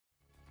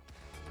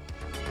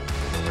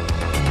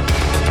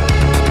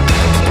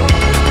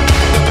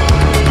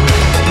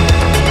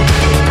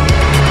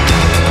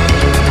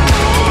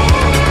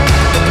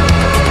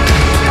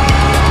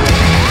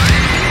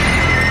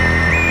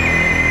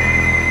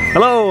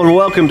and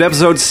welcome to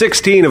episode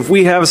 16 of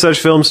We Have Such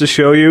Films to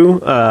Show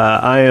You.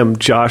 I am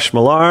Josh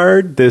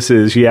Millard. This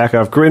is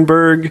Yakov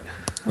Grinberg.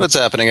 What's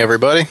happening,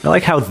 everybody? I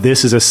like how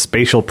this is a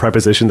spatial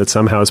preposition that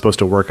somehow is supposed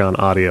to work on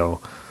audio.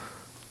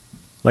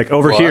 Like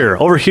over here.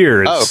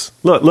 It's,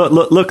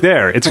 look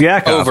there. It's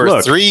Yakov.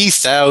 Over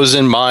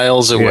 3,000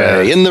 miles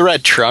away in the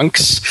red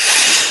trunks.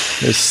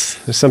 There's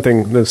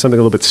something a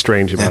little bit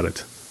strange about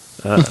it.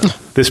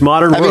 This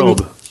modern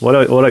world.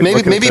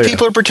 Maybe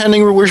people are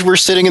pretending we're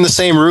sitting in the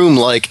same room,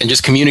 and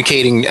just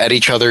communicating at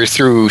each other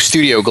through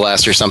studio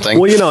glass or something.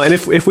 Well, and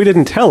if we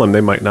didn't tell them,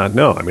 they might not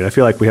know. I mean, I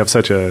feel like we have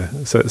such a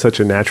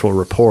natural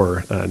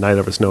rapport. Neither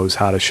of us knows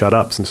how to shut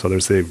up, and so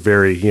there's a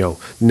very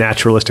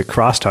naturalistic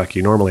crosstalk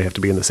you normally have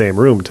to be in the same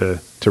room to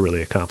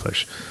really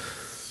accomplish.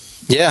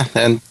 Yeah,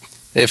 and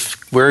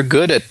if we're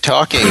good at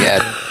talking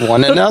at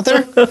one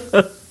another,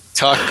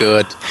 talk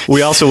good.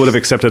 We also would have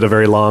accepted a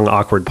very long,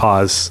 awkward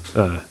pause.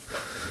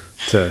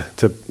 To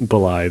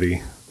belie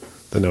the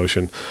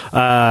notion.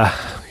 How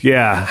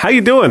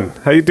you doing?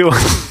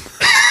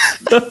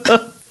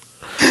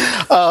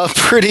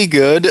 Pretty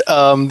good.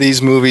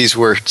 These movies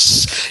were,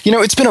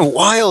 it's been a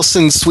while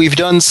since we've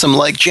done some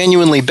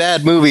genuinely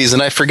bad movies,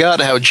 and I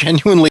forgot how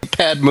genuinely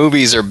bad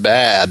movies are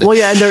bad. Well,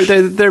 yeah,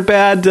 and they're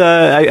bad.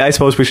 I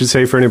suppose we should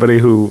say for anybody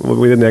who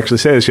we didn't actually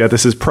say this yet,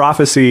 this is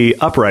Prophecy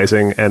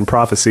Uprising and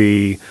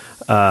Prophecy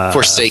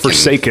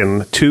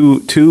Forsaken.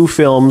 Two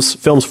films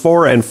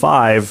 4 and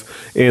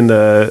 5 in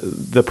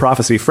the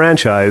Prophecy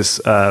franchise,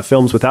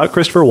 films without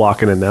Christopher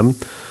Walken in them,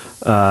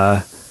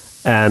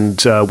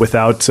 and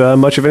without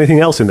much of anything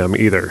else in them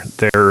either.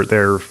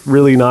 They're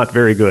really not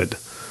very good.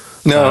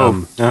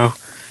 No,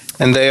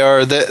 and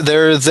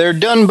they're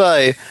done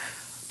by.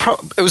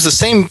 It was the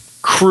same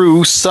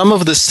crew, some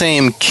of the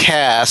same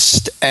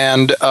cast,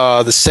 and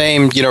the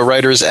same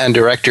writers and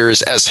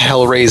directors as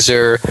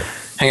Hellraiser.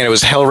 It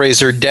was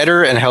Hellraiser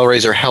Deader and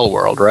Hellraiser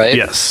Hellworld, right?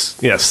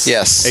 Yes.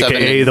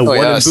 AKA the one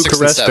in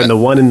Bucharest and the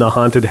one in the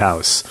haunted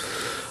house.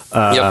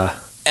 Yep.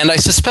 And I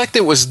suspect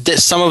it was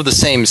some of the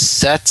same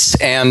sets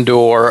and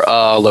or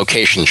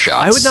location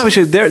shots. I would not be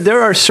sure.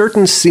 There are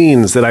certain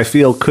scenes that I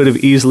feel could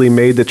have easily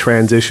made the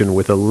transition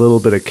with a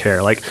little bit of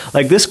care. Like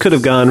this could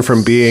have gone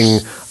from being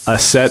a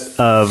set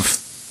of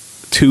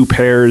two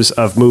pairs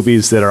of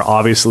movies that are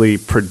obviously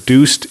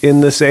produced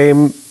in the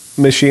same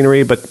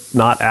machinery, but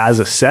not as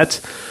a set,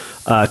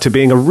 to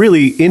being a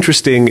really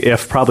interesting,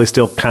 if probably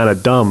still kind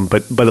of dumb,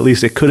 but at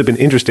least it could have been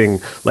interesting,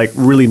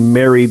 really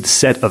married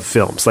set of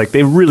films.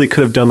 They really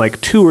could have done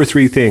 2 or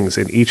 3 things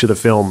in each of the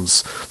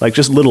films,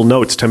 just little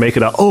notes to make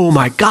it a, oh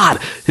my God,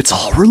 it's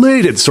all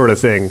related sort of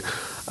thing.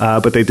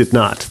 But they did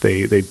not.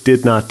 They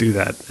did not do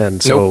that,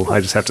 and so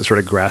I just have to sort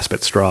of grasp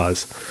at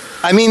straws.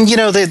 I mean,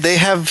 they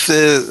have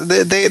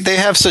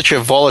such a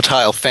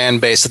volatile fan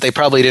base that they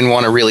probably didn't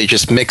want to really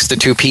just mix the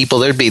two people.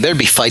 There'd be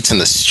fights in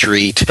the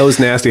street. Those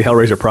nasty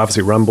Hellraiser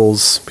Prophecy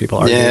rumbles people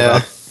arguing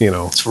about.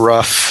 It's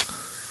rough.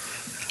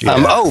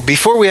 Yeah.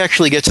 Before we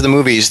actually get to the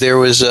movies, there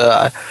was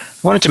I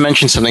wanted to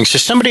mention something. So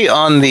somebody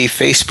on the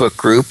Facebook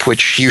group,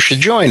 which you should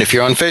join if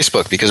you're on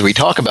Facebook, because we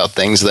talk about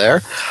things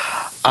there.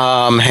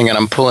 Hang on,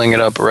 I'm pulling it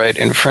up right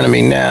in front of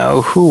me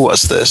now. Who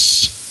was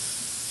this?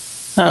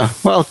 Oh,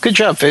 well, good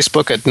job,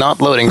 Facebook, at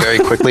not loading very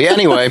quickly.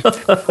 Anyway,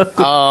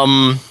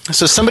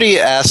 so somebody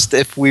asked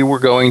if we were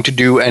going to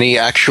do any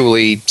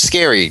actually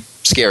scary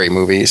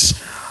movies.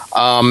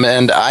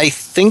 And I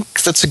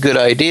think that's a good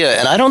idea.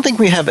 And I don't think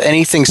we have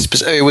anything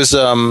specific. It was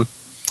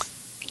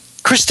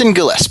Kristen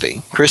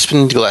Gillespie.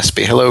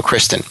 Hello,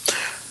 Kristen.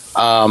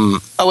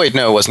 Wait,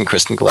 no, it wasn't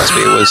Kristen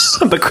Gillespie. It was...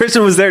 But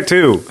Kristen was there,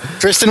 too.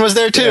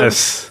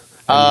 Yes.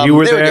 And you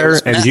were there,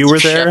 and you were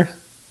there?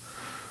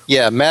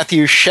 Yeah,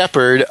 Matthew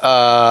Shepard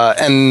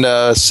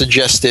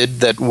suggested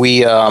that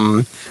we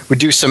would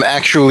do some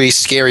actually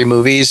scary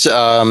movies.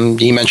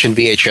 He mentioned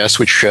VHS,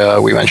 which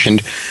we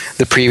mentioned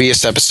the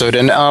previous episode,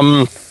 and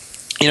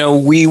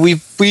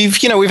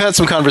we've had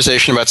some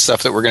conversation about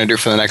stuff that we're going to do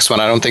for the next one.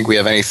 I don't think we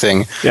have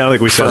anything. Yeah, I don't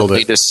think we settled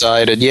it.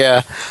 Decided.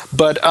 Yeah,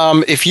 but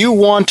if you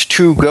want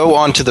to go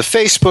onto the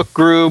Facebook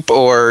group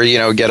or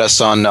get us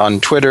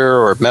on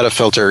Twitter or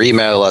Metafilter, or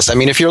email us. I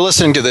mean, if you're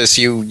listening to this,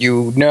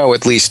 you know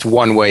at least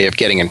one way of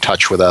getting in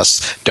touch with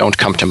us. Don't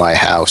come to my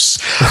house.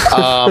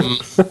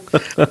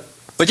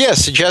 But yeah,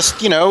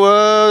 suggest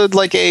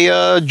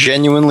a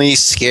genuinely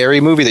scary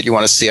movie that you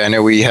want to see. I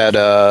know we had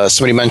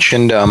somebody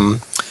mentioned.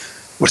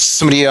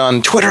 Somebody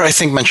on Twitter, I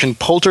think, mentioned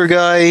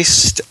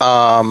Poltergeist.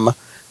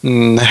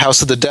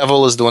 House of the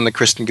Devil is the one that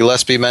Kristen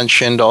Gillespie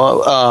mentioned.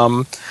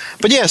 But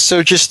yeah,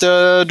 so just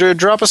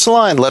drop us a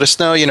line. Let us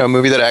know, a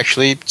movie that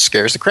actually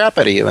scares the crap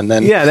out of you. And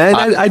then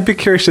I'd be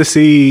curious to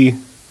see,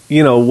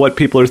 what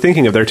people are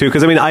thinking of there too.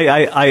 Because I mean,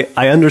 I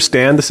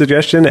understand the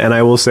suggestion, and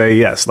I will say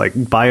yes.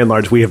 By and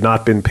large, we have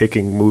not been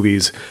picking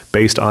movies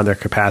based on their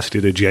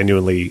capacity to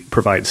genuinely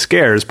provide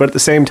scares. But at the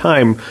same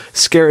time,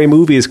 scary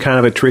movie is kind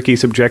of a tricky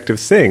subjective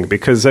thing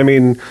because I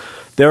mean,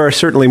 there are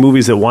certainly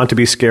movies that want to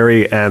be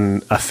scary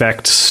and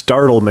affect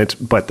startlement,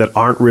 but that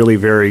aren't really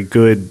very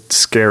good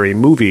scary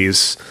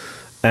movies.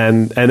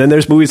 And then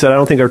there's movies that I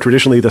don't think are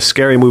traditionally the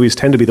scary movies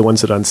tend to be the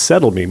ones that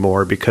unsettle me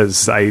more,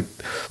 because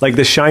like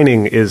The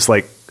Shining is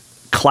like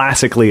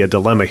classically a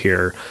dilemma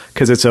here,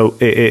 because it's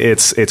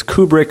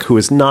Kubrick, who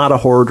is not a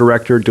horror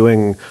director,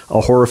 doing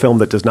a horror film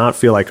that does not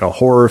feel like a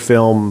horror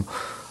film.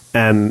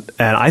 And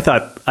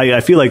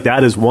I feel like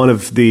that is one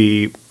of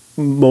the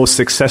most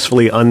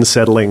successfully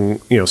unsettling,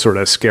 sort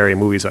of scary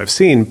movies I've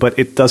seen, but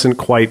it doesn't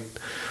quite,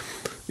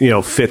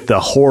 fit the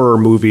horror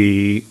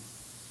movie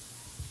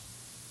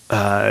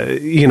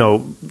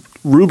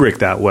rubric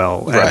that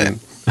well. Right. And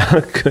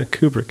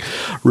Kubrick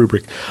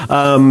rubric.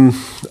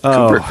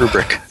 Kubrick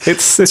rubric.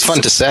 It's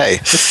fun to say.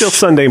 It's still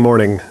Sunday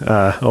morning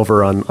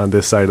over on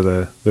this side of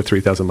the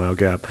 3,000 mile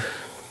gap.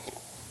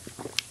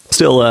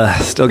 Still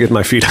getting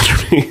my feet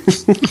under me.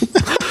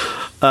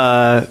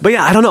 But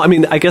yeah, I don't know. I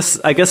mean, I guess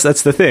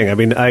that's the thing. I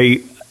mean,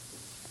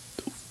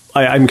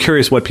 I'm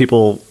curious what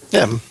people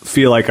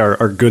feel like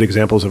are good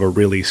examples of a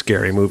really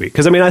scary movie.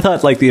 Because I mean, I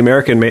thought like the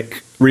American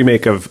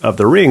remake of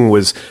The Ring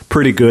was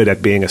pretty good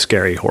at being a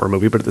scary horror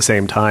movie, but at the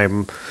same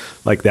time,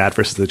 like that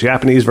versus the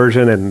Japanese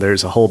version, and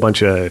there's a whole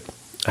bunch of,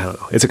 I don't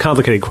know. It's a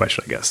complicated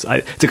question, I guess.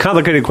 It's a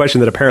complicated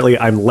question that apparently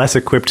I'm less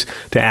equipped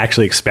to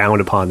actually expound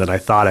upon than I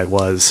thought I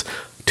was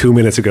 2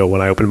 minutes ago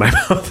when I opened my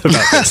mouth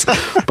about this.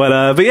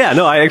 But yeah,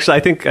 no, I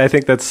think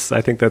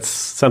that's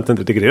something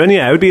to dig into. And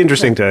yeah, it would be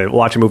interesting to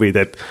watch a movie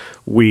that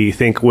we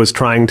think was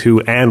trying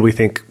to, and we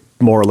think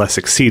more or less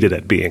succeeded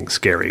at being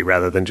scary,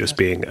 rather than just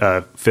being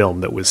a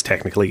film that was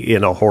technically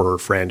in a horror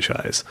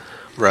franchise.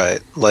 Right.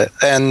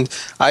 And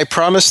I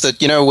promise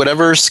that,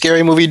 whatever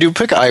scary movie you do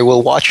pick, I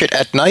will watch it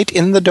at night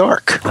in the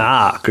dark.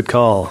 Ah, good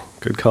call.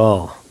 Good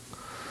call.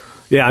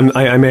 Yeah,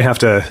 I may have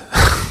to.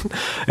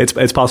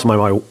 It's possible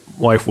my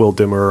wife will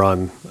dimmer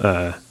on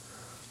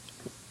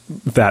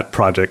that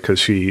project, because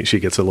she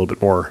gets a little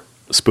bit more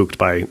spooked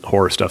by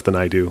horror stuff than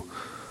I do.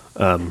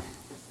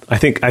 I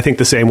think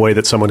the same way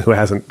that someone who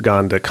hasn't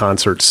gone to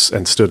concerts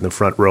and stood in the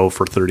front row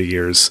for 30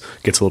 years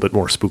gets a little bit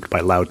more spooked by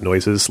loud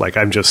noises. Like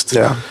I'm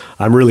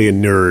really a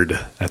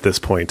nerd at this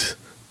point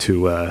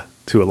to a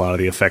lot of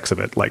the effects of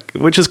it, like,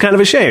 which is kind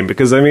of a shame,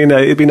 because I mean,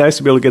 it'd be nice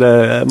to be able to get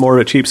a more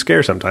of a cheap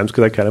scare sometimes,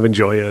 because I kind of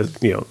enjoy a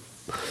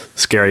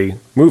scary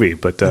movie,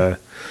 but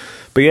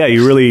yeah,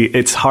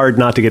 it's hard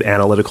not to get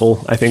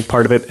analytical, I think,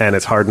 part of it, and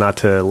it's hard not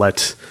to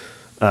let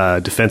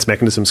defense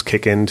mechanisms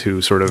kick in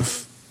to sort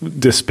of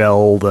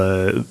dispel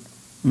the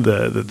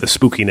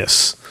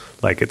spookiness.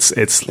 Like it's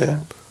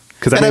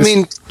because I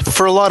mean,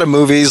 for a lot of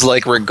movies,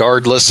 like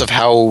regardless of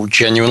how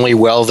genuinely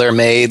well they're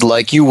made,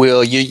 like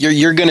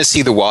you're going to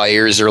see the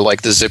wires or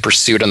like the zipper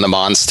suit on the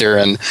monster,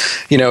 and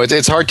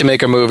it's hard to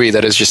make a movie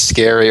that is just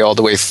scary all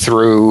the way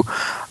through.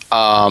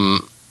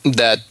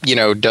 That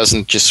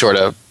doesn't just sort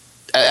of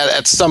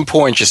at some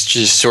point just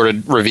sort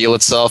of reveal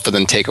itself and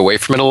then take away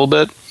from it a little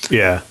bit.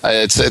 Yeah,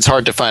 it's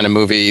hard to find a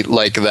movie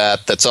like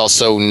that that's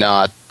also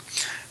not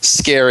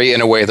scary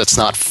in a way that's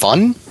not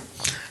fun.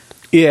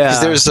 Yeah,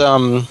 there's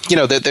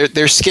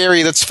there's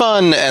scary that's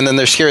fun, and then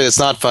there's scary that's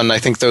not fun. I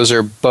think those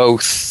are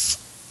both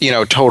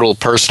total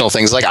personal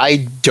things. Like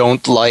I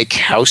don't like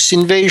house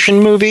invasion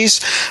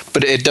movies,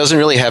 but it doesn't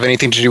really have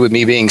anything to do with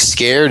me being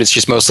scared. It's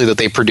just mostly that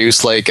they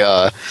produce like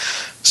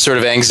sort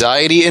of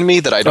anxiety in me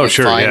that I don't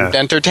find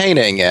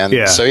entertaining.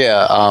 And so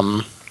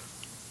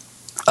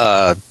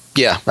I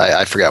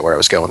forgot where I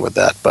was going with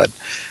that, but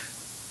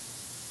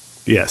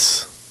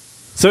yes.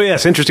 So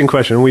yes, interesting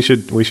question. We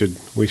should look at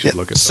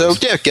those. So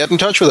get in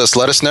touch with us.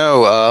 Let us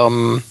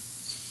know.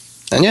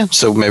 And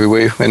so maybe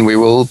we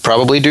will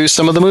probably do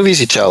some of the movies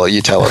you tell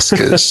us,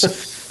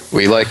 because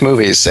we like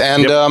movies.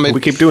 And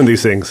we keep doing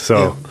these things. So.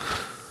 Yeah.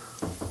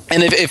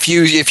 And if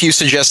you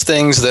suggest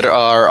things that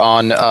are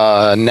on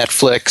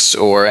Netflix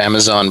or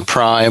Amazon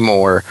Prime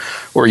or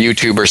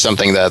YouTube or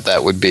something,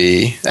 that would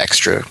be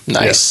extra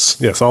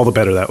nice. Yes, all the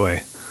better that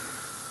way.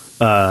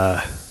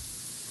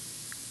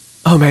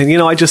 Oh man,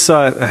 I just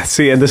saw.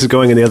 And this is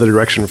going in the other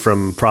direction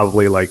from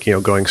probably like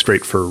going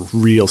straight for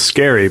real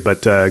scary.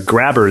 But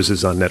Grabbers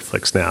is on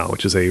Netflix now,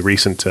 which is a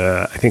recent,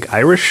 I think,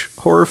 Irish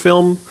horror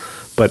film,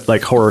 but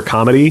like horror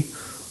comedy.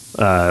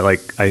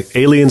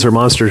 Aliens or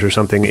monsters or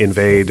something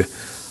invade.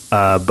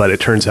 But it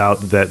turns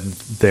out that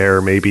they're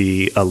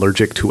maybe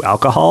allergic to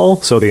alcohol,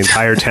 so the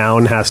entire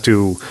town has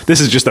to. This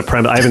is just the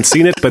premise. I haven't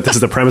seen it, but this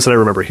is the premise that I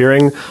remember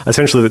hearing.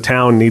 Essentially, the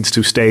town needs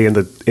to stay in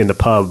the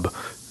pub,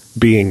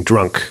 being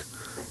drunk,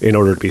 in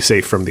order to be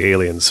safe from the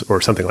aliens or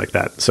something like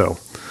that. So,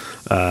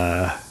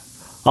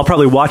 I'll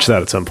probably watch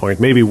that at some point.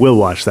 Maybe we'll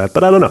watch that,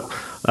 but I don't know.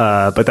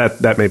 But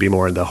that may be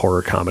more in the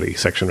horror comedy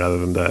section rather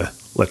than the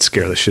let's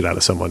scare the shit out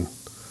of someone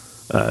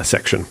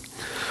section.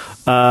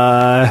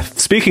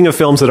 Speaking of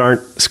films that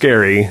aren't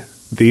scary,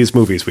 these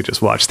movies we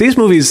just watched. These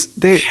movies,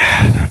 they're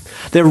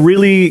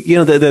really,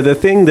 the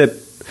thing that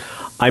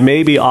I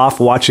may be off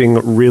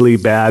watching really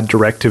bad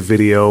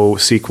direct-to-video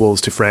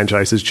sequels to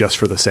franchises just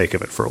for the sake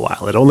of it for a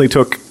while. It only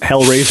took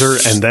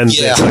Hellraiser and then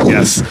this, I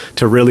guess,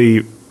 to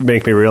really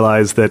make me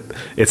realize that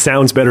it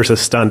sounds better to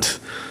stunt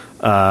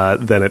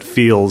than it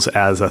feels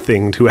as a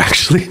thing to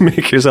actually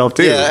make yourself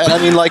do. Yeah, and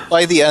I mean, like,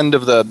 by the end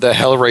of the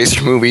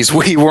Hellraiser movies,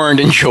 we weren't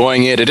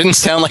enjoying it. It didn't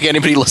sound like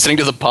anybody listening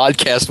to the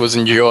podcast was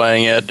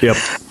enjoying it. Yep.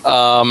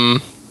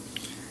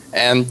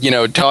 And, you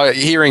know,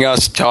 hearing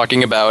us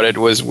talking about it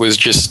was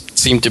just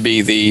seemed to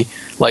be the,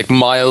 like,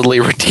 mildly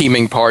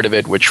redeeming part of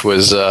it, which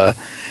was, so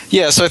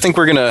I think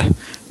we're gonna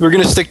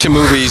stick to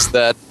movies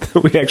that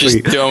we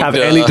actually don't have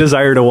any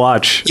desire to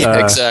watch.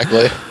 Yeah,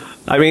 exactly.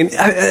 I mean,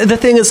 the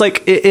thing is,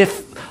 like,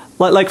 if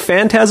like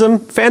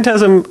Phantasm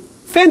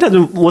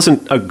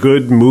wasn't a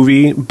good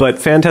movie, but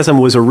Phantasm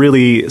was a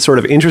really sort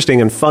of interesting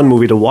and fun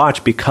movie to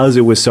watch because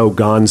it was so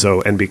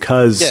gonzo and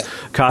because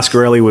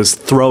Coscarelli was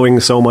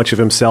throwing so much of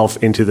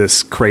himself into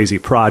this crazy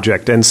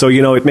project. And so,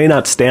 you know, it may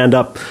not stand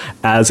up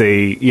as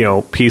a, you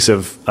know, piece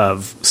of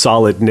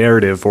solid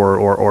narrative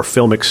or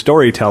filmic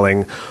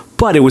storytelling,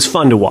 but it was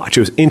fun to watch.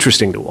 It was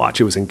interesting to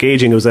watch. It was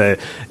engaging. It was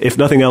if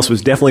nothing else,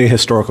 was definitely a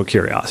historical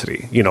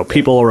curiosity. You know,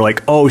 people were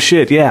like, "Oh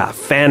shit, yeah,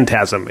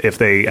 Phantasm," if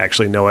they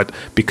actually know it,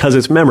 because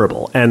it's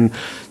memorable. And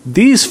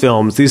these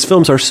films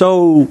are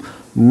so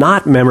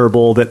not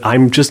memorable that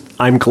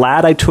I'm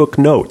glad I took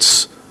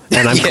notes,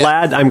 and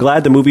I'm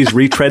glad the movies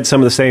retread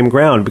some of the same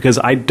ground, because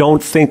I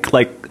don't think,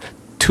 like,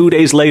 2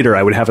 days later,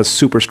 I would have a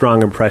super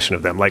strong impression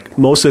of them. Like,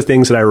 most of the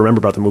things that I remember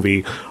about the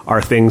movie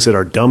are things that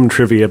are dumb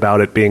trivia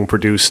about it being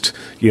produced,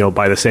 you know,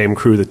 by the same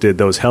crew that did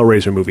those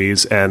Hellraiser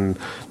movies, and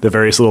the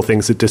various little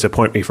things that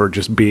disappoint me for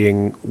just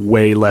being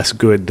way less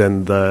good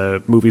than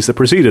the movies that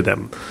preceded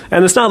them.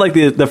 And it's not like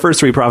the first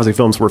three Prophecy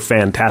films were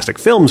fantastic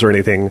films or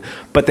anything,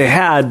 but they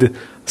had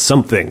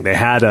something. They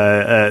had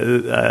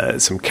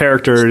some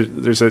character.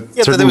 There's a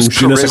certain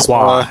je ne sais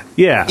quoi.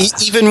 Yeah.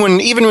 Even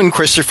when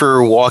Christopher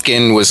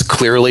Walken was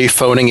clearly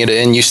phoning it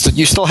in, you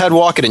still had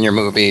Walken in your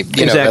movie.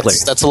 You exactly.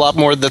 Know, that's a lot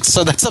more. That's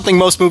something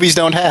most movies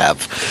don't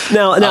have.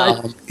 Now,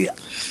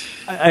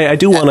 I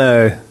do want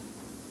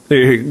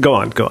to go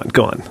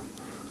on.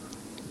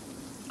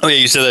 Oh yeah,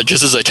 you said that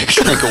just as I took a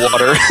drink of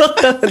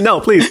water. No,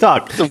 please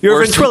talk.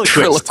 You're a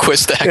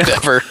ventriloquist act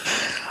ever.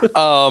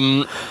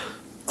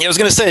 I was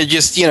going to say,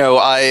 just, you know,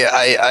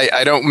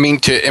 I don't mean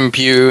to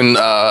impugn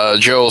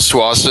Joel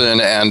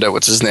Swanson and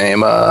what's his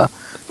name,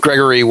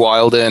 Gregory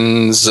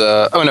Walden's.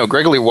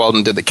 Gregory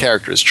Walden did the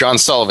characters. John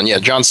Sullivan,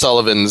 John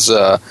Sullivan's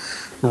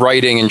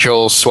writing and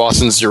Joel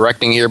Swanson's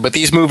directing here. But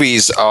these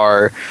movies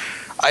are.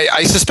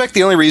 I suspect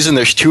the only reason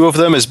there's two of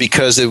them is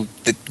because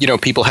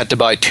people had to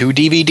buy 2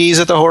 DVDs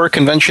at the horror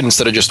convention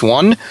instead of just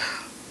one.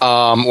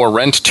 Or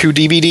rent 2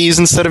 DVDs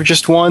instead of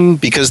just one,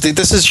 because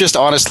this is just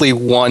honestly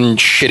one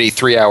shitty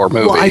 3-hour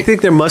movie. Well, I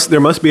think there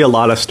must be a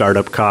lot of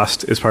startup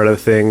cost as part of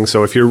the thing.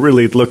 So if you're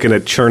really looking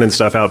at churning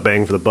stuff out,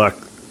 bang for the buck,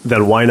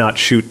 then why not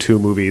shoot 2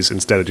 movies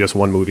instead of just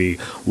one movie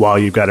while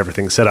you've got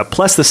everything set up?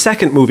 Plus, the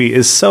second movie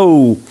is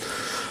so.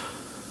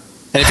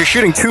 And if you're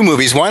shooting 2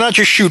 movies, why not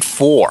just shoot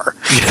 4?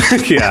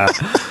 Yeah.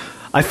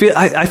 I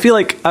feel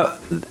like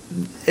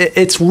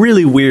it's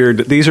really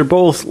weird. These are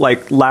both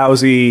like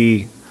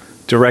lousy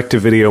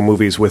direct-to-video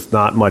movies with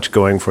not much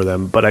going for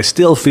them, but I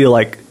still feel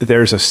like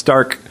there's a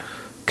stark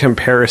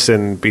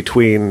comparison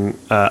between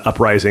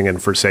Uprising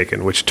and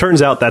Forsaken, which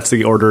turns out that's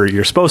the order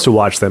you're supposed to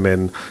watch them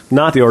in,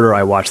 not the order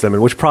I watch them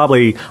in, which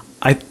probably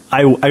I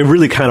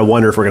really kind of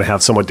wonder if we're going to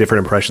have somewhat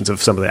different impressions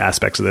of some of the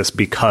aspects of this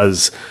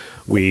because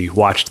we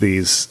watched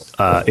these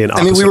in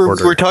opposite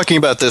order. We were talking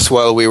about this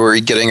while we were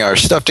getting our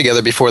stuff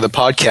together before the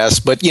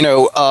podcast, but, you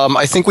know,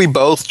 I think we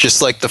both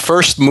just, like, the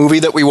first movie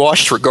that we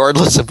watched,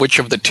 regardless of which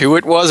of the 2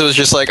 it was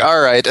just like,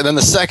 all right, and then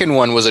the second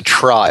one was a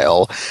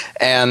trial,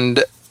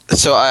 and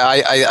so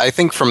I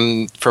think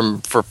from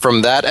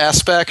that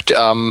aspect,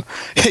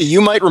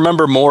 you might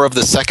remember more of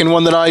the second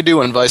one than I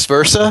do, and vice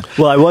versa.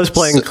 Well, I was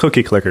playing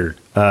Cookie Clicker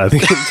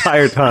the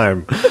entire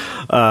time.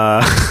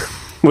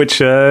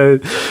 Which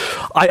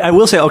I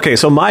will say, okay,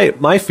 so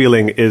my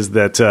feeling is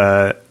that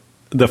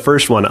the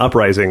first one,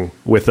 Uprising,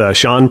 with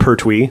Sean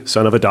Pertwee,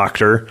 son of a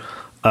doctor,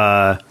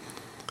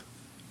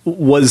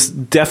 was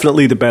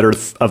definitely the better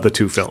of the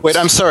 2 films. Wait,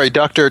 I'm sorry,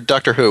 Doctor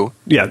Who?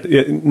 Yeah,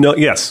 no,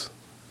 yes.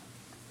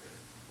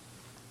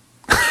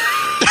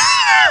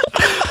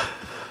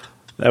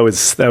 That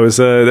was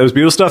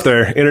beautiful stuff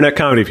there. Internet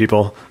comedy,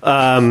 people.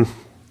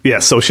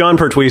 Yes, so Sean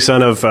Pertwee,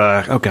 son of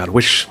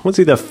was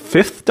he the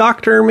 5th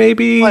Doctor?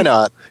 Maybe. Why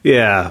not?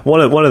 Yeah, one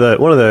of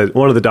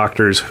the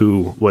doctors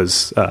who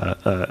was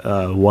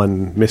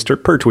one Mr.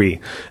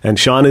 Pertwee, and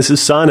Sean is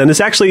his son, and it's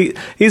actually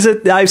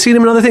I've seen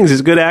him in other things.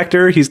 He's a good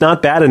actor. He's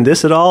not bad in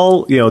this at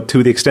all. You know,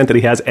 to the extent that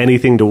he has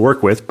anything to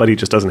work with, but he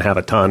just doesn't have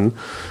a ton.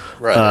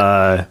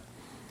 Right.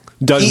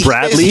 Doug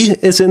Bradley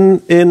is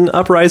in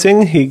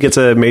Uprising. He gets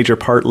a major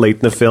part late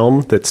in the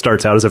film that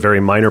starts out as a very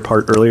minor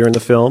part earlier in the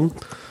film.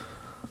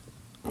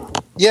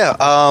 Yeah,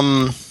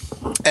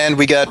 and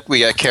we got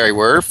Carrie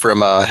Werr from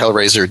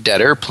Hellraiser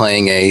Deader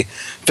playing a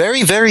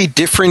very, very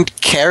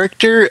different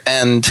character,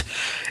 and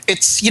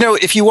it's, you know,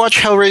 if you watch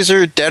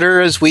Hellraiser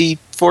Deader as we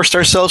forced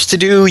ourselves to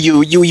do.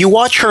 You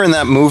watch her in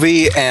that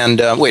movie,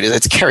 and wait,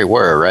 it's Carrie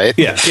Werner, right?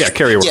 Yeah,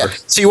 Carrie Werner. Yeah.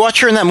 So you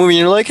watch her in that movie, and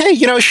you're like, hey,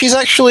 she's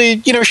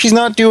actually, she's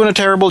not doing a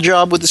terrible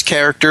job with this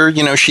character.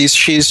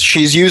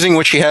 She's using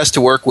what she has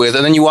to work with.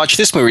 And then you watch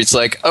this movie, it's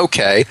like,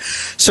 okay,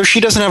 so she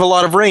doesn't have a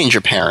lot of range.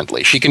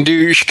 Apparently, she can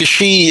do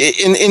because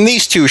in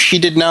these two, she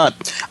did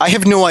not. I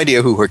have no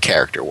idea who her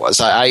character was.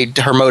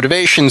 Her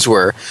motivations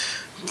were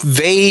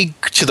vague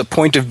to the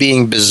point of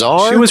being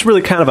bizarre. She was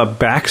really kind of a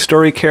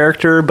backstory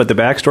character, but the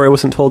backstory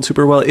wasn't told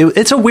super well.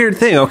 It's a weird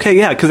thing. Okay,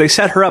 yeah, because they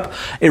set her up.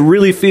 It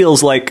really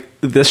feels like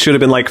this should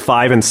have been like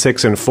 5 and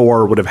 6 and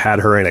 4 would have had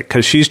her in it,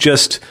 because she's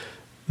just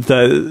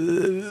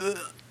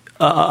the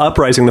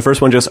Uprising. The first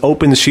one just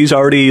opens. She's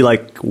already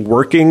like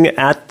working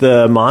at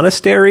the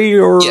monastery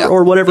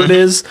or whatever it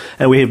is,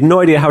 and we have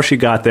no idea how she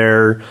got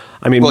there.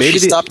 I mean, maybe she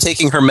stopped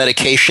taking her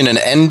medication and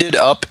ended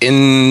up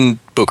in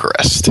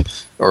Bucharest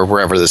or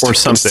wherever this or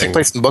something. Took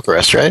place in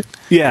Bucharest, right?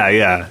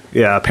 Yeah.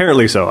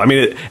 Apparently so. I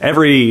mean,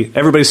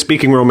 everybody's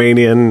speaking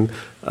Romanian.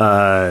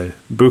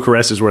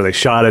 Bucharest is where they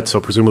shot it, so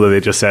presumably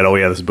they just said, "Oh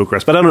yeah, this is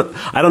Bucharest." But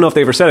I don't know if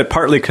they ever said it.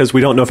 Partly because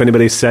we don't know if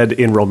anybody said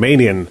in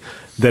Romanian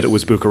that it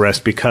was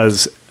Bucharest,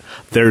 because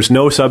there's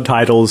no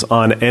subtitles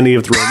on any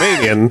of the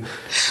Romanian.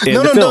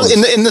 No.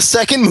 In the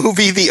second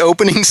movie, the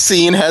opening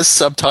scene has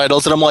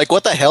subtitles, and I'm like,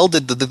 what the hell?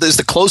 Is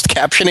the closed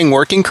captioning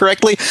working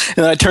correctly? And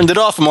then I turned it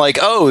off. I'm like,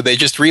 oh, they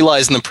just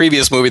realized in the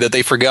previous movie that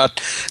they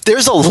forgot.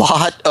 There's a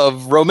lot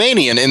of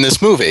Romanian in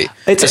this movie,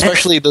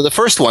 especially the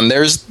first one.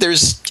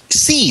 There's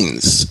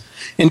scenes.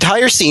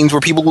 Entire scenes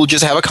where people will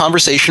just have a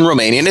conversation in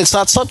Romanian. It's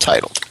not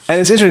subtitled.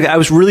 And it's interesting. I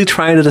was really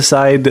trying to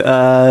decide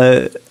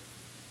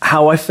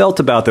how I felt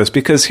about this,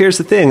 because here's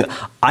the thing.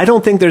 I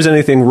don't think there's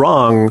anything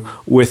wrong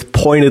with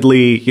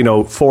pointedly,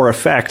 for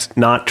effect,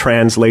 not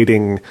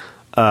translating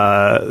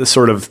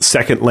sort of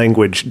second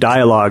language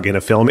dialogue in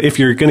a film. If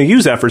you're going to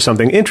use that for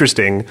something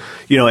interesting,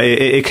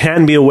 it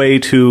can be a way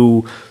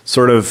to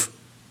sort of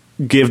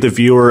give the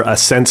viewer a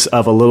sense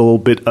of a little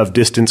bit of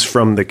distance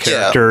from the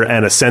character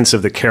and a sense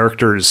of the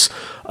character's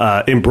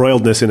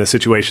embroiledness in a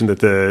situation that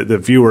the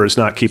viewer is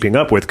not keeping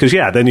up with. Because,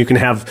 then you can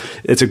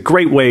it's a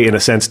great way, in a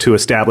sense, to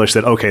establish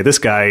that, okay, this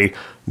guy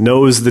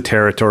knows the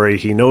territory.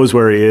 He knows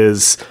where he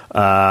is.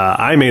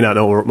 I may not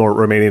know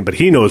Romanian, but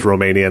he knows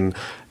Romanian.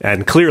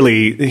 And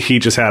clearly, he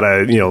just had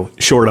a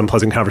short,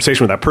 unpleasant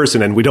conversation with that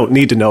person, and we don't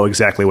need to know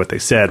exactly what they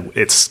said.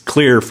 It's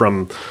clear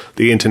from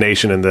the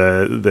intonation and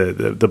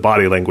the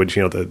body language,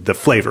 the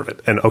flavor of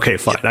it. And okay,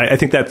 fine. I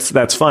think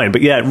that's fine.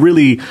 But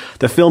really,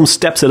 the film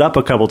steps it up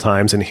a couple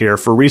times in here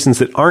for reasons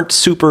that aren't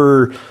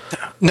super.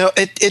 No,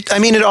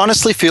 it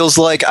honestly feels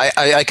like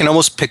I can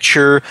almost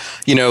picture,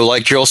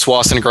 like Joel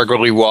Swanson and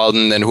Gregory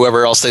Walden and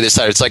whoever else they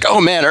decided. It's like,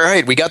 oh man, all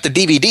right, we got the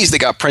DVDs that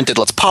got printed.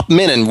 Let's pop them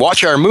in and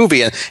watch our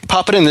movie, and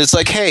pop it in. And it's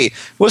like, hey,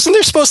 wasn't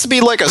there supposed to be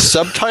like a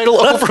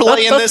subtitle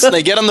overlay in this? And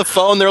they get on the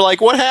phone, they're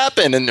like, what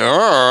happened? And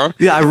I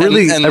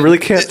really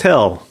can't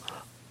tell.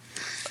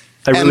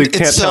 I really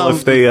can't tell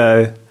if they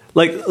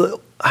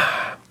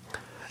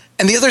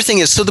And the other thing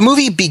is, so the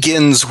movie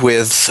begins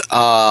with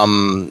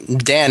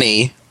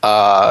Danny,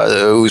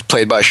 who's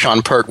played by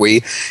Sean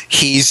Pertwee.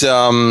 He's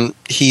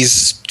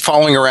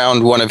following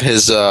around one of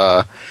his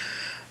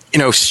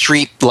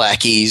street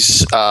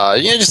lackeys,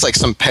 just like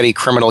some petty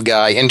criminal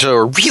guy, into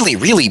a really,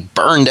 really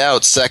burned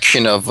out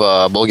section of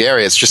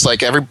Bulgaria. It's just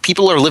like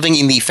people are living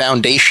in the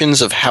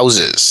foundations of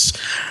houses.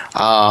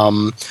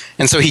 And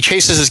so he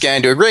chases this guy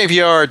into a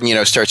graveyard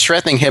and, starts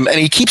threatening him. And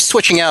he keeps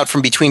switching out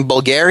from between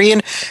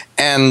Bulgarian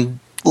and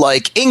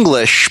like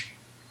English,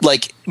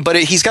 but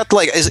he's got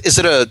is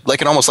it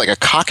an almost like a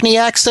Cockney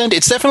accent?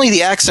 It's definitely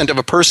the accent of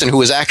a person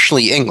who is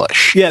actually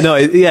English.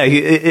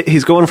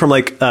 He's going from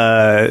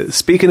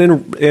speaking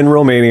in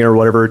Romanian or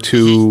whatever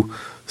to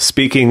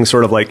speaking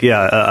sort of like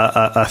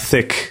a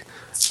thick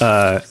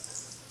I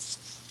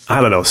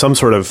don't know, some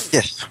sort of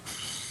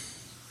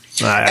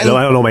I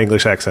don't know my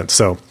English accent,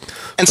 so.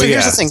 And so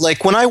here's the thing,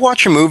 when I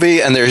watch a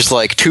movie and there's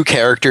two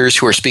characters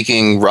who are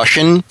speaking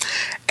Russian,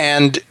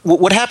 and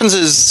what happens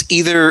is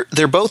either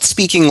they're both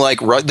speaking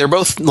they're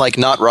both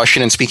not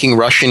Russian and speaking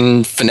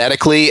Russian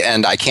phonetically,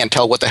 and I can't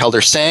tell what the hell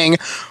they're saying,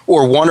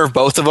 or one or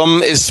both of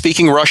them is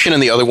speaking Russian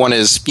and the other one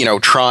is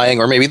trying,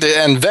 or maybe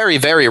and very,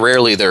 very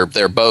rarely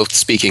they're both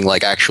speaking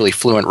actually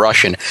fluent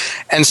Russian.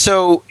 And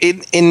so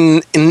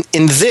in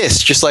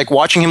this, just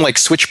watching him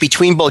switch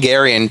between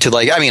Bulgarian to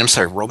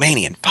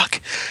Romanian,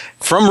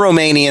 from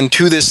Romanian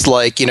to this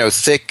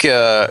thick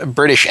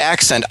British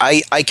accent,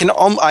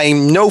 I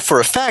know for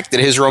a fact that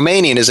his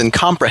Romanian is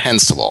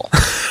incomprehensible.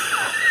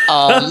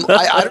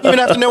 I don't even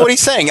have to know what he's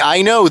saying.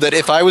 I know that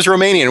if I was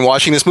Romanian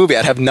watching this movie,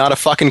 I'd have not a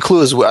fucking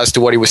clue as to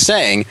what he was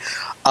saying.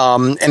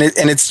 And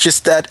it's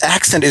just that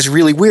accent is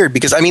really weird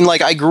because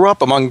I grew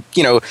up among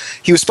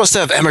he was supposed to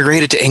have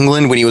emigrated to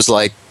England when he was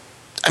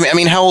I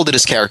mean, how old did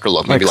his character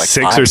look? Maybe like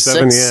 6 or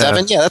 7, six, yeah.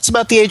 7. Yeah, that's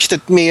about the age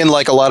that me and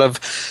like a lot of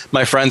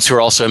my friends who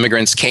are also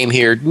immigrants came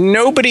here.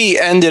 Nobody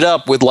ended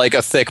up with like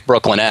a thick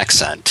Brooklyn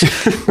accent.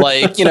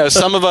 Like, you know,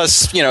 some of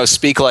us, you know,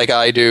 speak like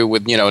I do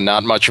with, you know,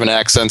 not much of an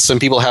accent. Some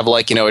people have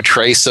like, you know, a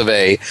trace of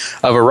a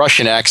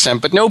Russian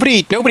accent, but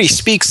nobody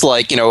speaks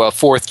like, you know, a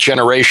fourth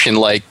generation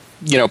like,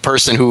 you know,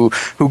 person who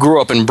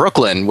grew up in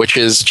Brooklyn, which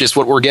is just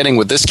what we're getting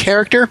with this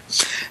character.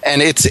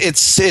 And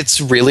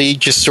it's really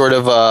just sort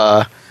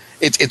of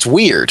it's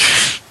weird.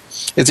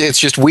 It's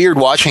just weird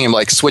watching him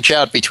like switch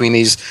out between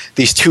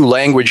these two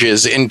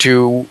languages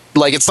into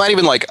like it's not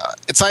even like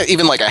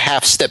a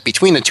half step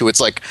between the two.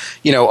 It's like,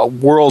 you know,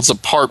 worlds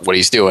apart what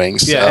he's doing.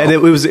 So. Yeah, and it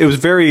was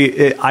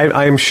very.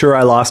 I'm sure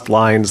I lost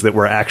lines that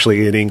were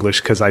actually in English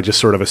because I just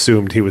sort of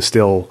assumed he was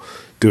still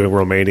doing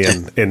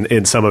Romanian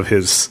in some of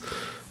his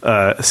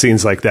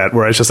scenes like that,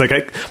 where I was just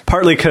like,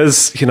 partly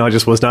because, you know, I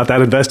just was not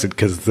that invested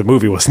because the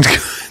movie wasn't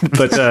good,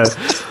 but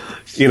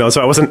you know,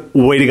 so I wasn't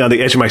waiting on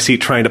the edge of my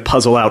seat trying to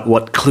puzzle out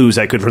what clues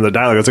I could from the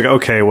dialogue. I was like,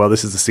 okay, well,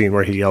 this is the scene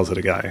where he yells at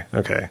a guy.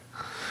 Okay,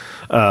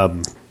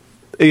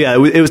 yeah,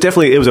 it was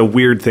definitely a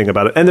weird thing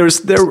about it, and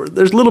there's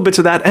little bits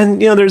of that,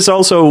 and you know, there's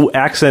also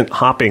accent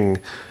hopping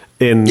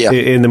in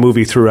the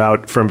movie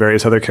throughout from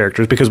various other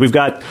characters, because we've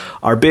got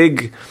our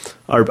big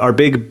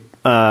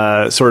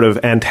sort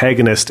of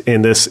antagonist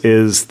in this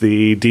is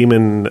the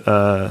demon.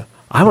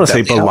 I want to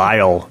say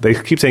Belial. They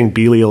keep saying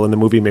Belial in the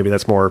movie. Maybe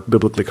that's more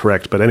biblically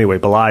correct. But anyway,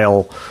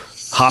 Belial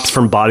hops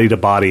from body to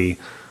body,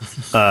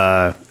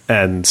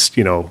 and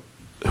you know,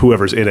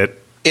 whoever's in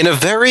it in a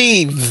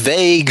very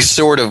vague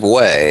sort of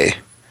way.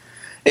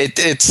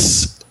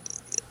 It's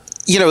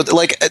you know,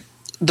 like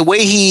the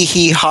way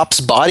he hops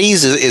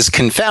bodies is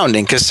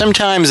confounding, because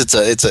sometimes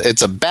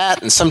it's a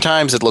bat, and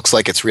sometimes it looks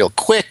like it's real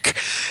quick,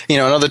 you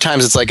know, and other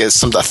times it's like a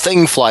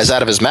thing flies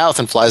out of his mouth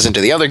and flies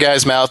into the other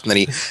guy's mouth, and then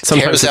he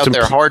tears out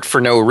their heart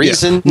for no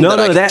reason. Yeah.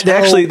 No, they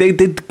actually they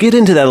get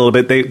into that a little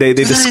bit. They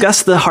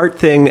discuss the heart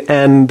thing,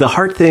 and the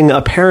heart thing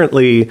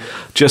apparently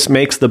just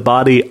makes the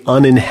body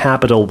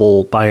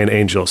uninhabitable by an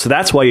angel. So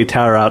that's why you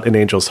tear out an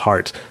angel's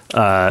heart,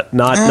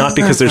 not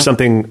because there's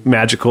something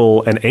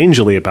magical and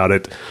angelly about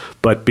it,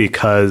 but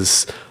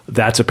because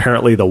that's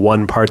apparently the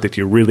one part that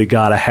you really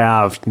got to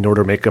have in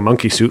order to make a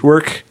monkey suit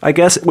work, I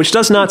guess, which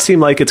does not seem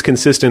like it's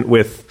consistent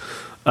with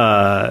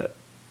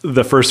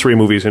the first 3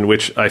 movies, in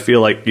which I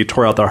feel like you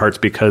tore out their hearts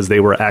because they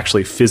were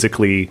actually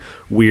physically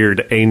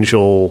weird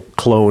angel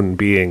clone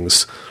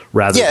beings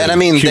rather than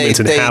humans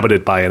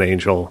inhabited by an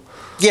angel.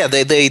 Yeah,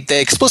 they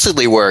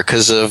explicitly were,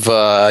 because of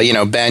you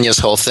know, Banya's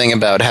whole thing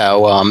about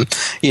how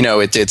you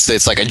know,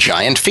 it's like a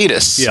giant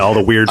fetus. Yeah, all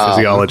the weird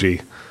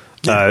physiology.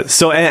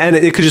 So, and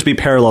it could just be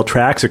parallel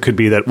tracks. It could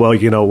be that, well,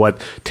 you know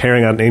what,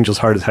 tearing out an angel's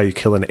heart is how you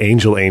kill an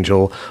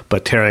angel,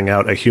 but tearing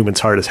out a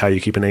human's heart is how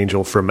you keep an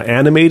angel from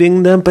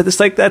animating them. But it's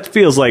like, it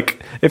feels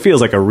like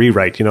a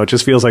rewrite, you know, it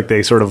just feels like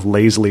they sort of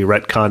lazily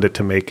retconned it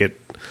to make it,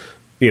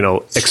 you know,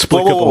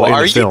 explicable.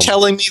 Are you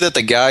telling me that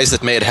the guys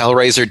that made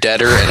Hellraiser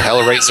Deader and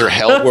Hellraiser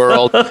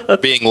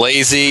Hellworld being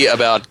lazy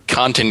about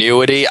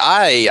continuity?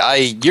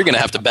 You're going to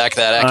have to back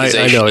that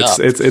accusation I know up.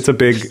 It's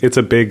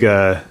a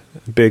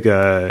big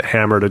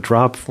hammer to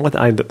drop.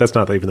 That's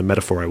not even the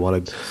metaphor I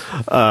wanted.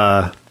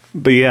 But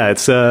yeah,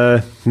 it's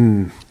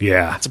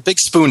it's a big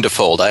spoon to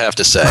fold, I have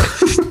to say.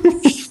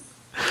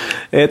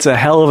 It's a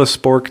hell of a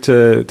spork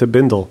to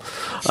bindle.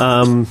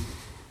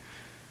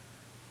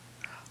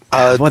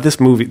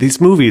 These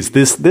movies.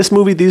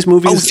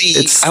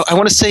 I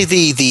want to say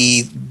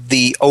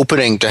the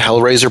opening to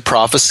Hellraiser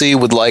Prophecy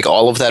with like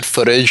all of that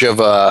footage of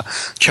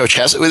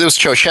Ceausescu. It was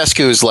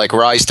Ceausescu's like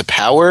rise to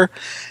power,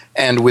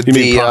 and with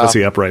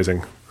Prophecy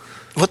Uprising.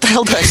 What the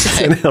hell did I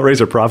say?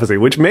 Hellraiser Prophecy,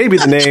 which may be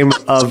the name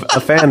of a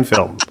fan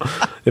film,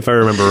 if I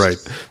remember right.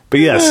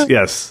 But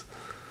yes.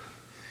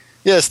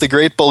 Yes, the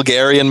great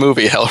Bulgarian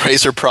movie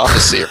Hellraiser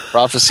Prophecy, or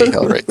Prophecy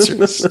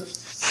Hellraiser.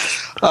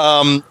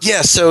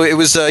 So it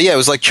was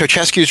like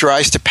Ceausescu's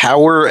rise to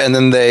power, and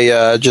then they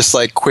just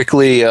like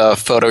quickly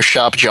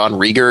Photoshop John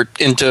Rieger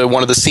into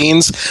one of the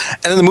scenes,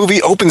 and then the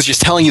movie opens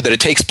just telling you that it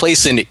takes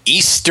place in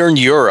Eastern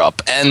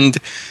Europe. And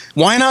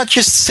why not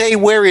just say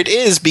where it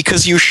is?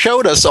 Because you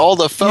showed us all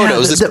the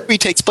photos. This movie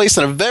takes place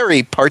in a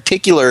very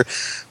particular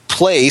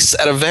place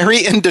at a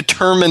very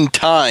indeterminate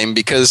time,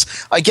 because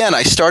again,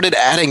 I started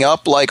adding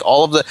up like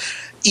all of the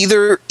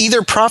either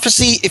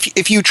Prophecy,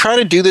 if you try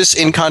to do this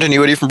in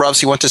continuity from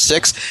Prophecy 1 to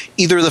 6,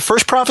 either the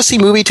first Prophecy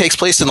movie takes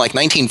place in like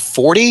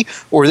 1940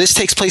 or this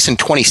takes place in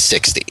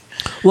 2060.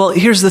 Well,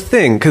 here's the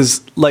thing,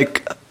 because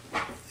like,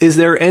 is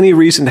there any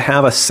reason to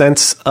have a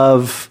sense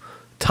of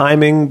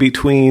timing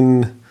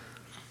between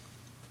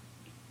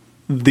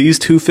these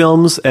 2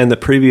 films and the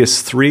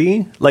previous 3?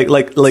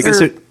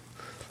 Is it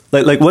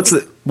like what's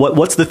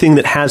the thing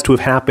that has to have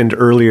happened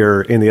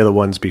earlier in the other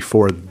ones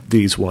before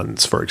these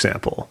ones, for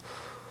example?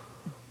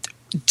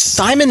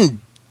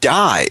 Simon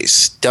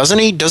dies, doesn't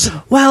he?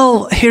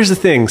 Well, here's the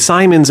thing.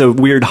 Simon's a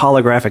weird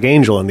holographic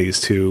angel in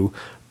these 2,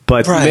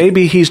 but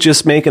maybe he's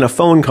just making a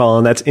phone call,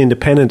 and that's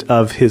independent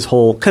of his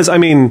whole... Because, I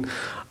mean,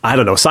 I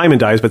don't know. Simon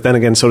dies, but then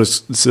again, so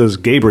does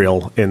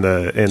Gabriel in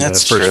the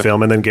That's first true.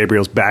 film, and then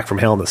Gabriel's back from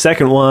hell in the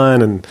second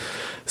one, and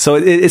so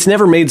it's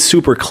never made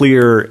super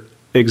clear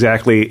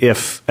exactly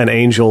if an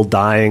angel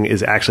dying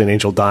is actually an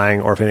angel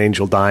dying, or if an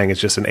angel dying is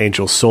just an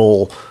angel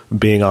soul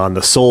being on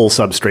the soul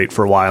substrate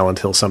for a while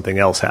until something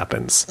else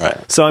happens.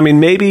 Right. So I mean,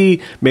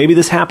 maybe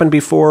this happened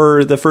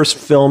before the first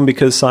film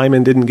because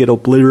Simon didn't get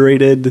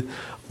obliterated.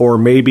 Or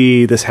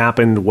maybe this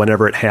happened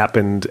whenever it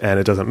happened, and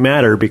it doesn't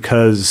matter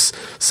because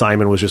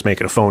Simon was just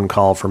making a phone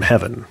call from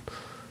heaven.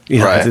 You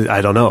know, Right. I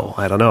don't know.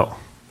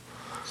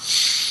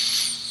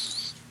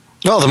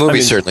 Well, the movie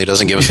certainly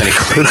doesn't give us any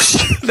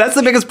clues. That's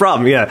the biggest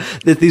problem. Yeah,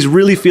 that these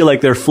really feel like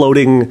they're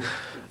floating,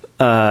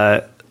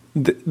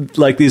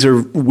 like these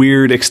are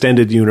weird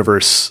extended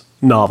universe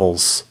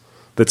novels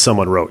that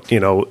someone wrote. You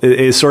know,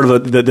 it's sort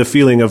of the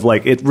feeling of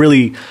like it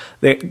really.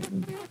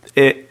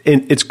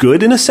 It's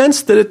good in a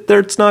sense that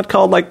it's not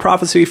called like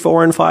Prophecy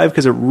 4 and 5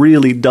 because it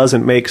really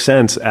doesn't make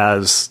sense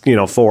as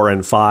 4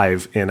 and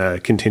 5 in a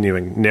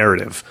continuing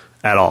narrative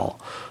at all.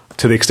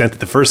 To the extent that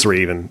the first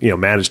three even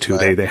managed to,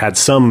 Right. they had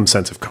some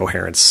sense of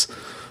coherence,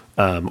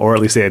 or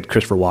at least they had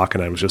Christopher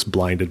Walken. I was just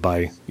blinded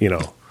by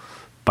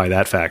by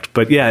that fact.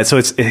 But yeah, so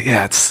it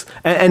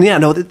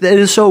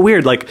is so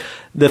weird. Like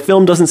the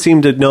film doesn't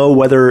seem to know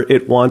whether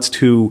it wants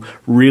to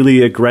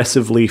really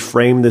aggressively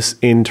frame this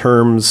in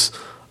terms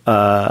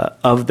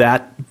of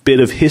that bit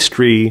of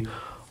history,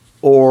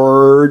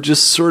 or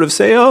just sort of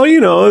say,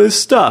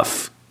 this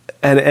stuff.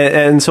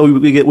 And so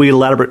we get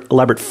elaborate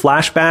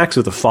flashbacks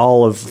of the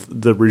fall of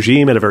the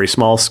regime at a very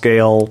small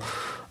scale.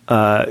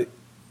 And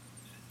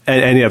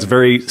yeah, it's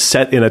very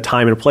set in a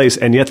time and place,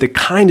 and yet they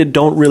kind of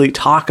don't really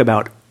talk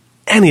about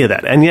any of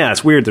that. And yeah,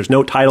 it's weird. There's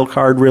no title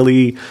card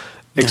really.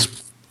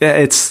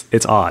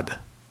 It's odd.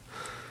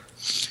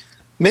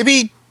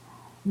 Maybe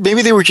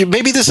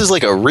this is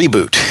like a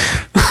reboot.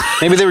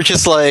 Maybe they were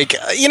just like,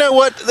 you know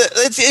what?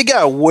 It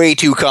got way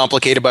too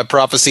complicated by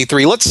Prophecy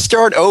 3. Let's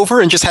start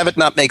over and just have it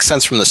not make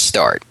sense from the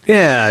start.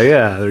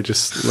 Yeah, they're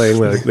just laying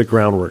the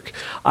groundwork.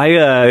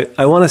 I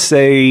want to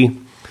say,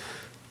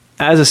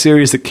 as a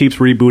series that keeps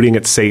rebooting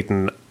at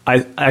Satan,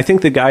 I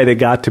think the guy they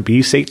got to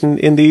be Satan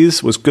in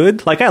these was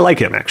good. Like I like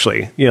him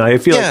actually. I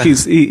feel like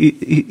he's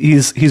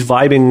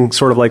vibing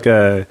sort of like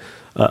a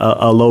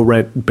low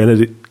rent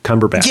Benedict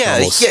Cumberbatch.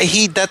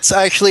 Almost. That's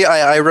actually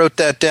I wrote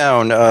that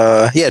down.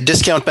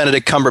 Discount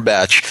Benedict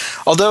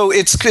Cumberbatch. Although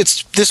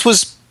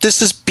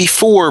this is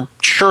before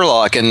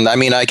Sherlock, and I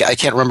mean I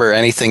can't remember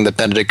anything that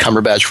Benedict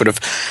Cumberbatch would have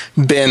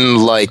been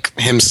like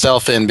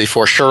himself in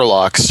before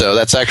Sherlock. So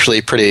that's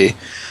actually pretty.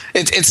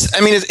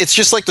 It's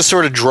just like the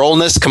sort of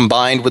drollness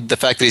combined with the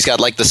fact that he's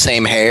got like the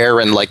same hair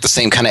and like the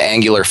same kind of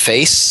angular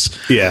face.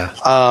 Yeah.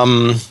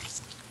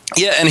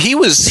 Yeah, and he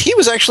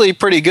was actually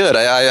pretty good.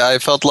 I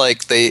felt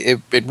like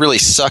it really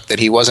sucked that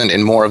he wasn't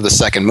in more of the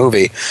second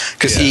movie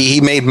because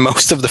he made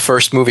most of the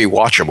first movie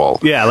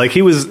watchable. Yeah, like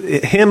he was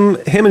him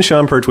and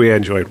Sean Pertwee I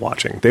enjoyed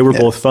watching. They were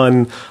both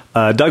fun.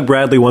 Doug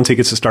Bradley, once he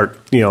gets to start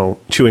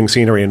chewing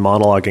scenery and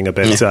monologuing a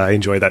bit, I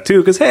enjoy that too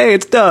because hey,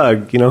 it's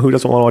Doug. Who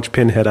doesn't want to watch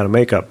Pinhead out of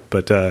makeup?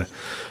 But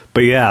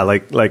yeah,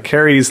 like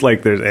Carrie's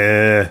like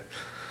there's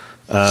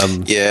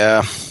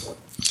yeah.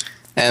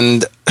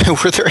 And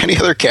were there any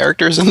other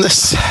characters in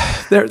this?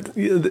 There,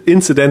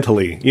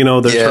 incidentally,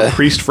 there's her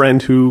priest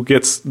friend who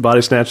gets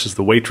body snatched. There's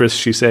the waitress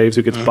she saves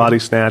who gets body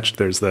snatched.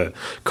 There's the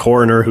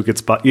coroner who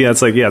gets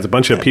it's a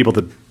bunch of people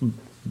that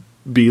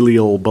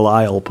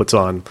Belial puts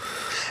on.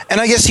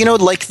 And I guess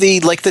like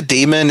the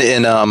demon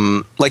in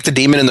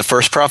the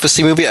first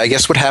Prophecy movie. I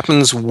guess what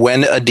happens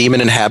when a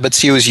demon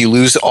inhabits you is you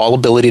lose all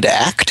ability to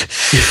act.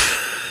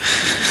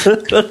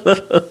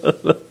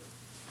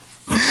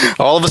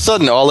 All of a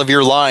sudden, all of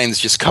your lines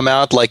just come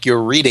out like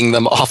you're reading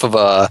them off of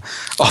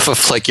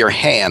like your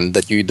hand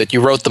that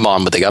you wrote them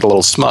on, but they got a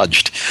little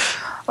smudged.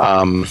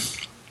 I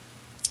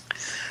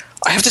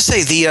have to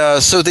say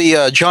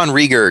the John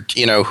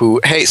Riegert,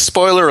 who, hey,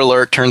 spoiler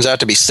alert, turns out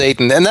to be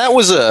Satan, and that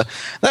was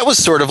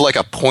sort of like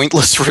a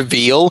pointless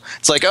reveal.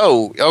 It's like,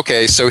 oh,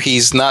 okay, so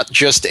he's not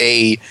just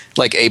a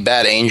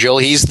bad angel;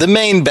 he's the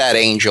main bad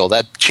angel.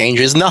 That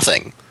changes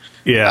nothing.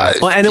 Yeah.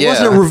 And it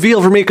wasn't a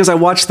reveal for me because I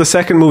watched the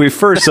second movie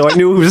first, so I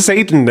knew it was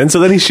Satan. And so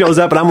then he shows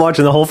up, and I'm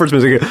watching the whole first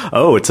movie.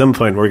 Oh, at some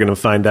point we're going to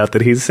find out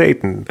that he's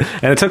Satan.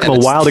 And it took him a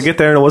while to get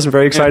there, and it wasn't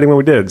very exciting when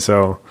we did.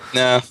 So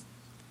no.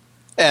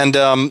 And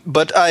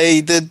but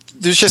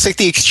there's just like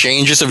the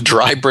exchanges of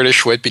dry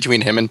British wit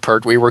between him and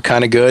Pertwee were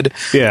kind of good.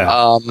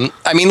 Yeah.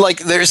 I mean, like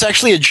there's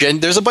actually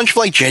there's a bunch of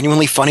like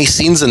genuinely funny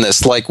scenes in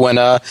this, like when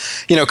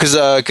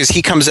because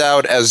he comes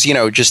out as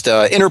just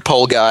a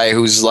Interpol guy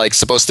who's like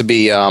supposed to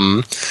be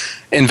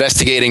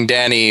investigating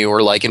Danny,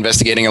 or like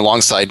investigating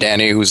alongside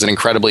Danny, who's an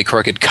incredibly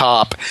crooked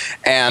cop.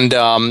 And,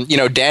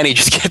 Danny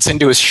just gets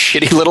into his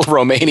shitty little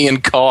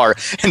Romanian car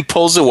and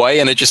pulls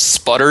away, and it just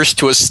sputters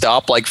to a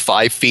stop like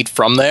 5 feet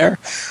from there.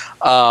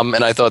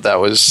 And I thought that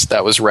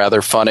was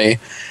rather funny.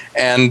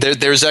 And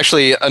there's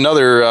actually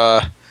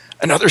another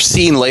another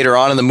scene later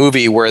on in the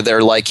movie where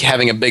they're like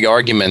having a big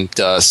argument,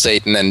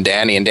 Satan and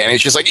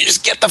Danny's just like, you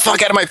just get the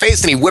fuck out of my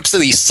face, and he whips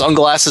these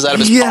sunglasses out of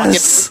his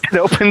pocket and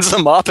opens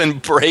them up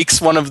and breaks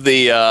one of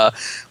the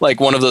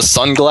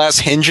sunglass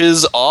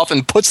hinges off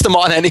and puts them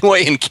on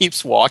anyway and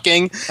keeps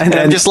walking. And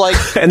I'm just like,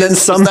 and then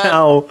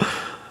somehow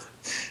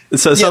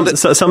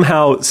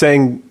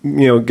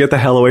saying, get the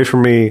hell away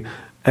from me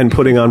and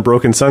putting on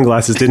broken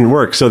sunglasses didn't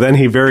work. So then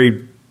he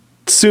very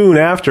soon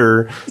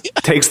after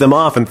takes them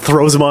off and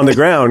throws them on the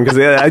ground, because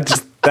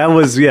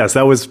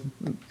that was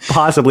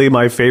possibly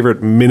my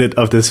favorite minute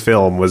of this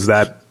film, was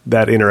that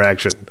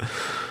interaction.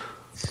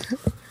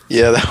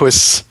 Yeah, that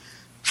was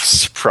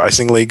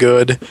surprisingly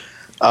good.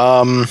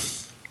 And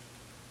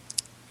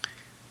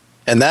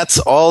that's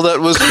all that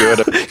was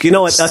good. You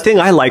know what? A thing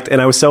I liked,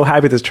 and I was so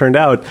happy this turned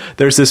out,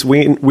 there's this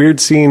weird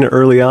scene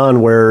early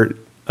on where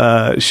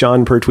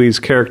Sean Pertwee's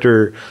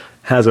character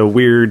has a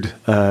weird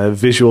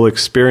visual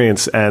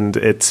experience, and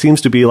it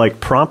seems to be like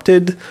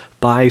prompted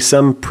by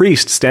some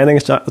priest standing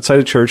outside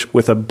a church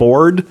with a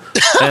board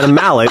and a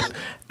mallet,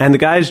 and the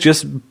guy's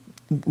just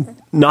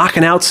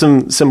knocking out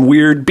some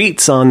weird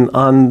beats on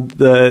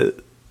the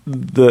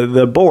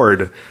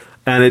board.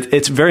 And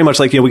it's very much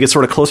like, we get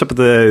sort of close up of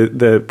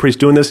the priest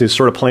doing this, and he's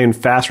sort of playing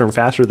faster and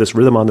faster this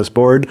rhythm on this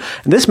board.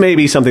 And this may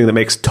be something that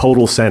makes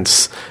total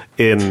sense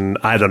in,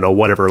 I don't know,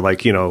 whatever,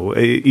 like,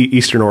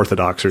 Eastern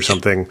Orthodox or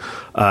something.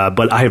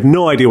 But I have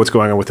no idea what's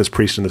going on with this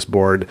priest and this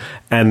board.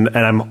 And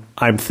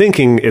I'm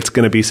thinking it's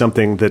going to be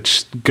something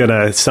that's going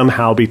to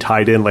somehow be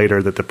tied in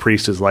later, that the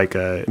priest is like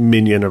a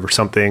minion or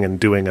something and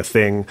doing a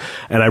thing.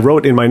 And I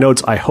wrote in my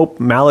notes, I hope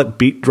mallet,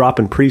 beat, drop,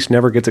 and priest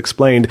never gets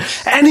explained.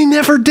 And he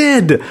never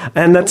did.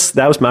 And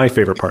that was my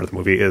favorite part of the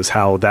movie, is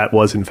how that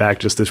was in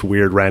fact just this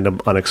weird, random,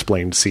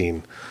 unexplained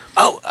scene.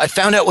 Oh, I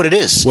found out what it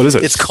is. What is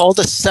it? It's called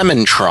a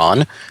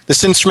sementron.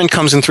 This instrument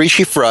comes in 3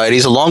 sheaf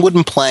varieties: a long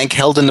wooden plank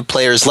held in the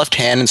player's left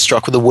hand and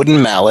struck with a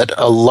wooden mallet,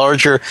 a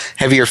larger,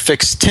 heavier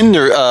fixed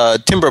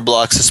timber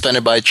block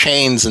suspended by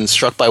chains and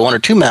struck by 1 or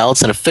 2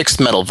 mallets, and a fixed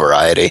metal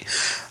variety.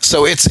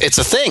 So it's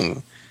a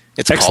thing.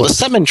 It's called a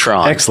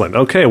sementron. Excellent.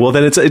 Okay, well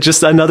then it's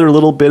just another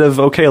little bit of,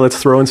 let's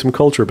throw in some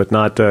culture, but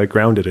not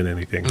grounded in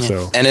anything. Yeah.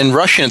 So, and in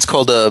Russian it's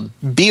called a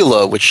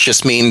bila, which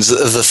just means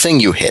the thing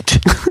you hit,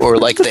 or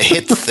like the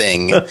hit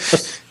thing.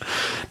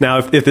 Now,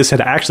 if this had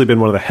actually been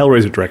one of the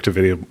Hellraiser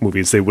direct-to-video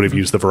movies, they would have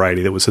used the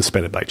variety that was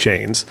suspended by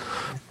chains.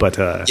 But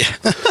yeah.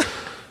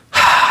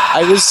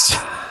 I was.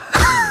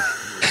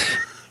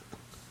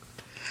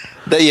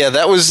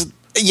 That was.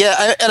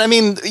 Yeah, and I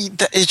mean,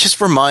 it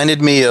just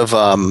reminded me of.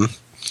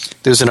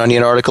 There was an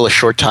Onion article a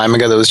short time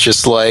ago that was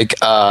just like,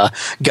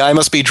 guy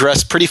must be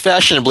dressed pretty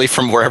fashionably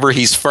from wherever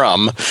he's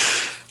from.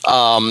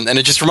 And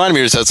it just reminded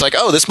me, it's like,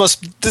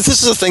 this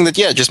is a thing that,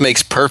 just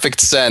makes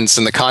perfect sense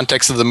in the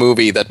context of the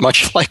movie, that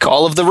much like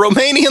all of the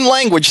Romanian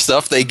language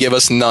stuff, they give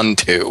us none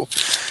to.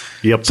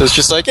 Yep. So it's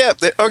just like,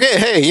 okay,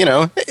 hey,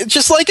 it's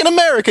just like in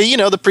America,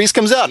 the priest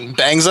comes out and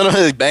bangs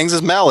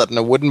his mallet on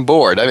a wooden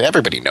board. I mean,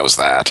 everybody knows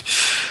that.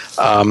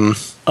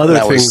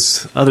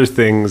 Other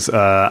things.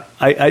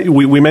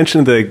 We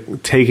mentioned the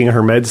taking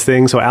her meds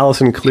thing. So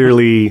Allison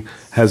clearly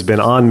has been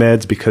on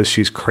meds because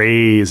she's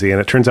crazy,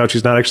 and it turns out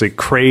she's not actually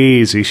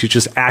crazy. She's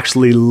just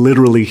actually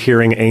literally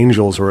hearing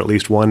angels, or at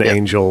least one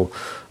angel,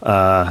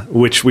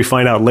 which we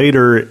find out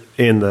later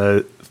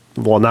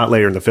not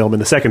later in the film, in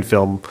the second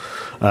film,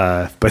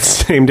 but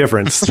same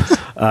difference.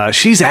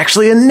 She's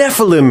actually a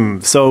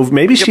Nephilim, so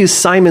maybe she's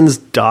Simon's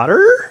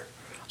daughter.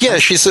 Yeah,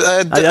 she's.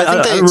 I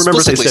think they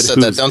explicitly said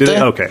that, don't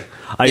they? Okay.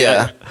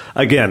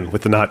 Again,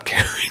 with the not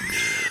caring.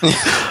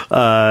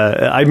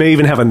 I may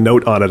even have a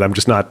note on it. I'm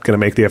just not going to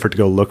make the effort to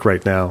go look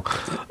right now.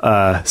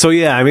 I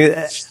mean,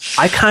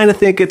 I kind of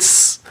think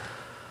it's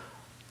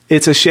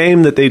a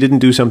shame that they didn't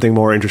do something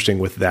more interesting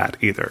with that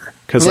either.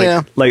 Because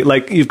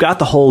like you've got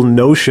the whole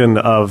notion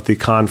of the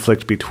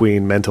conflict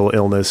between mental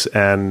illness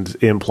and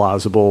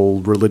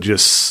implausible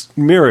religious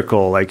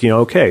miracle. Like,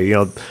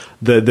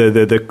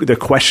 the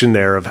question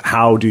there of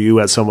how do you,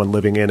 as someone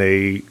living in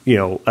a,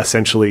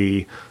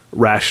 essentially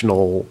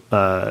rational,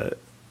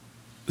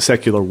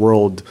 secular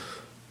world,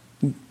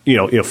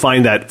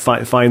 find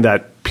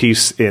that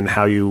peace in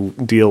how you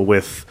deal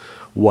with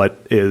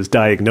what is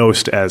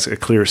diagnosed as a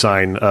clear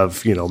sign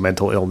of,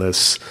 mental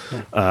illness,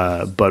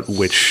 but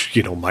which,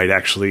 might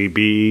actually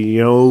be,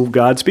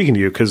 God speaking to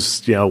you.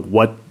 Because,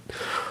 what...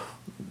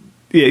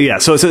 Yeah.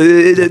 So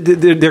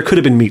there could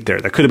have been meat there.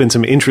 There could have been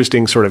some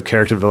interesting sort of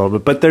character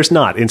development, but there's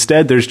not.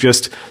 Instead, there's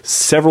just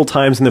several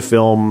times in the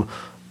film,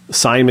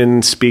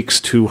 Simon speaks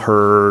to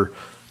her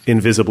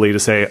invisibly to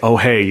say, "Oh,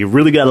 hey, you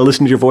really got to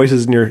listen to your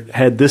voices in your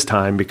head this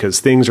time, because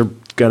things are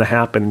going to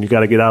happen. You got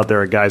to get out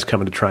there. A guy's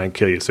coming to try and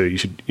kill you. So you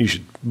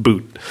should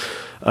boot."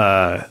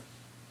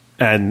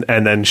 And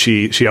then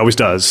she always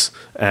does,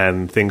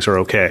 and things are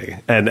okay.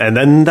 And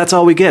then that's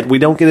all we get. We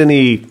don't get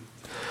any.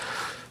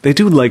 They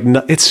do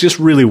it's just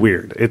really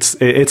weird.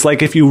 It's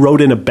like if you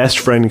wrote in a best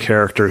friend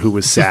character who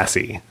was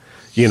sassy.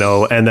 you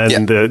know, and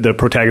then the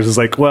protagonist is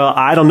like, well,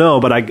 I don't know,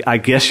 but I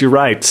guess you're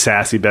right,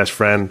 sassy best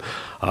friend.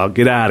 I'll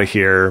get out of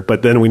here.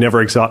 But then we never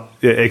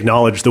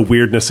acknowledge the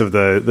weirdness of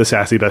the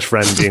sassy best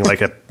friend being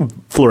like a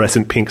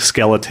fluorescent pink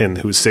skeleton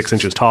who's 6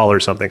 inches tall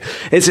or something.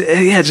 It's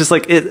just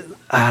like it.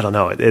 I don't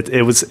know.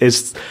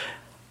 It's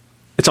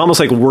almost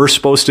like we're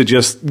supposed to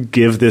just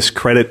give this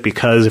credit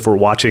because if we're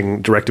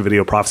watching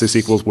direct-to-video prophecy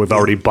sequels, we've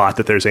already bought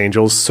that there's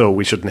angels, so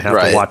we shouldn't have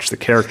to watch the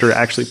character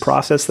actually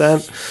process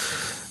that.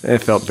 It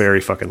felt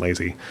very fucking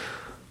lazy.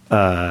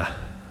 So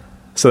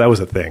that was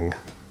a thing.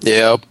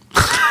 Yep.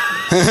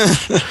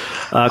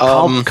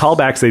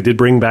 Callbacks, they did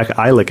bring back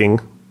eye licking.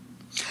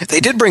 They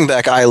did bring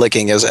back eye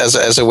licking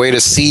as a way to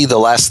see the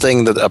last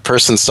thing that a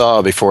person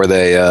saw before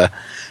they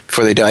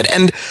died.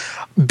 And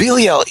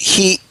Belial,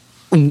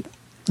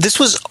 this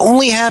was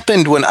only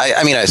happened when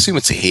I assume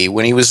it's a he,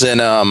 when he was in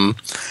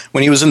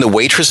the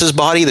waitress's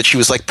body that she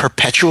was like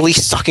perpetually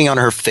sucking on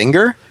her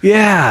finger.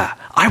 Yeah,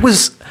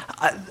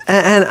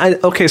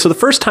 okay, so the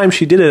first time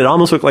she did it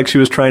almost looked like she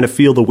was trying to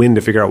feel the wind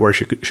to figure out where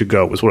she should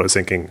go, was what I was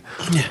thinking.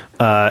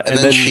 And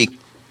then she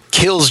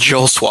kills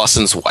Joel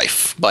Swasson's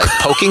wife by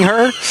poking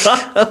her.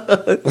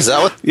 Was that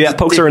what? Yeah,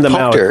 pokes her in the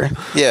mouth.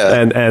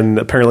 Yeah, and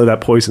apparently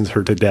that poisons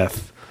her to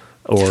death.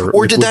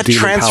 Or did that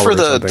transfer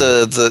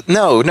the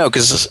no,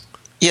 because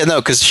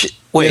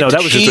wait, no,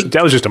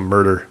 that was just a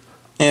murder.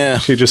 Yeah,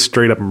 she just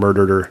straight up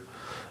murdered her.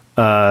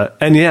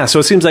 And yeah, so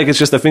it seems like it's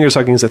just the finger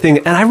sucking is a thing.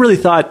 And I really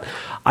thought,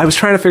 I was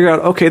trying to figure out,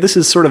 okay, this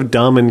is sort of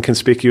dumb and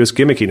conspicuous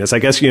gimmickiness. I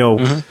guess,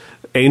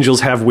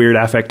 angels have weird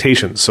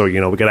affectations. So, we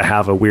got to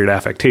have a weird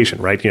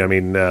affectation, right?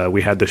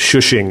 We had the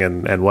shushing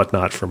and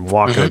whatnot from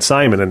Walken and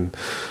Simon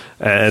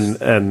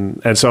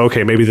and so,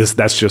 okay, maybe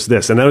that's just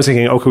this. And then I was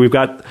thinking, okay, we've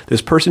got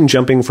this person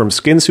jumping from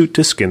skin suit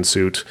to skin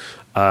suit.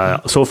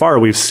 So far,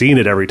 we've seen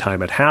it every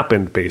time it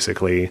happened,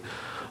 basically.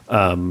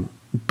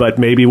 But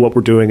maybe what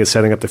we're doing is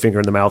setting up the finger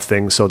in the mouth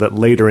thing so that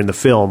later in the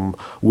film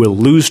we'll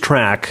lose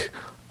track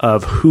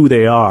of who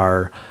they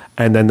are,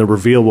 and then the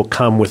reveal will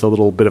come with a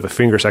little bit of a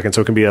finger second,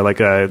 so it can be like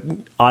a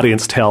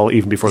audience tell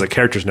even before the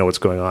characters know what's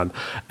going on.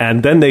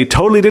 And then they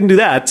totally didn't do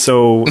that,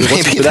 so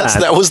maybe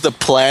that was the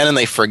plan and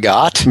they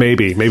forgot.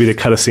 Maybe they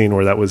cut a scene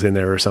where that was in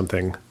there or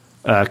something.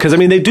 Because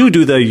they do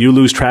the you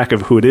lose track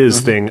of who it is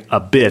thing a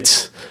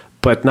bit,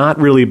 but not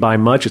really by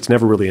much. It's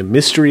never really a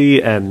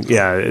mystery, and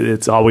yeah,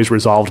 it's always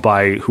resolved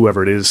by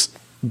whoever it is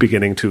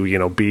beginning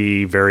to,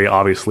 be very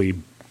obviously,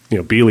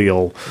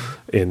 Belial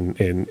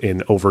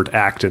in overt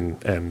act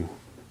and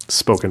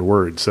spoken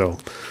word. So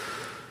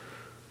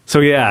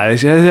yeah, I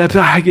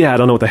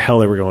don't know what the hell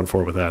they were going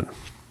for with that.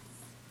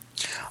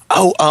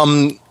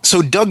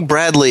 So Doug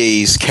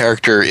Bradley's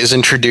character is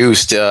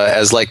introduced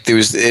as like so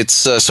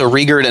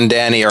Riegert and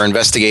Danny are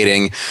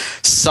investigating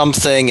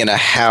something in a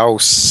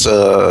house.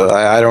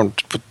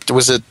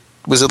 Was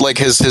it like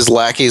his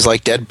lackey's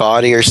like dead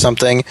body or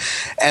something?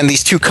 And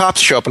these two cops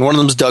show up, and one of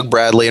them's Doug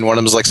Bradley, and one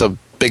of them's like some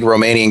big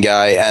Romanian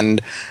guy.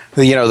 And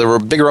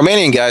the big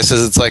Romanian guy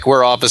says, it's like,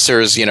 we're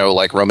officers,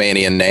 like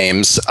Romanian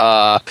names,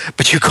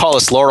 but you call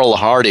us Laurel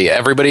Hardy.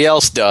 Everybody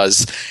else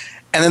does.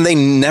 And then they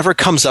never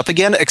comes up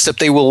again,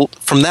 except they will,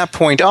 from that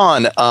point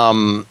on,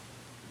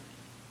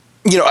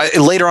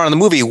 later on in the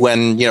movie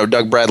when,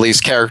 Doug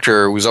Bradley's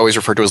character, who's always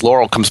referred to as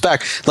Laurel, comes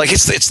back, like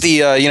it's the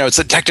it's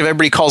the detective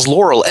everybody calls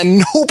Laurel,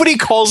 and nobody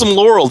calls him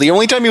Laurel. The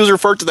only time he was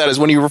referred to that is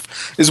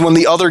when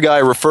the other guy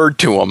referred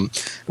to him,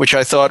 which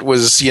I thought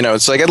was,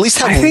 it's like at least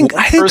have I think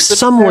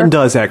someone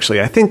does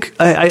actually. I think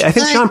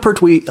Sean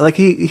Pertwee, like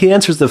he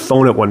answers the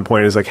phone at one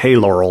point and is like, "Hey,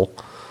 Laurel,"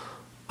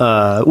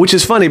 which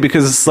is funny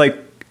because it's like.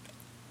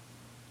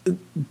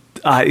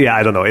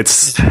 I don't know.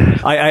 It's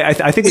I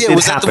think it did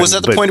happen. Was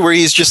that the point where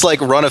he's just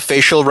like run a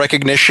facial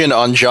recognition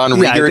on John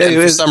Riegert, and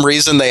for some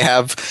reason they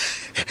have?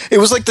 It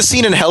was like the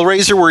scene in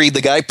Hellraiser where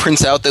the guy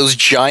prints out those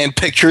giant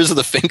pictures of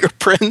the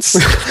fingerprints.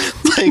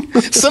 Like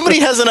somebody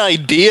has an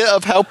idea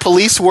of how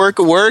police work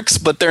works,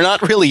 but they're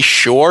not really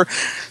sure.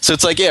 So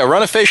it's like,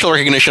 run a facial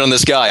recognition on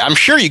this guy. I'm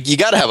sure you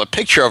got to have a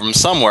picture of him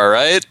somewhere,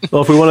 right?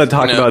 Well, if we want to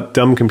talk about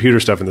dumb computer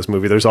stuff in this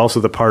movie, there's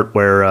also the part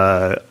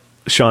where.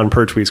 Sean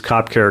Pertwee's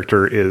cop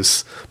character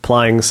is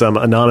plying some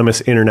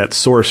anonymous internet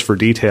source for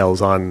details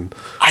on.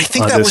 I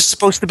think that was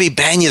supposed to be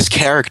Banya's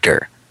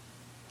character.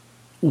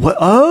 What?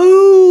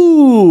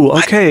 Oh,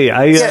 okay.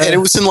 And it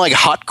was in like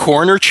Hot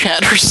Corner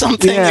Chat or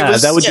something. Yeah,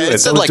 that would do it.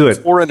 That would do it.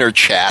 Foreigner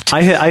Chat.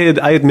 I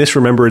had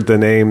misremembered the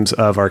names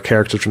of our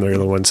characters from the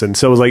other ones, and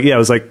so it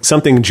was like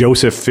something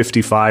Joseph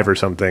 55 or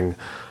something.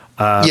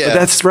 But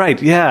that's right.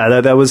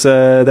 Yeah, that was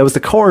the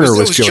coroner. It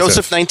was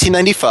Joseph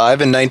 1995,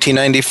 and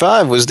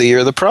 1995 was the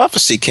year the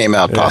prophecy came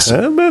out.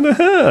 Possibly.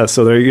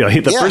 So there you go.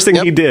 The first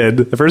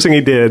thing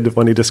he did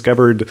when he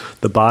discovered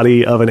the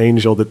body of an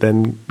angel that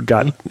then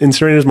got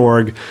incinerated in his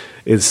morgue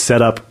is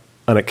set up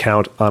an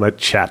account on a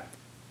chat.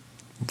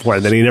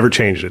 And then he never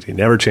changed it. He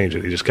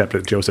just kept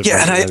it Joseph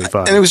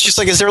 1995. And it was just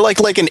like, is there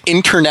like an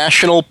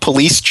international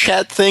police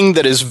chat thing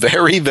that is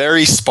very,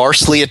 very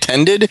sparsely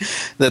attended?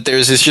 That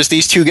there's just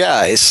these two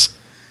guys.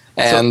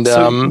 And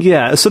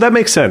so that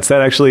makes sense.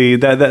 That actually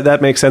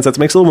that makes sense. That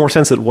makes a little more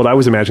sense than what I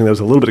was imagining. I was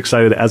a little bit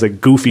excited as a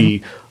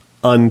goofy,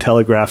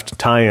 untelegraphed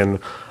tie-in.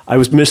 I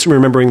was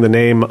misremembering the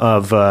name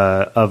of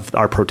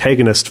our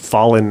protagonist,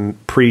 fallen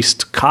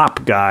priest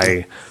cop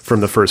guy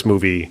from the first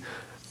movie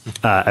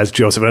as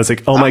Joseph. And I was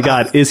like, oh my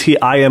God, is he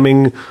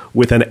IMing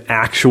with an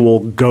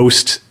actual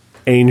ghost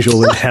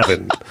angel in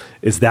heaven?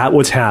 Is that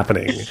what's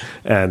happening?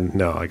 And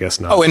no, I guess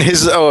not. And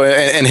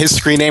his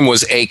screen name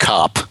was A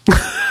Cop.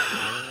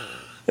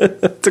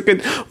 It's a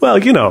good. Well,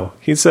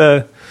 he's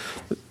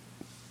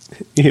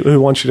he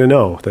wants you to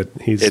know that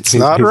he's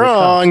not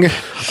wrong.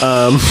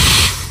 Yeah.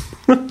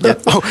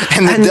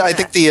 I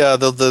think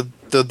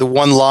the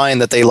one line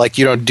that they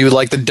do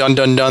like the dun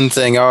dun dun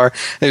thing it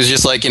was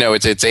just like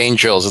it's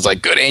angels. It's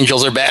like good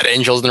angels or bad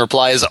angels, and the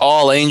reply is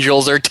all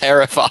angels are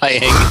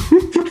terrifying.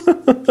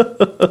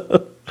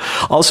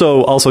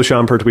 Also,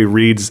 Sean Pertwee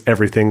reads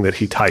everything that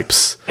he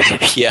types.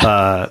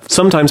 Yeah.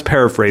 Sometimes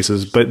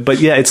paraphrases, but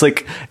yeah, it's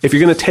like if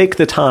you're going to take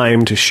the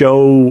time to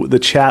show the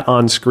chat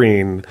on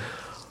screen,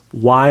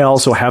 why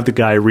also have the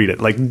guy read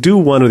it? Like, do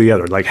one or the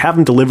other. Like, have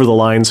him deliver the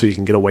line so you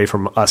can get away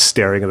from us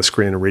staring at the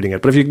screen and reading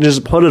it. But if you can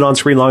just put it on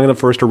screen long enough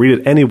for us to read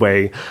it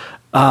anyway,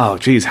 a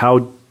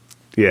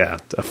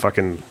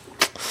fucking.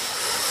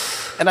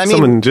 And I mean,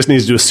 someone just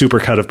needs to do a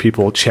supercut of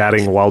people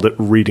chatting while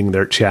reading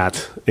their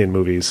chat in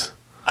movies.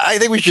 I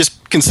think we should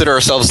just consider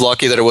ourselves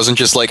lucky that it wasn't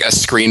just like a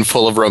screen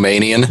full of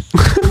Romanian.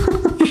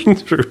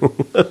 True.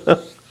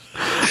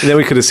 And then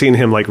we could have seen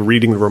him like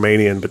reading the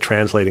Romanian but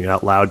translating it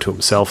out loud to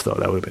himself, though.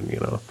 That would have been,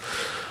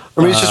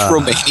 I mean, it's just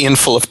Romanian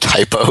full of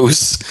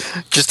typos,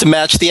 just to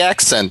match the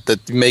accent,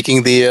 that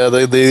making the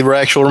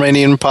actual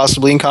Romanian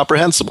possibly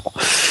incomprehensible.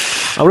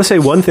 I want to say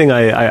one thing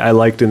I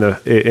liked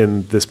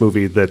in this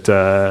movie that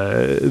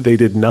they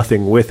did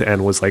nothing with,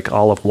 and was like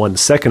all of 1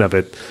 second of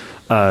it.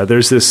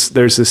 There's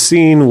this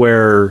scene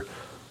where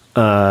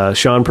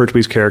Sean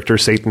Pertwee's character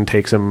Satan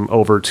takes him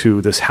over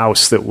to this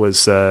house that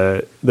was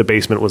the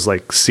basement was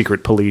like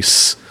secret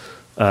police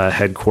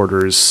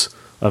headquarters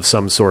of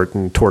some sort,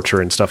 and torture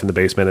and stuff in the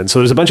basement. And so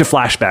there's a bunch of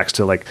flashbacks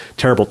to like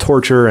terrible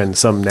torture and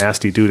some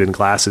nasty dude in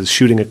glasses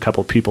shooting a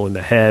couple people in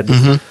the head.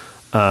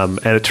 Mm-hmm.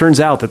 And it turns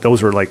out that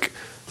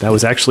that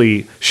was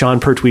actually Sean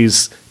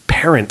Pertwee's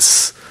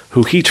parents,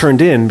 who he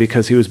turned in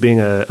because he was being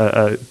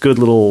a good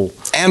little...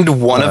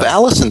 And one of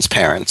Allison's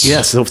parents.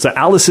 Yes, so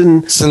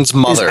Allison's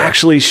mother is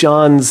actually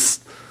Sean's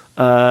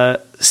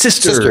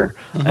sister.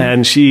 Mm-hmm.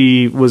 And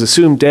she was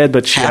assumed dead,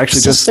 but she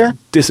actually just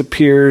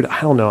disappeared.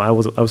 I don't know. I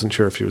wasn't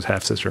sure if she was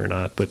half-sister or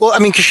not. But well, I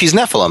mean, because she's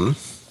Nephilim.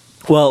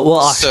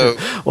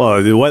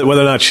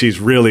 Whether or not she's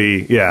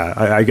really... Yeah,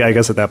 I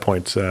guess at that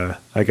point,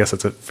 I guess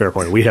that's a fair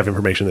point. We have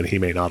information that he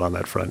may not on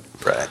that front.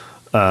 Right.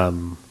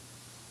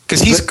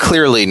 Because he's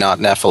clearly not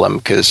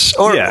Nephilim.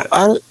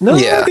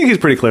 I think he's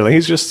pretty clearly.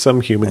 He's just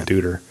some human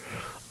duder.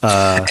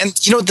 And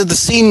the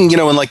scene,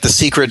 in like the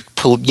secret,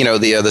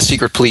 the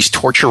secret police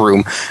torture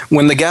room,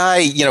 when the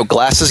guy,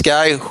 glasses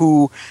guy,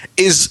 who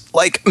is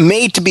like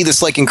made to be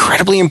this like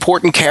incredibly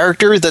important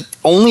character that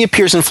only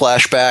appears in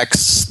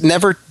flashbacks,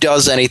 never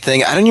does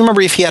anything. I don't even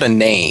remember if he had a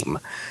name.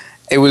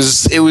 It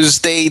was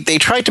they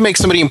tried to make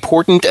somebody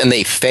important and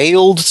they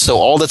failed. So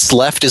all that's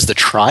left is the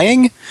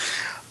trying.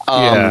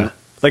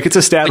 Like, it's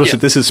established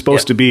that this is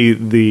supposed to be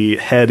the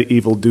head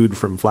evil dude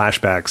from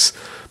flashbacks,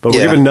 but we're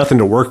given nothing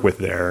to work with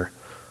there.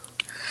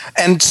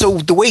 And so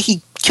the way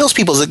he kills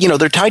people is that,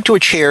 they're tied to a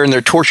chair and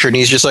they're tortured, and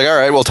he's just like, all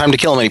right, well, time to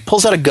kill them. And he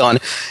pulls out a gun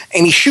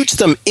and he shoots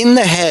them in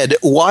the head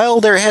while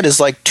their head is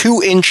like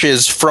 2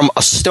 inches from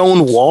a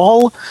stone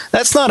wall.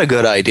 That's not a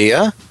good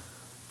idea.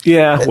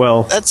 Yeah,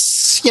 well,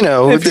 that's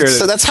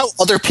that's how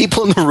other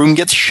people in the room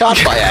get shot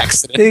by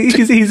accident.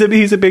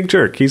 he's a big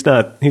jerk. He's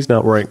not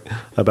worrying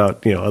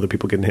about other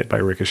people getting hit by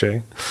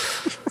ricochet.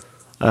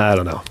 I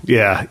don't know.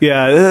 Yeah,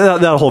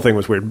 that whole thing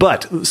was weird.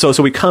 But so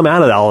we come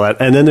out of all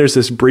that, and then there's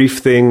this brief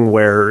thing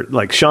where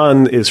like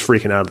Sean is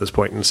freaking out at this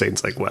point, and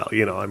Satan's like, well,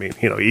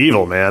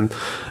 evil, man,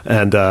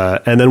 and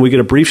then we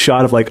get a brief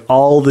shot of like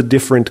all the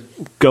different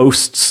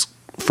ghosts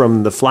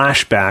from the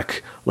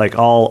flashback, like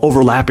all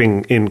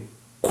overlapping in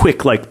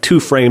quick, like 2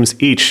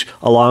 frames each,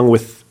 along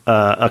with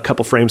a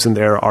couple frames in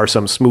there are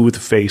some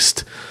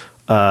smooth-faced,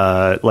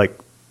 like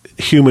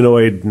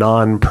humanoid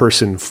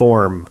non-person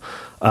form.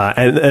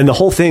 And the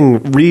whole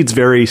thing reads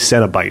very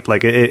Cenobite.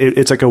 Like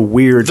it's like a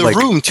weird... The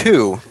room,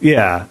 too.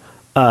 Yeah.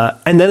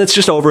 And then it's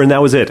just over, and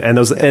that was it. And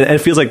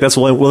it feels like that's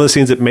one of the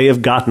scenes that may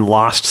have gotten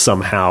lost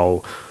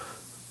somehow.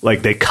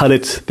 Like, they cut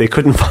it. They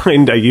couldn't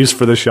find a use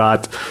for the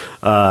shot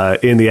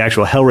in the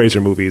actual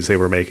Hellraiser movies they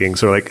were making.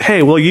 So like,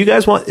 hey, well, you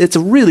guys want... It's a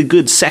really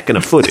good second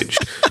of footage.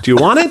 Do you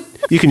want it?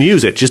 You can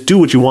use it. Just do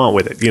what you want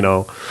with it,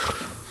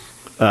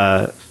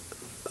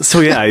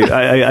 So yeah,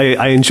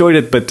 I enjoyed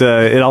it, but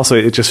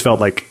it just felt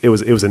like it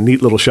was a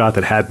neat little shot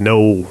that had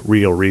no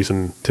real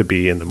reason to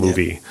be in the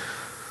movie. Yeah.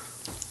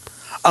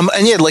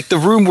 And yeah, like the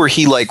room where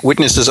he like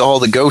witnesses all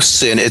the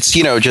ghosts in, it's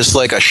just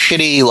like a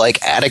shitty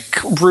like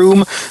attic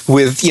room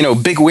with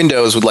big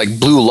windows with like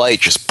blue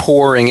light just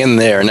pouring in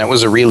there, and that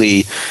was a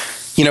really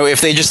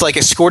if they just like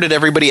escorted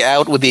everybody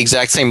out with the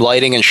exact same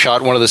lighting and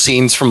shot one of the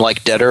scenes from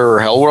like Deader or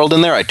Hellworld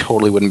in there, I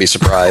totally wouldn't be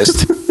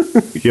surprised.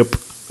 Yep.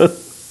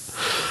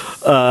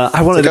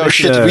 I wanted to. Oh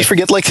shit! Did we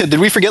forget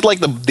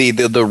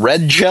the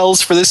red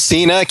gels for this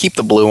scene? Keep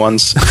the blue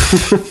ones.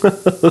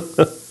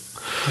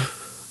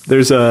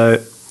 There's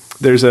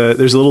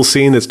a little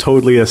scene that's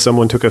totally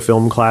someone took a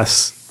film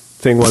class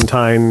thing one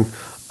time,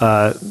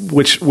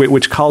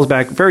 which calls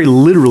back very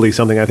literally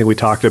something I think we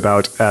talked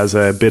about as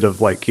a bit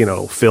of like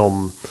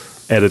film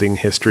editing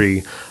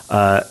history.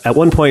 At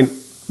one point,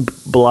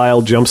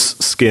 Belial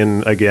jumps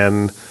skin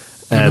again.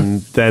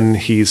 And then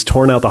he's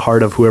torn out the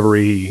heart of whoever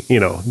he,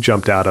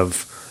 jumped out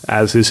of,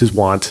 as is his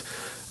wont.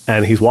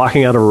 And he's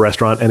walking out of a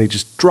restaurant, and he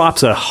just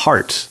drops a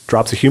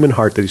human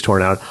heart that he's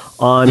torn out,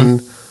 on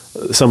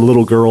some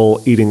little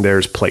girl eating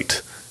theirs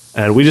plate.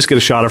 And we just get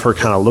a shot of her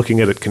kind of looking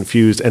at it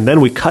confused. And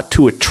then we cut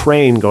to a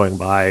train going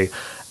by.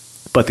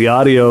 But the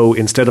audio,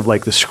 instead of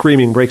like the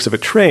screaming brakes of a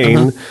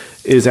train,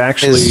 is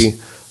actually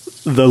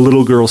the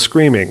little girl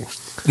screaming.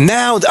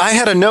 Now, I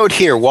had a note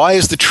here. Why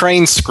is the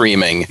train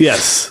screaming?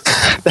 Yes.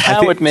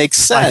 It makes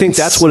sense. I think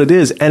that's what it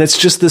is. And it's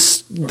just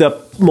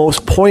the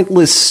most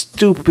pointless,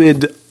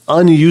 stupid,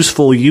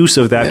 unuseful use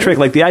of that trick.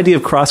 Like the idea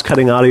of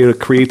cross-cutting audio to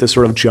create this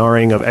sort of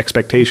jarring of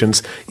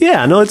expectations.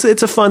 Yeah, no,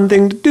 it's a fun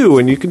thing to do,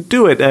 and you can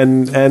do it.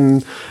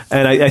 And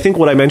I think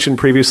what I mentioned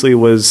previously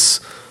was,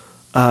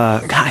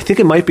 I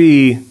think it might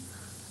be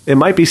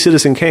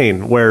Citizen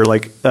Kane, where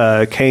like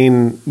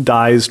Kane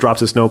dies,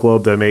 drops a snow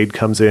globe, the maid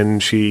comes in,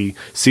 she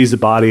sees the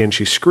body and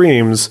she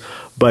screams,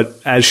 but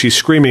as she's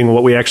screaming,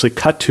 what we actually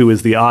cut to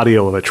is the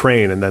audio of a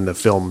train, and then the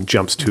film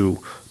jumps to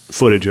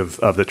footage of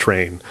the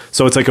train.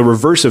 So it's like a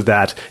reverse of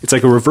that. It's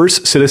like a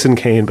reverse Citizen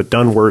Kane, but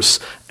done worse,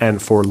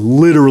 and for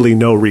literally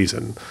no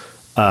reason.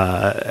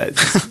 Well,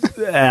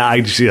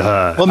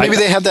 maybe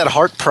they had that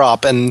heart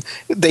prop and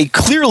they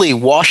clearly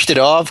washed it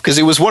off, because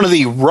it was one of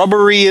the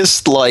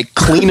rubberiest, like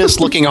cleanest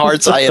looking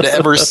hearts I had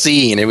ever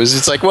seen.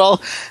 It's like, well,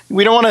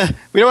 we don't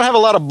have a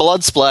lot of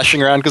blood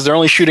splashing around because they're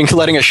only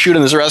letting us shoot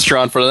in this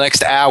restaurant for the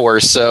next hour.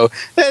 So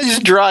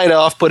just dry it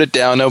off, put it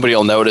down. Nobody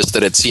will notice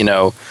that it's,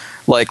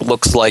 like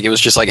looks like it was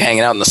just like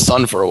hanging out in the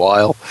sun for a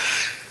while.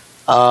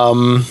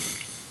 Yeah,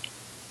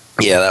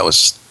 that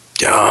was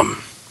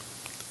dumb.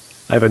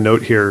 I have a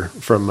note here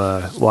from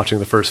watching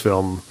the first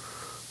film,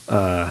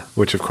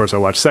 which of course I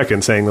watched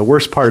second, saying the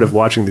worst part of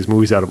watching these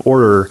movies out of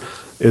order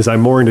is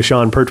I'm more into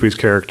Sean Pertwee's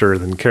character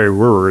than Carrie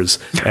Werwer's,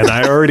 and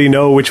I already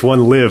know which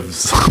one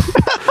lives.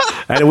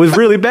 And it was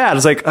really bad.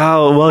 It's like,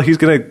 oh, well, he's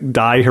going to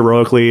die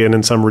heroically and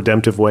in some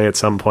redemptive way at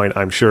some point,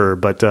 I'm sure.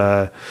 But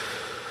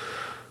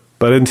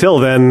until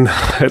then,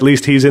 at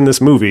least he's in this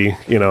movie,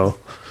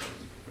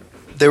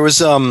 There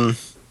was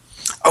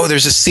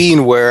there's a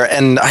scene where,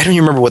 and I don't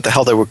even remember what the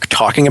hell they were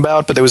talking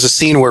about, but there was a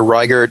scene where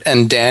Reigert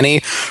and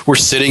Danny were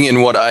sitting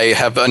in what I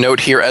have a note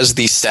here as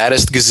the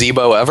saddest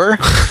gazebo ever.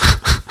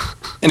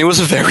 And it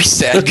was a very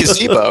sad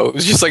gazebo. It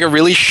was just like a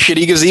really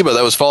shitty gazebo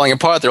that was falling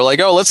apart. They're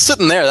like, oh, let's sit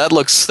in there. That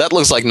looks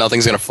like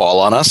nothing's going to fall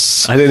on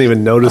us. I didn't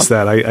even notice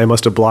that. I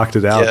must have blocked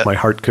it out. Yeah, my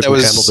heart couldn't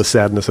handle the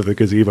sadness of the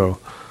gazebo.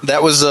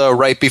 That was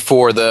right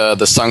before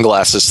the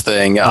sunglasses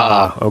thing.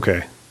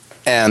 Okay.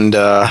 And,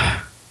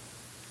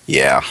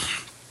 yeah.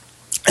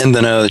 And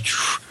then,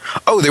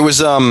 there was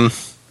at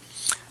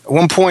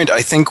one point,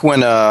 I think,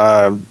 when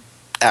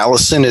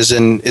Allison is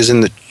in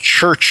the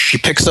church, she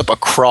picks up a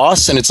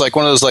cross, and it's like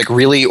one of those like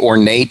really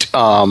ornate,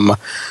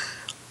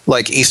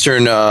 like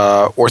Eastern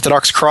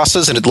Orthodox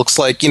crosses, and it looks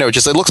like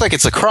it looks like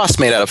it's a cross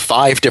made out of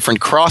 5 different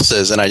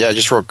crosses, and I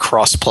just wrote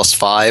cross plus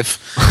 5.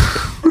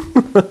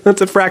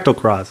 That's a fractal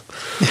cross.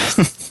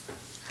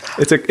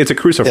 It's a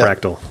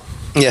crucifractal. Yeah.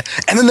 Yeah,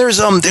 and then there's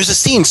a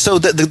scene. So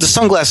the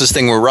sunglasses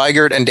thing where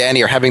Reigert and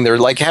Danny are having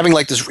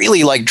this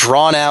really like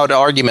drawn out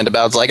argument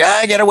about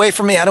get away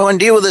from me, I don't want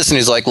to deal with this, and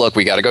he's like, look,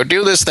 we got to go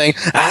do this thing.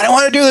 I don't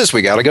want to do this.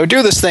 We got to go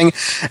do this thing.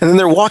 And then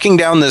they're walking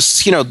down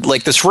this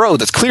like this road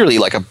that's clearly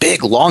like a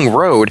big long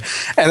road,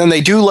 and then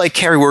they do like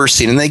Carrie Werwer's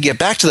scene, and they get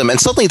back to them, and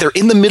suddenly they're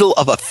in the middle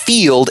of a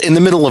field in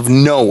the middle of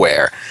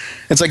nowhere.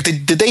 It's like,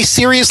 did they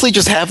seriously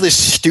just have this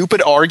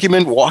stupid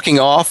argument walking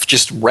off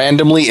just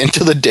randomly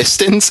into the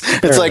distance?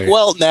 Apparently. It's like,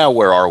 well, now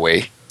where are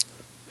we?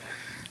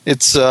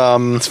 It's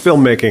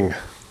filmmaking.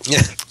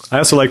 Yeah. I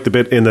also like the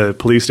bit in the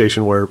police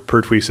station where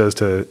Pertwee says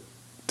to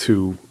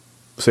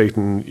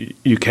Satan,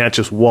 you can't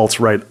just waltz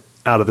right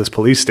out of this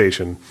police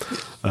station.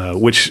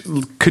 Which,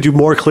 could you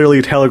more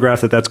clearly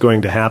telegraph that that's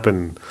going to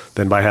happen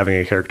than by having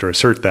a character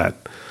assert that?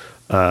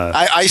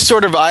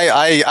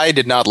 I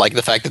did not like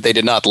the fact that they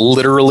did not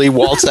literally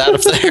waltz out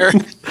of there.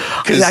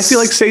 I feel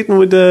like Satan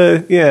would,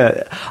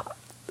 yeah.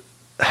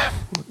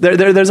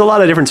 There's a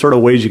lot of different sort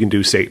of ways you can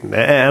do Satan,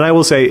 and I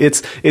will say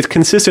it's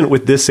consistent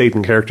with this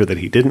Satan character that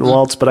he didn't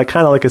waltz, but I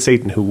kind of like a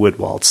Satan who would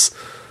waltz.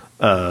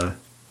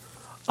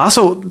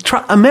 Also,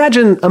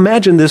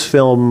 imagine this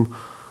film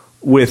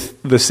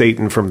with the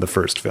Satan from the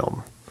first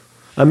film.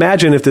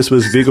 Imagine if this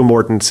was Viggo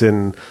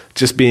Mortensen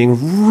just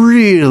being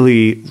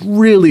really,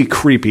 really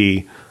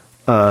creepy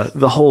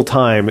the whole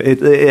time.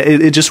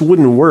 It just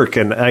wouldn't work,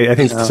 and I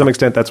think to some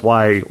extent that's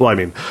why. Well, I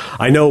mean,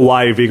 I know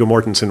why Viggo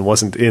Mortensen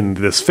wasn't in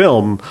this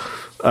film,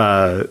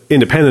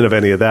 independent of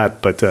any of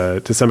that, but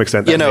to some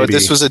extent, that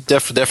this was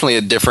definitely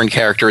a different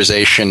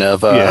characterization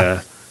of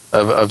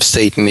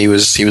Satan. He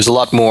was a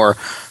lot more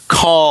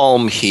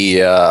calm.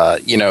 He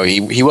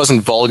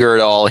wasn't vulgar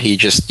at all. He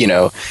just,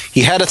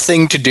 he had a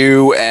thing to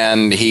do,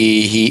 and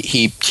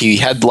he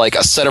had like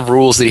a set of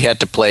rules that he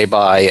had to play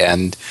by,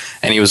 and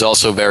he was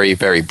also very,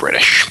 very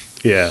British.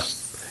 Yeah,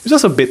 he's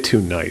also a bit too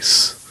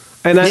nice.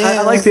 And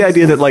I like the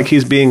idea that like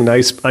he's being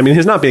nice. I mean,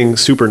 he's not being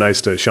super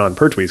nice to Sean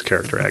Pertwee's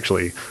character.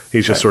 Actually,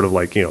 he's just sort of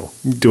like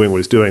doing what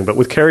he's doing. But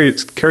with Carrie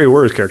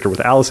Werer's character, with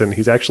Allison,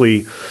 he's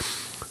actually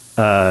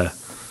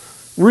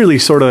really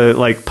sort of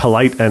like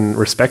polite and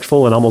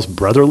respectful and almost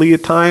brotherly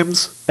at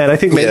times. And I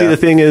think maybe the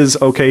thing is,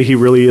 okay, he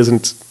really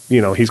isn't.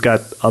 He's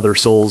got other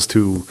souls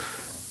to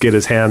get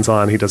his hands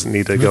on. He doesn't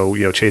need to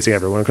go, chasing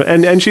everyone.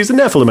 And she's a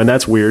Nephilim, and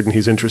that's weird. And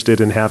he's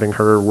interested in having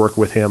her work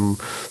with him.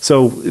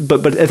 So,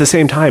 but at the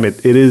same time,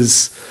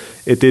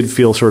 it did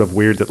feel sort of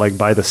weird that like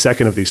by the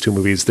second of these two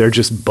movies, they're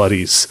just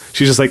buddies.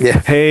 She's just like,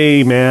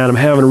 hey man, I'm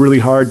having a really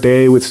hard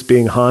day with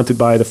being haunted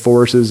by the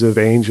forces of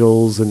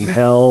angels and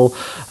hell.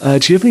 Do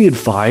you have any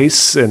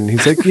advice? And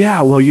he's like,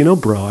 yeah, well,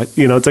 bro,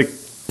 it's like,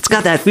 it's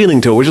got that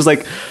feeling to it, which is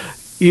like,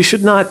 you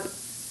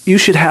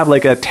should have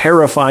like a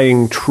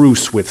terrifying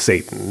truce with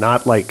Satan,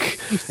 not like,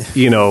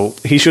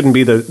 he shouldn't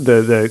be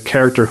the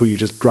character who you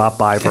just drop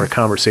by for a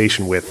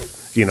conversation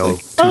with,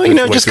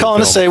 just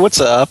calling to say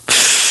what's up.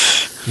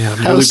 Yeah,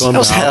 I'm really bummed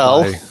out.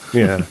 Hell.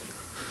 Yeah.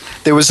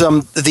 There was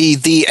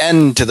the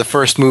end to the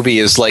first movie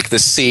is like the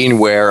scene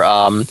where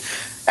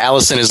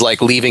Allison is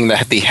like leaving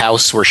the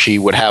house where she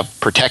would have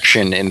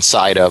protection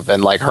inside of,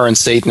 and like her and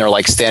Satan are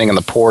like standing on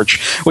the porch,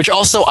 which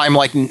also I'm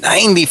like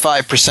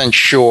 95%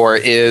 sure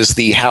is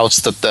the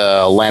house that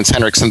the Lance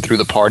Henriksen threw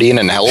the party in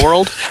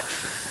Hellworld.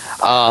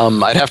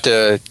 I'd have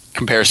to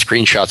compare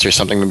screenshots or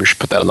something. Maybe we should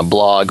put that on the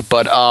blog.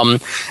 But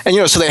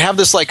so they have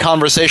this like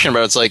conversation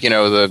about it's like,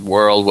 the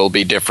world will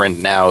be different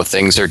now.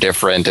 Things are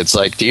different. It's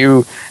like,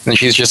 and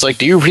she's just like,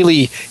 do you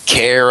really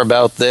care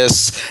about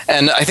this?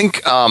 And I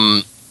think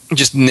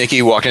just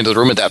Nikki walked into the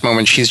room at that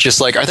moment. She's just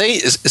like,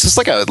 is this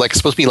like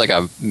supposed to be like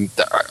are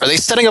they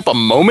setting up a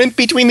moment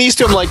between these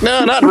two? I'm like,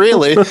 no, not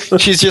really.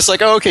 She's just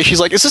like, oh, okay.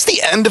 She's like, is this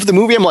the end of the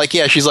movie? I'm like,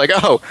 yeah. She's like,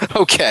 oh,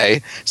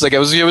 okay. She's like, I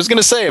was going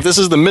to say, if this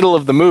is the middle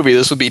of the movie,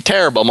 this would be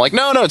terrible. I'm like,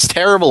 no, it's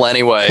terrible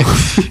anyway.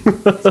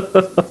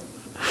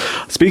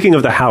 Speaking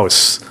of the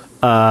house,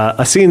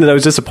 a scene that I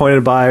was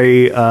disappointed by,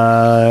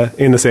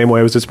 in the same way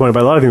I was disappointed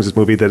by a lot of things in this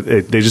movie,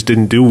 that they just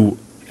didn't do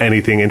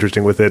anything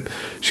interesting with it.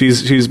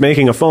 She's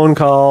making a phone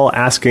call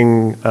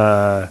asking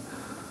I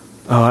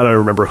don't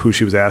remember who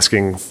she was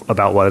asking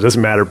about what, it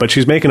doesn't matter, but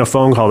she's making a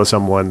phone call to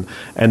someone,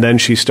 and then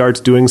she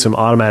starts doing some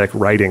automatic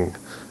writing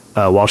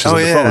while she's on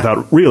the phone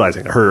without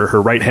realizing it.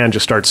 Her right hand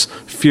just starts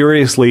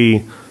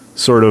furiously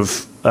sort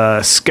of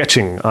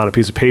sketching on a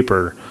piece of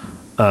paper,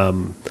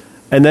 and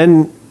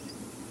then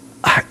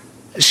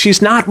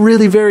she's not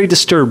really very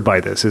disturbed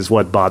by this, is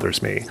what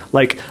bothers me.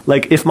 Like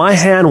if my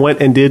hand went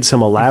and did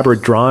some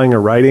elaborate drawing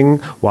or writing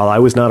while I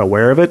was not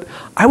aware of it,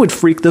 I would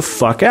freak the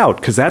fuck out,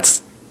 because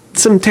that's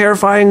some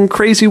terrifying,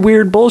 crazy,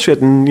 weird bullshit,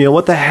 and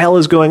what the hell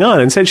is going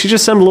on? Instead, she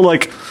just sounded a little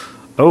like,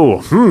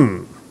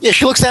 Yeah,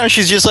 she looks down and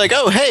she's just like,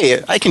 oh,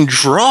 hey, I can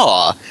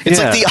draw. It's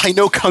like the I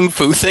know Kung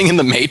Fu thing in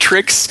The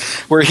Matrix,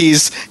 where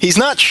he's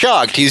not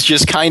shocked. He's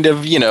just kind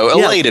of,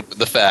 elated with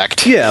the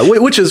fact. Yeah,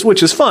 which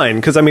is fine,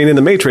 because, I mean, in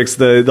The Matrix,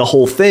 the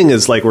whole thing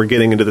is like we're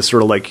getting into this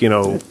sort of like,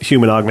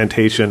 human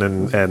augmentation,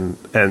 and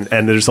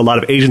there's a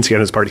lot of agency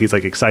on his part. He's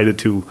like excited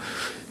to,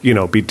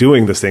 be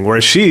doing this thing.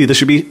 Whereas this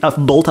should be a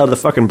bolt out of the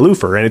fucking blue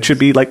for her, and it should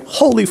be like,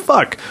 holy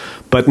fuck.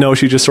 But no,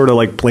 she just sort of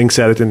like blinks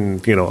at it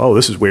and, oh,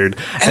 this is weird.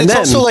 And it's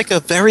also like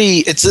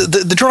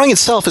the drawing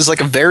itself is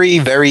like a very,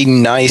 very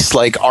nice,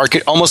 like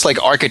almost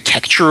like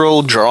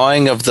architectural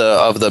drawing of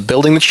the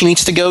building that she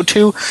needs to go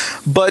to.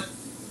 But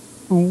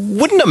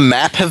wouldn't a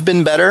map have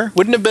been better?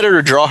 Wouldn't it have been better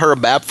to draw her a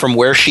map from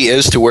where she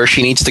is to where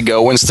she needs to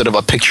go instead of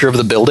a picture of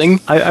the building?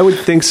 I would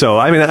think so.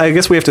 I mean, I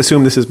guess we have to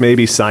assume this is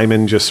maybe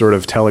Simon just sort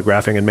of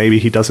telegraphing, and maybe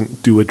he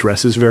doesn't do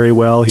addresses very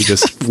well. He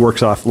just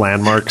works off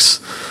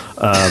landmarks.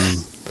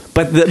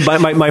 But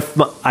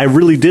I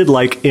really did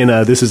like in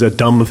a this is a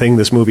dumb thing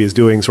this movie is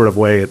doing sort of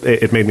way.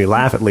 It made me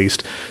laugh, at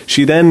least.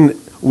 She then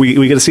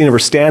we get a scene of her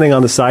standing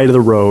on the side of the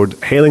road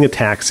hailing a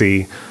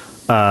taxi.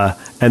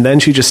 And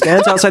then she just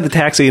stands outside the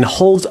taxi and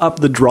holds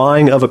up the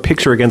drawing of a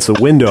picture against the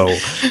window,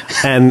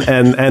 and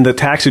the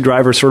taxi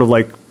driver sort of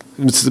like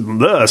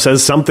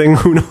says something,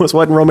 who knows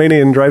what, in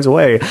Romanian, and drives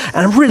away. And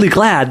I'm really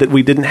glad that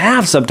we didn't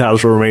have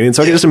subtitles for Romanian,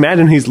 so I can just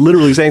imagine he's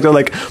literally saying, so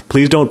like,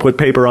 please don't put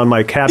paper on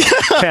my cab.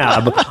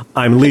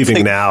 I'm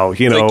leaving now. Like,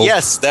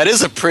 yes, that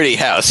is a pretty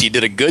house. You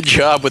did a good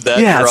job with that.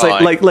 Yeah,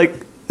 drawing. It's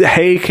like.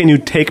 Hey, can you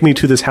take me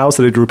to this house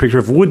that I drew a picture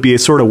of? Would be a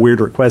sort of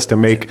weird request to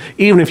make,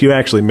 even if you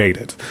actually made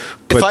it.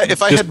 But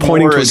if I just had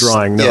pointing more to a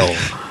drawing, no. Yeah.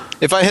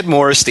 if I had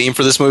more esteem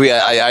for this movie,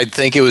 I'd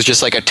think it was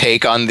just like a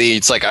take on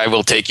it's like, I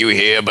will take you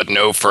here, but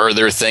no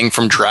further thing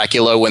from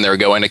Dracula when they're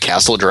going to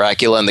Castle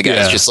Dracula, and the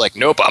guy's just like,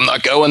 nope, I'm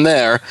not going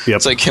there. Yep.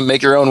 It's like,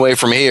 make your own way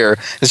from here.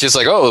 It's just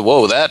like, oh,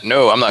 whoa,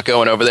 no, I'm not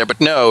going over there. But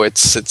no,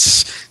 it's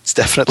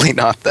definitely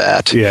not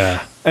that.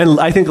 Yeah. And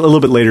I think a little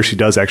bit later she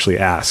does actually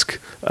ask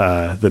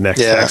the next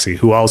taxi,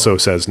 who also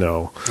says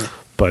no. Yeah.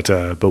 But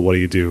what do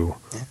you do?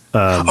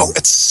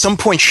 At some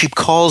point she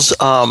calls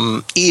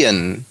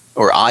Ian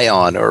or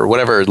Ion or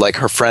whatever, like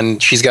her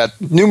friend. She's got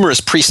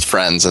numerous priest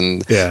friends,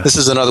 and this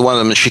is another one of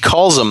them. And she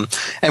calls him,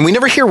 and we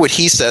never hear what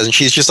he says. And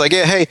she's just like,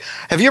 yeah, hey,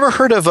 have you ever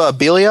heard of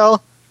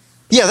Belial?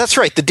 Yeah, that's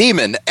right, the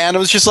demon. And it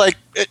was just like,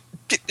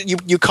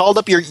 you called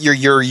up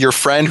your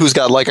friend who's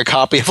got like a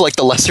copy of like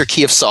the Lesser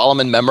Key of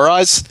Solomon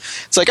memorized.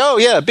 It's like, oh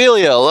yeah,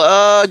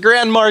 Belial,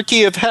 Grand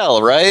Marquis of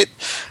Hell, right?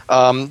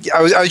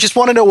 I just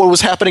want to know what was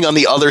happening on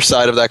the other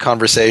side of that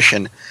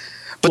conversation.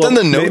 But then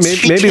the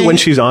notes. Maybe when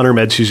she's on her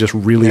meds, she's just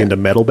really into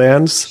metal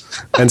bands,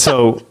 and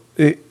so.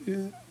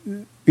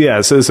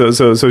 Yeah, so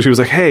she was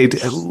like, "Hey,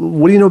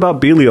 what do you know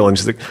about Belial?" And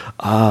she's like,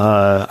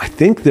 "I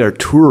think they're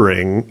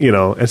touring, you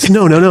know." And said,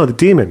 "No, the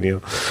demon,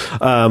 you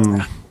know."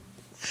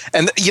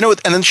 And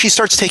then she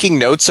starts taking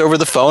notes over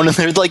the phone, and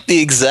they're like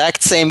the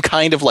exact same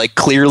kind of like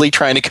clearly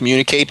trying to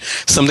communicate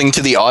something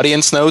to the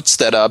audience notes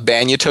that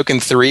Banya took in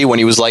 3 when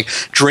he was like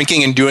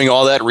drinking and doing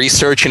all that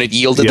research, and it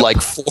yielded like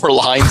 4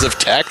 lines of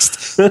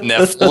text.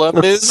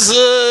 Nephilim is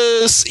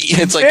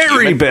it's like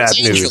very bad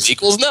news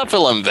equals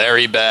Nephilim,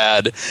 very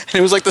bad. And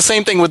it was like the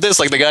same thing with this.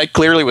 Like the guy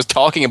clearly was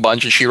talking a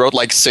bunch, and she wrote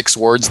like 6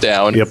 words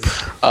down. Yep.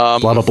 Blah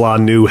blah blah.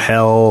 New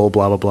hell.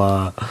 Blah blah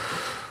blah.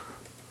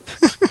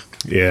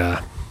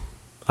 Yeah.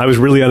 I was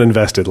really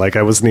uninvested. Like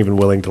I wasn't even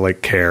willing to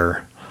like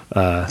care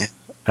at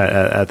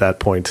that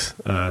point.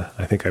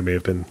 I think I may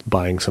have been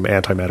buying some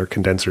antimatter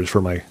condensers for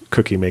my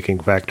cookie making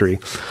factory.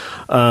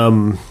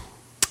 We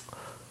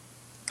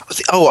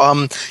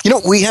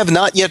have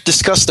not yet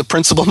discussed the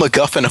principal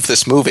MacGuffin of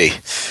this movie.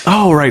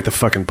 Oh, right, the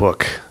fucking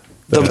book.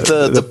 The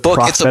book.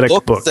 It's a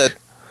book that.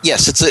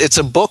 Yes, it's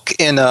a book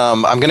in.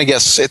 I'm going to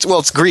guess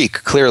it's Greek.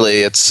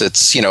 Clearly,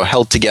 it's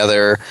held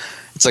together.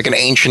 It's like an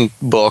ancient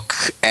book,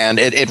 and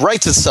it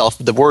writes itself.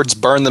 The words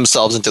burn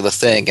themselves into the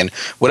thing, and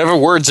whatever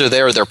words are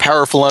there, they're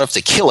powerful enough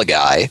to kill a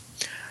guy.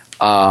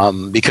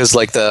 Because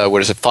like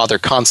Father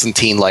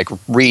Constantine, like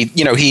there's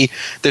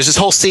this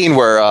whole scene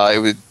where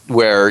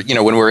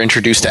when we're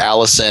introduced to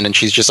Allison, and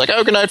she's just like,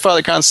 oh, good night,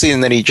 Father Constantine,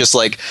 and then he just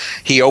like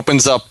he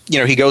opens up,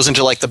 he goes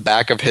into like the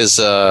back of his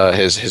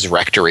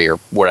rectory or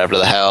whatever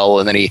the hell,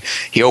 and then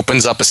he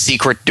opens up a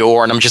secret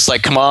door, and I'm just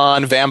like, come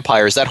on,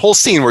 vampires. That whole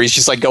scene where he's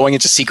just like going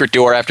into secret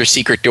door after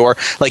secret door,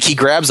 like he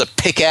grabs a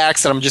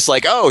pickaxe, and I'm just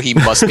like, oh, he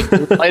must be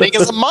fighting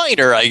as a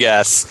miner, I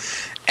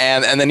guess.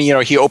 And then,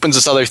 he opens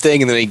this other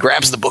thing, and then he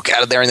grabs the book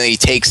out of there, and then he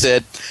takes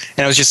it.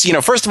 And it was just,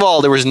 first of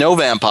all, there was no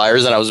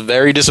vampires, and I was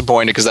very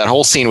disappointed because that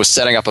whole scene was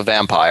setting up a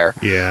vampire.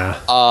 Yeah.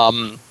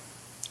 And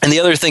the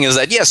other thing is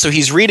that, so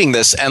he's reading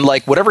this, and,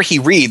 like, whatever he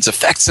reads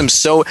affects him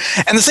so...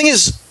 And the thing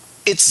is,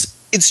 it's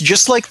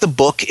just like the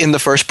book in the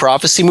first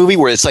Prophecy movie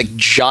where it's, like,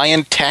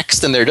 giant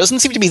text, and there doesn't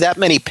seem to be that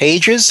many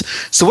pages.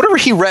 So whatever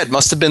he read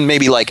must have been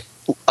maybe, like,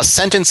 a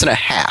sentence and a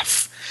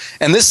half.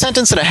 And this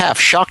sentence and a half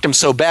shocked him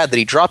so bad that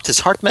he dropped his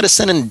heart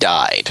medicine and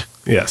died.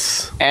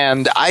 Yes.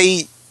 And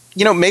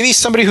maybe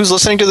somebody who's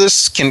listening to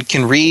this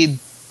can read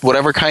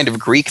whatever kind of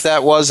Greek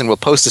that was, and we'll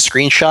post a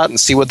screenshot and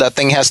see what that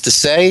thing has to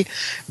say,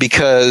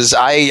 because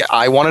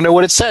I want to know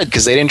what it said,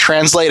 because they didn't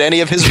translate any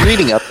of his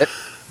reading of it.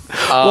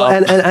 Well,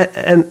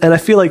 and I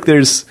feel like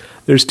there's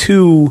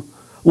 2.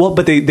 Well,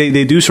 but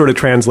they do sort of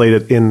translate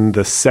it in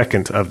the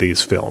second of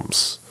these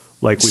films.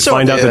 Like we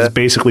find out that it's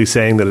basically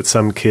saying that it's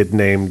some kid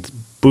named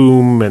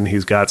Boom, and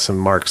he's got some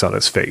marks on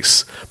his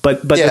face.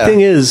 But the thing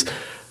is,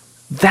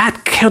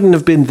 that couldn't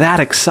have been that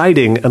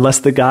exciting unless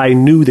the guy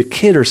knew the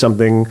kid or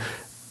something.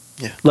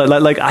 Yeah.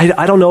 Like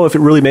I don't know if it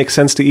really makes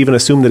sense to even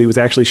assume that he was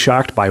actually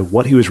shocked by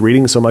what he was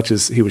reading so much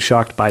as he was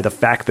shocked by the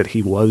fact that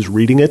he was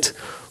reading it.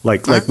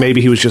 Like maybe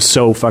he was just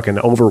so fucking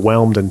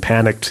overwhelmed and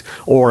panicked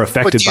or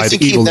affected by the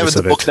evilness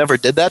of it. The book never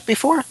did that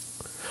before?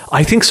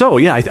 I think so,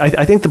 yeah.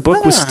 I think the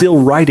book was still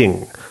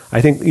writing. I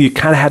think you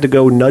kind of had to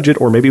go nudge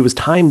it, or maybe it was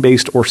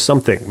time-based or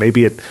something.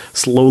 Maybe it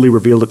slowly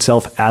revealed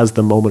itself as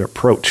the moment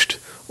approached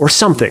or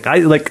something.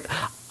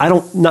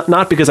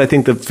 Not because I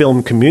think the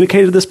film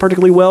communicated this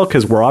particularly well,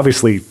 because we're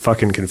obviously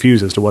fucking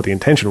confused as to what the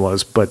intention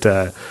was, but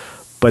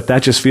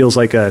that just feels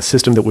like a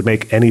system that would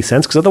make any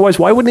sense, because otherwise,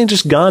 why wouldn't he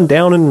just gone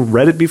down and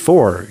read it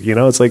before?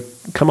 It's like,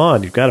 come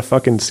on, you've got a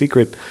fucking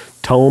secret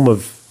tome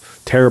of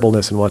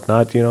terribleness and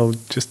whatnot,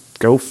 just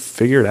go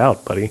figure it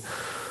out, buddy.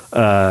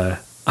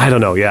 I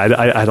don't know. Yeah,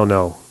 I don't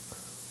know.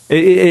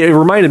 It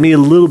reminded me a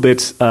little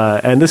bit,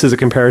 and this is a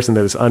comparison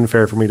that is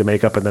unfair for me to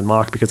make up and then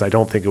mock because I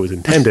don't think it was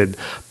intended,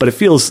 but it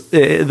feels,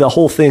 the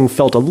whole thing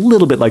felt a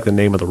little bit like The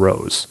Name of the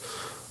Rose.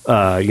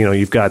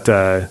 You've got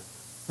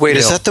Wait,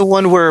 is that the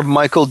one where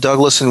Michael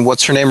Douglas and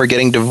what's her name are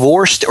getting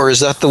divorced, or is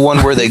that the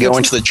one where they go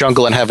into the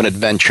jungle and have an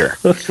adventure?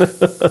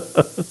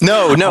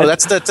 No,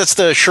 that's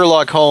the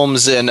Sherlock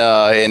Holmes in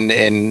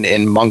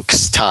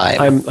Monk's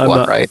time. I'm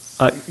not right.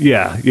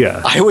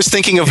 Yeah. I was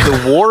thinking of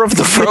the War of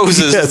the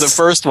Roses, Yes. the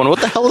first one.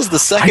 What the hell is the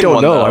second I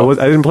one? don't know.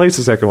 I didn't place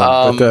the second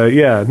one. But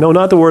no,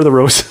 not the War of the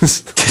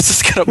Roses. This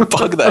is gonna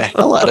bug the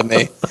hell out of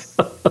me.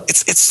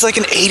 It's like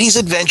an 80s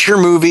adventure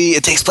movie.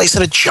 It takes place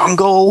in a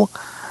jungle.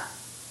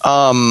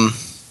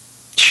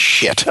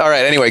 Shit. All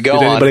right. Anyway, go on.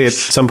 Did anybody at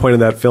some point in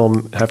that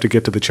film have to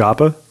get to the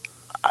choppa?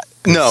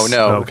 No.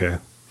 Okay.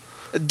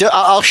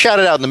 I'll shout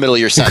it out in the middle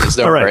of your sentence.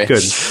 Don't All right. worry.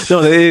 Good.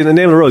 No, the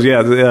Name of the Rose.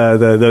 Yeah,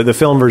 the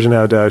film version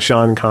had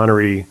Sean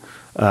Connery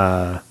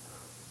in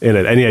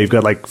it, and yeah, you've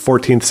got like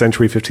 14th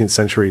century, 15th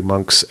century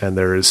monks, and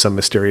there is some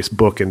mysterious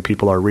book, and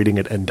people are reading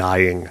it and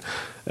dying,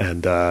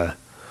 and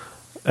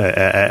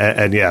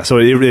yeah, so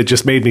it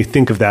just made me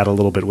think of that a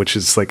little bit, which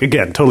is like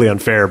again totally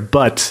unfair,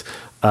 but.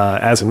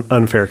 As an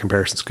unfair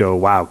comparisons go,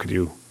 wow, could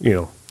you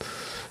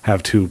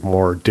have two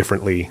more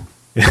differently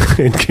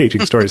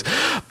engaging stories?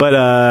 But,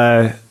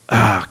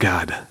 oh,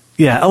 God.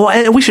 Yeah. Oh,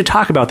 and we should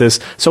talk about this.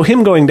 So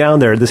him going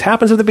down there, this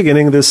happens at the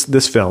beginning of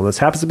this film. This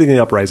happens at the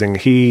beginning of Uprising.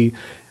 He,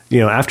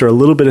 after a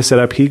little bit of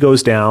setup, he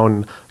goes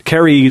down.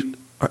 Carrie,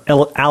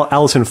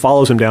 Allison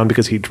follows him down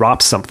because he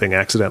drops something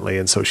accidentally,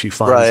 and so she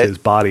finds his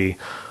body.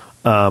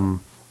 And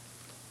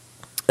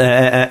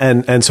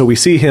so we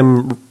see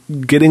him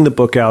getting the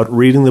book out,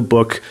 reading the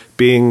book,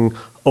 being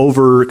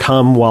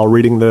overcome while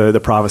reading the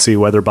prophecy,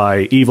 whether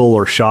by evil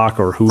or shock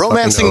or who.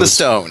 Romancing the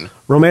Stone.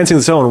 Romancing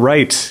the Stone,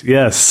 right?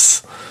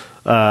 Yes,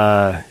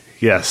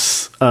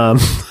 yes. So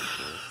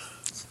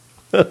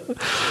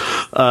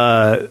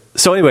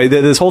anyway,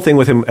 this whole thing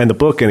with him and the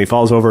book, and he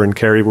falls over, and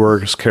Carrie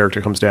Wer's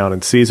character comes down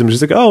and sees him.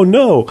 She's like, "Oh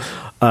no!"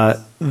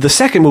 The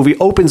second movie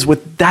opens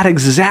with that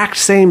exact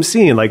same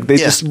scene. Like they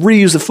just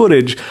reuse the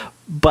footage.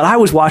 But I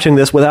was watching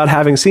this without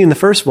having seen the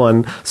first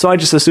one, so I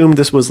just assumed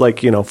this was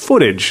like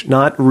footage,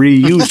 not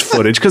reused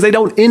footage, because they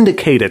don't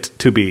indicate it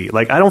to be.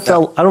 Like I don't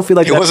feel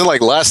like it wasn't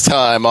like last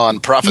time on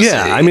Prophecy.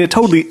 Yeah, I mean it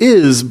totally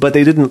is, but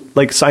they didn't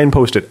like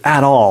signpost it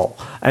at all.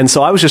 And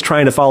so I was just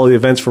trying to follow the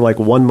events from like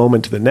one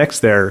moment to the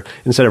next there,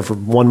 instead of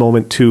from one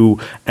moment to,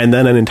 and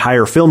then an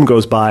entire film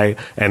goes by,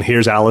 and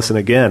here's Allison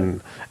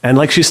again, and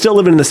like she's still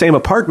living in the same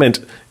apartment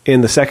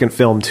in the second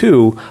film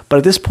too. But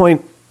at this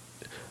point,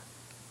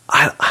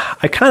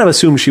 I kind of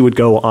assumed she would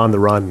go on the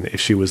run if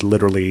she was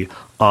literally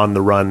on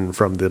the run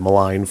from the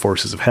malign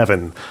forces of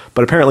heaven.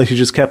 But apparently she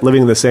just kept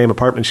living in the same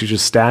apartment. She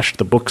just stashed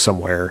the book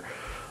somewhere.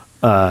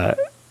 Yeah.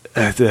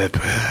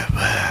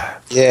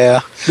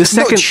 The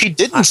second, she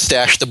didn't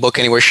stash the book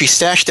anywhere. She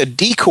stashed a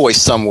decoy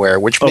somewhere,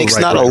 which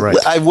makes right.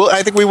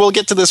 I think we will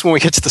get to this when we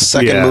get to the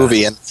second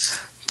movie in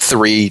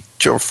 3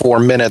 or 4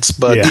 minutes.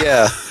 But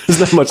yeah. There's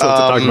not much left to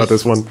talk about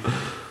this one.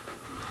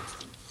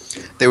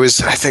 There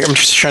was, I think, I'm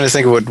just trying to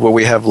think of what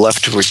we have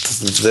left with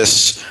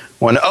this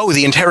one. Oh,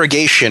 the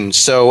interrogation.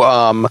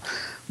 So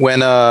when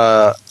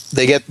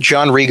they get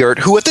John Riegert,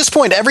 who at this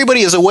point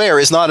everybody is aware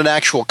is not an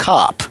actual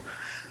cop.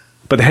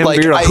 But they haven't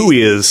figured out who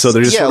he is, so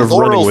they're just sort of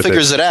Laurel running with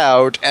figures it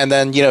out, and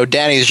then,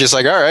 Danny's just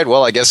like, all right,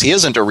 well, I guess he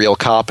isn't a real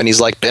cop, and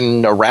he's, like,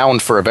 been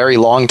around for a very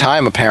long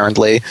time,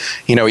 apparently.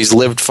 He's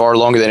lived far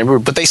longer than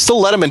everybody, but they still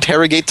let him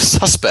interrogate the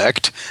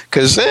suspect,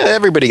 because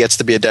everybody gets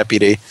to be a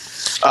deputy.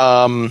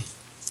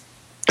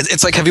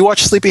 It's like, have you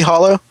watched Sleepy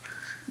Hollow?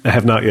 I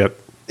have not yet.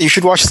 You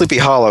should watch Sleepy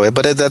Hollow,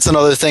 but that's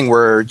another thing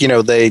where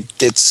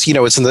it's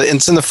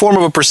in the form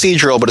of a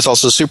procedural, but it's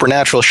also a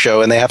supernatural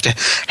show, and they have to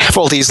have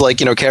all these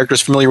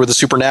characters familiar with the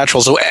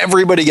supernatural, so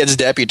everybody gets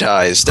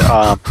deputized.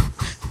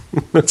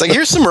 It's like,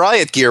 here's some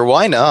riot gear,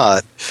 why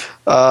not?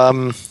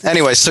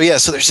 Anyway, so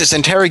there's this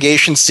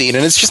interrogation scene,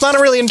 and it's just not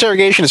a really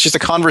interrogation; it's just a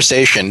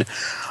conversation.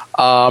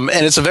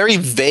 And it's a very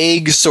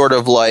vague, sort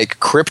of like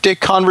cryptic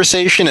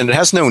conversation, and it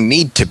has no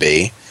need to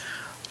be.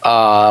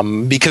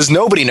 Because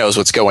nobody knows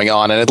what's going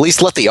on, and at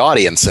least let the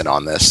audience in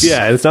on this.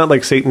 Yeah, it's not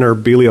like Satan or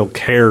Belial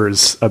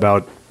cares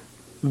about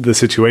the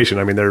situation.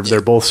 I mean,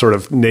 they're both sort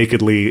of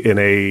nakedly in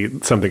a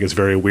something is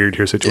very weird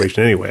here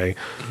situation anyway.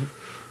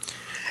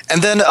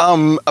 And then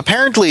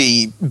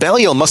apparently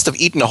Belial must have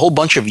eaten a whole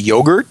bunch of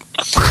yogurt.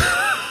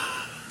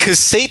 Because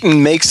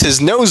Satan makes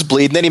his nose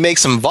bleed, and then he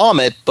makes him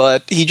vomit,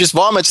 but he just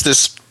vomits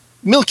this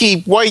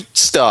milky white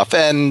stuff,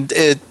 and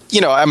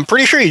I'm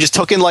pretty sure he just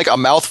took in like a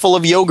mouthful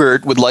of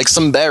yogurt with like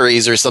some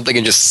berries or something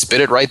and just spit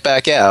it right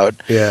back out.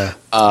 Yeah.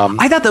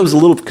 I thought that was a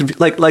little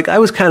like I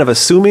was kind of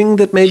assuming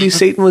that maybe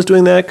Satan was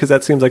doing that, because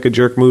that seems like a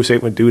jerk move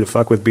Satan would do to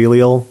fuck with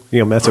Belial,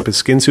 mess up his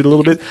skin suit a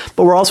little bit.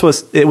 But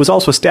it was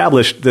also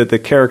established that the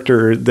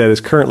character that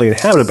is currently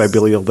inhabited by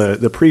Belial,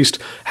 the priest,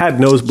 had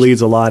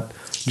nosebleeds a lot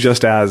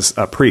just as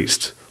a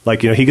priest.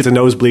 Like, he gets a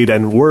nosebleed,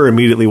 and we're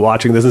immediately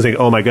watching this and saying,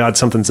 oh my God,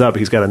 something's up.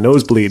 He's got a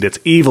nosebleed. It's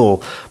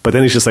evil. But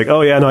then he's just like,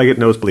 oh yeah, no, I get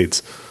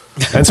nosebleeds.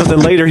 And so then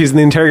later he's in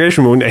the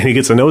interrogation room and he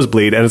gets a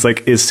nosebleed, and it's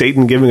like, is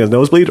Satan giving a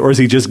nosebleed or is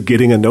he just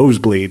getting a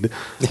nosebleed?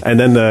 And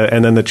then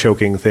the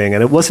choking thing,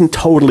 and it wasn't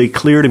totally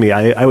clear to me.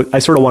 I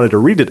sort of wanted to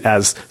read it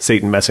as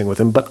Satan messing with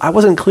him, but I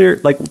wasn't clear.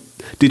 Like,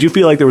 did you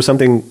feel like there was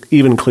something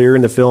even clear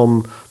in the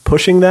film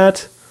pushing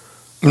that?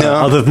 No,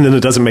 other than it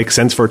doesn't make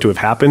sense for it to have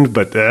happened,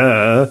 but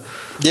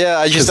yeah,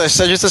 I just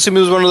assumed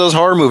it was one of those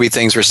horror movie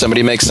things where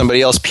somebody makes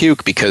somebody else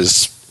puke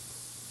because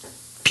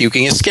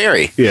puking is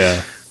scary.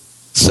 Yeah.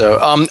 So,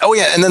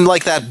 and then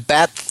like that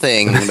bat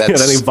thing. That's yeah,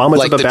 then he vomits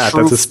like up the bat.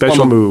 That's a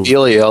special move.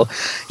 Yeah,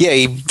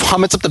 he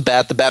vomits up the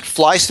bat. The bat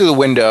flies through the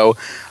window.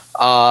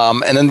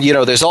 And then,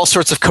 there's all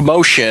sorts of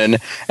commotion,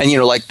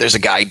 and, like, there's a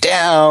guy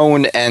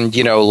down, and,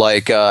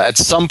 at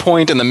some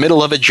point in the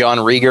middle of it, John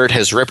Riegert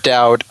has ripped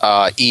out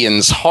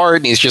Ian's heart,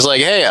 and he's just like,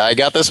 hey, I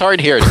got this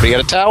heart here. Anybody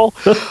got a towel?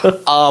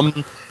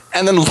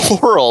 And then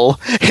Laurel,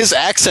 his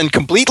accent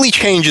completely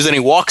changes, and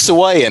he walks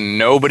away, and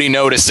nobody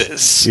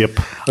notices. Yep.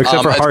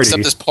 Except for Hardy.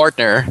 Except his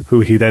partner. Who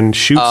he then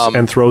shoots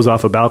and throws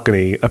off a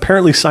balcony,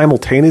 apparently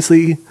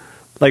simultaneously.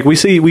 Like, we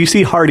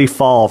see Hardy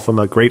fall from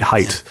a great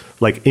height,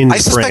 like in frame. I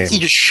suspect he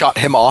just shot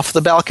him off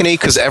the balcony,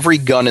 because every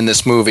gun in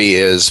this movie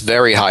is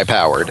very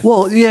high-powered.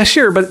 Well, yeah,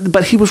 sure,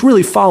 but he was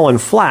really falling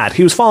flat.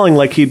 He was falling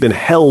like he'd been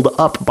held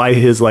up by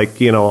his,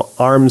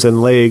 arms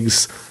and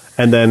legs,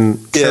 and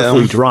then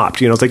carefully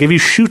dropped. It's like if you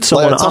shoot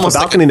someone off a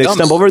balcony and they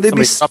stumble over, they'd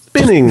be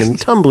spinning and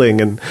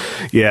tumbling, and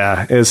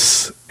yeah, it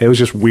was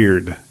just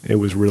weird. It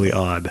was really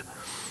odd.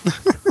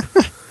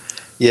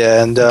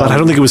 Yeah, but I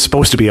don't think it was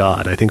supposed to be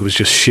odd. I think it was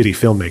just shitty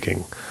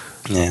filmmaking.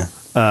 Yeah.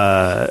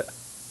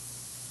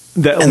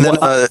 There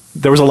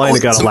was a line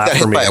that got a laugh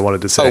from me. I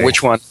wanted to say. Oh,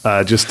 which one?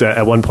 Just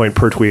at one point,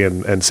 Pertwee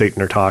and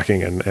Satan are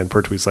talking, and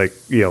Pertwee's like,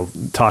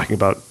 talking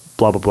about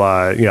blah blah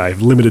blah. I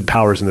have limited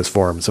powers in this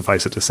form.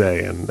 Suffice it to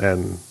say,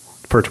 and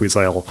Pertwee's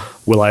like,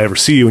 will I ever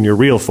see you in your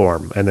real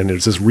form? And then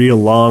there's this real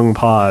long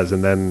pause,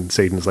 and then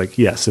Satan's like,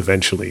 yes,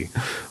 eventually.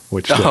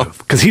 Which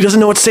because he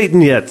doesn't know it's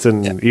Satan yet,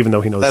 and even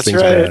though he knows things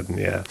are bad,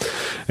 Anyway.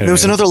 There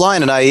was another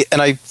line, and I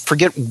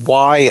forget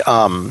why.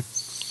 I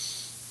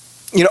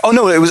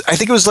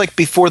think it was like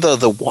before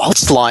the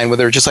waltz line where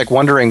they're just like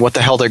wondering what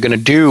the hell they're going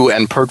to do,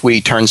 and Pertwee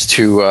turns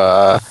to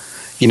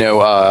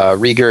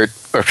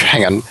Riegert, or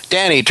hang on,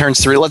 Danny turns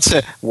to let's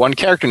say one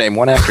character name,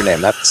 one actor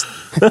name. That's.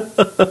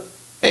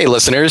 Hey,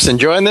 listeners,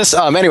 enjoying this?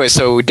 Anyway,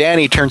 so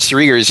Danny turns to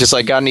Riegert. He's just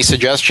like, got any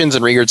suggestions?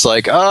 And Riegert's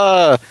like,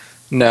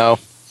 no.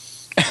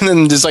 And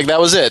then just like, that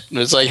was it. And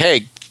it's like,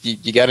 hey,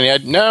 you got any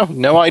ideas?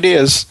 No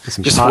ideas.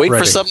 Just wait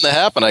for something to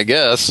happen, I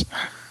guess.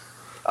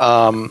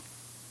 And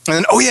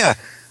then,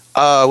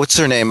 what's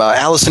her name?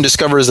 Allison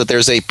discovers that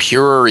there's a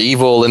pure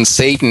evil in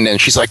Satan,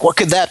 and she's like, what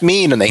could that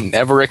mean? And they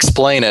never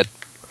explain it.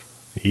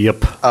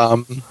 Yep.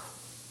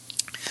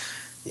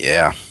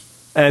 Yeah.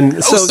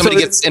 And so somebody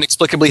gets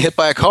inexplicably hit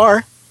by a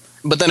car.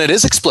 But then it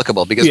is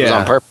explicable because it was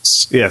on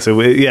purpose. Yeah,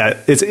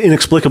 it's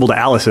inexplicable to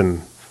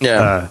Allison.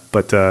 Yeah,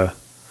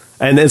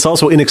 and it's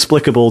also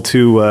inexplicable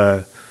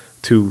to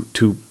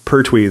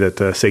Pertwee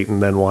that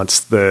Satan then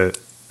wants them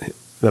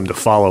to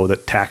follow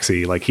that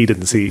taxi. Like he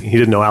didn't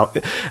know.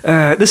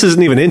 This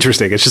isn't even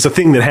interesting. It's just a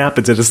thing that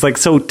happens, and it's like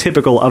so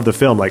typical of the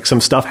film. Like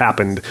some stuff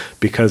happened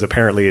because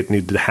apparently it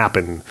needed to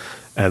happen,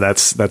 and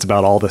that's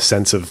about all the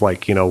sense of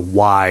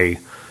why.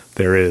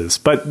 There is.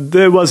 But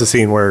there was a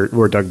scene where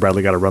Doug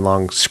Bradley got to run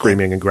along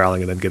screaming and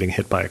growling and then getting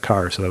hit by a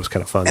car, so that was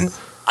kind of fun. And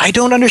I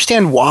don't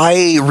understand why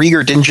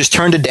Riegert didn't just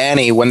turn to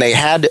Danny when they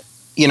had,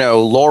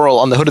 Laurel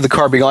on the hood of the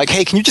car being like,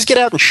 hey, can you just get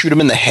out and shoot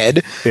him in the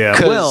head? Yeah.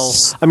 Well,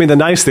 I mean, the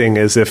nice thing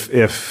is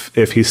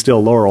if he's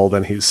still Laurel,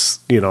 then he's,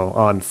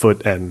 on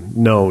foot and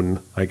known,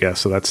 I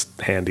guess, so that's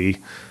handy.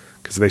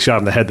 Because if they shot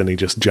him in the head, then he'd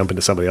just jump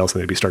into somebody else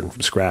and they'd be starting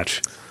from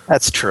scratch.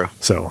 That's true.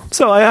 So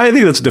I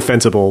think that's a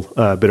defensible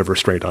bit of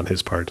restraint on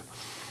his part.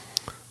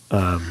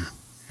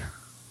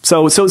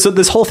 So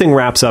this whole thing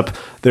wraps up.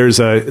 There's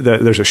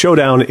a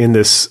showdown in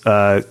this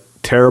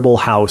terrible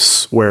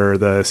house where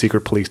the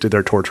secret police did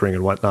their torturing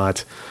and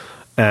whatnot,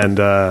 and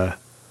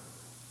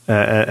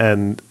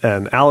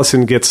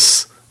Allison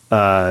gets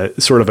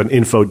sort of an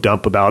info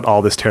dump about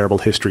all this terrible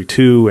history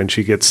too, and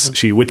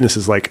she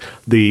witnesses like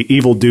the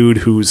evil dude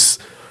who's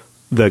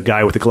the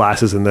guy with the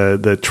glasses and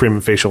the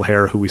trim facial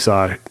hair who we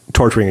saw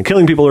torturing and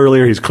killing people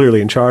earlier. He's clearly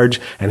in charge,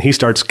 and he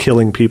starts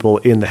killing people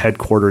in the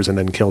headquarters and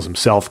then kills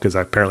himself because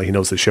apparently he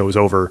knows the show's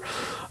over.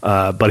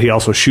 But he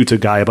also shoots a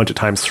guy a bunch of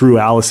times through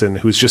Allison,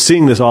 who's just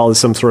seeing this all as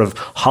some sort of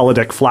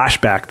holodeck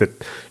flashback that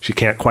she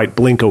can't quite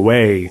blink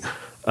away.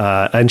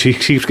 And she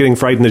keeps getting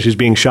frightened that she's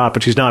being shot,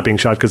 but she's not being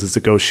shot because it's a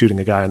ghost shooting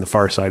a guy on the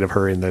far side of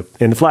her in the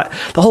flat.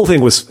 The whole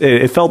thing was,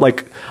 it felt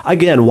like,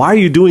 again, why are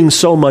you doing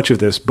so much of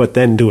this, but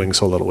then doing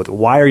so little with it?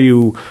 Why are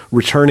you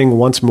returning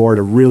once more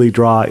to really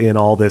draw in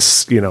all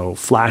this,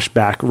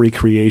 flashback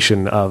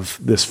recreation of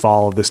this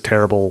fall of this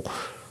terrible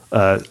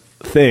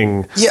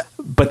thing,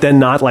 but then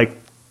not like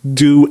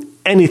do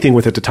anything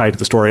with it to tie it to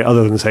the story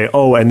other than say,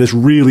 oh, and this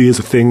really is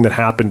a thing that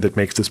happened that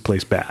makes this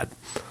place bad.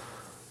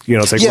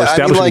 It's like we're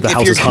establishing that the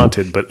house is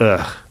haunted, but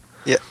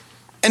Yeah.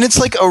 And it's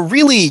like a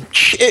really,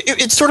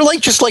 it's sort of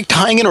like just like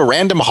tying in a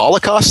random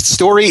Holocaust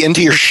story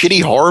into your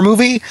shitty horror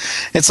movie.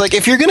 It's like,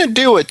 if you're going to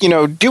do it,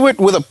 do it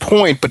with a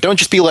point, but don't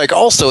just be like,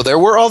 also, there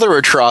were other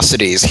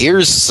atrocities.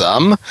 Here's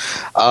some.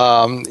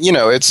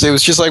 It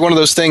was just like one of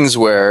those things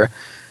where,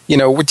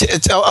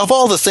 it's, of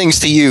all the things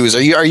to use,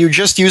 are you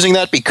just using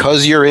that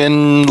because you're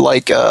in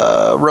like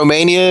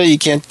Romania? You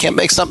can't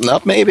make something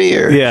up, maybe?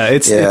 Or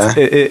it's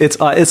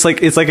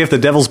like if The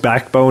Devil's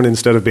Backbone,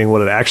 instead of being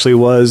what it actually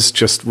was,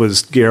 just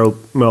was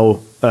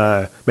Guillermo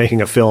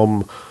making a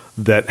film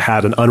that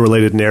had an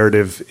unrelated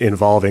narrative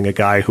involving a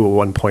guy who at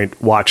one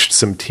point watched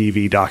some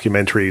TV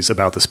documentaries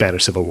about the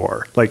Spanish Civil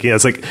War.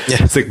 It's like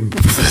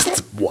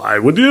why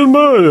would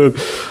you?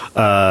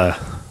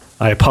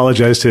 I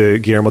apologize to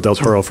Guillermo del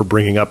Toro for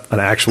bringing up an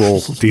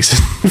actual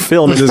decent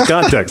film in this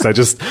context. I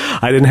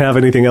didn't have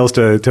anything else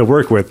to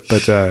work with.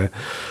 But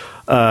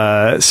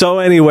so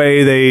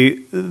anyway,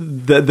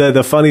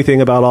 the funny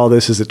thing about all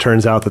this is it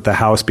turns out that the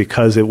house,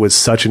 because it was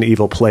such an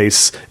evil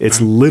place,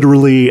 it's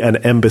literally an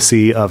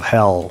embassy of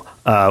hell.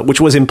 Which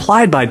was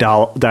implied by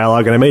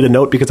dialogue, and I made a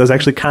note because I was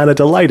actually kind of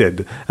delighted.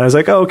 And I was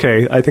like, oh,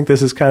 okay, I think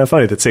this is kind of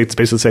funny that Satan's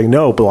basically saying,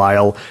 no,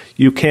 Belial,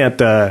 you can't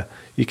do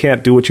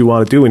what you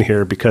want to do in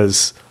here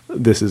because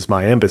this is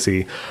my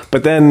embassy.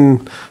 But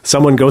then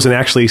Belial goes and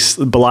actually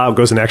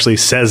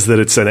says that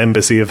it's an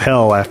embassy of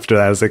hell after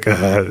that. I was like,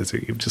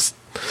 you just,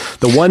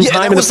 the one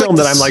time in the film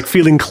that I'm like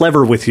feeling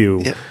clever with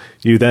you,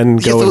 you then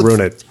go and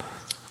ruin it.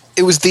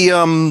 It was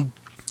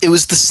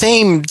the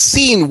same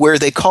scene where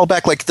they call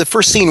back, like the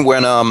first scene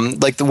when one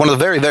of the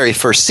very, very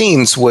first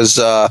scenes was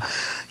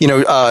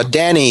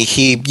Danny,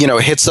 he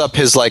hits up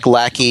his like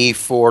lackey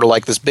for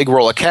like this big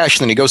roll of cash,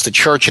 and then he goes to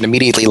church and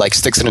immediately like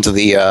sticks it into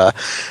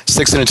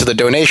the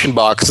donation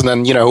box, and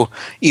then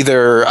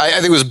either I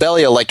think it was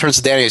Belial like turns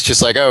to Danny, it's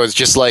just like, oh, it's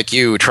just like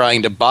you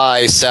trying to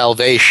buy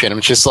salvation.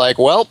 It's just like,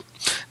 well,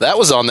 that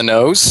was on the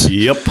nose.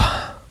 Yep.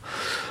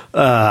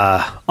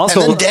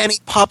 Also, and then Danny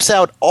pops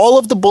out all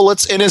of the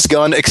bullets in his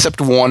gun except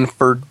one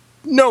for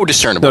no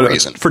discernible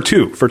reason. For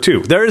two.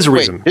 There is a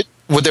reason.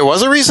 There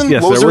was a reason?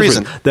 Yes, what was the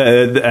reason?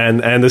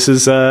 And this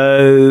is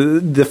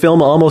the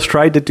film almost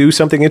tried to do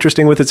something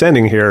interesting with its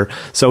ending here.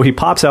 So he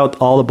pops out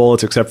all the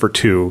bullets except for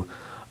two,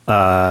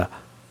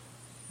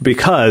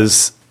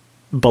 because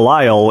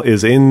Belial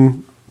is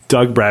in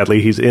Doug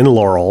Bradley. He's in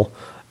Laurel,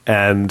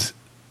 and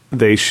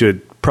they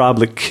should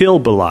probably kill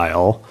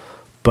Belial.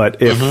 But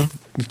if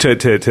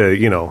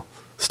to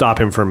stop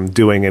him from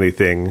doing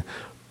anything,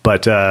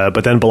 but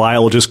then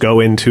Belial will just go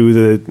into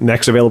the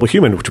next available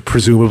human, which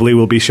presumably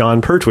will be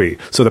Sean Pertwee.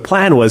 So the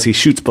plan was he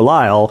shoots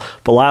Belial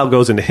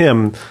goes into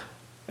him,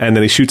 and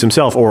then he shoots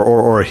himself,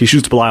 or he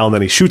shoots Belial and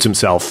then he shoots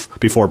himself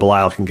before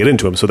Belial can get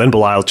into him. So then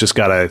Belial's just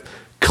got to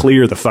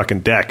clear the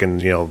fucking deck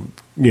and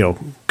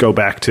go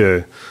back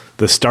to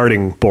the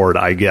starting board,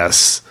 I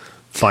guess.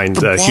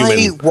 Find a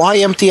human. Why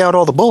empty out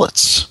all the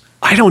bullets?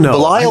 I don't know.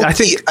 Belial, I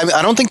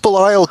don't think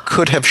Belial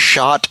could have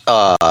shot.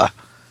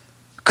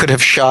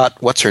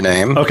 What's her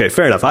name? Okay,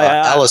 fair enough.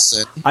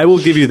 Allison. I will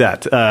give you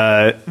that.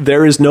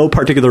 There is no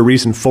particular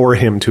reason for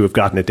him to have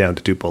gotten it down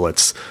to 2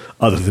 bullets,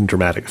 other than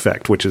dramatic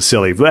effect, which is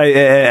silly.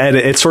 And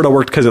it sort of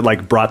worked because it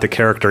like brought the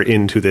character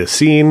into this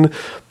scene.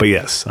 But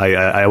yes,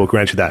 I will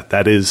grant you that.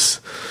 That is,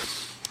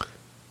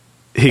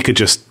 he could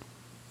just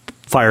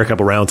fire a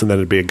couple rounds and then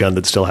it'd be a gun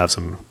that'd still have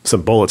some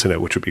bullets in it,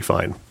 which would be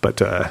fine.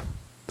 But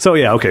so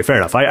yeah, okay, fair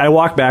enough. I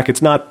walk back.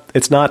 It's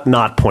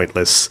not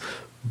pointless,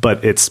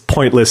 but it's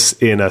pointless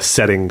in a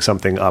setting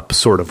something up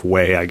sort of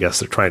way. I guess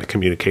they're trying to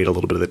communicate a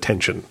little bit of the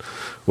tension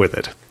with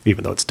it,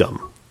 even though it's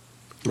dumb.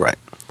 Right.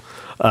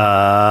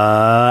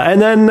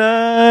 And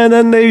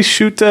then they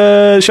shoot.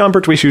 Sean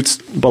Pertwee shoots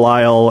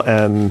Belial,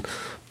 and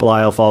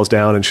Belial falls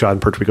down, and Sean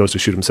Pertwee goes to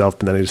shoot himself,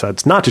 and then he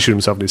decides not to shoot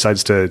himself, and he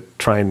decides to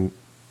try and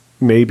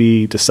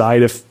maybe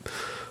decide if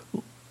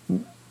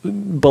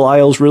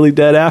Belial's really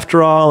dead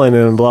after all, and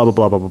then blah, blah,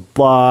 blah, blah, blah,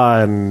 blah,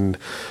 and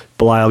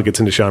Belial gets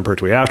into Sean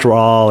Pertwee after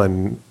all,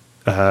 and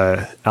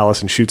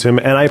Allison shoots him.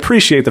 And I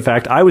appreciate the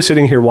fact, I was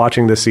sitting here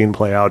watching this scene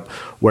play out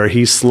where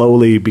he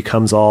slowly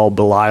becomes all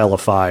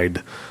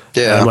Belialified.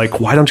 Yeah. And I'm like,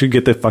 why don't you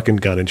get the fucking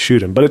gun and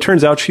shoot him? But it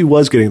turns out she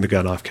was getting the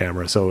gun off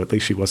camera, so at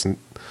least she wasn't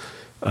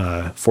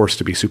forced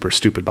to be super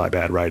stupid by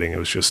bad writing. It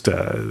was just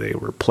they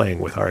were playing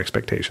with our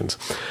expectations.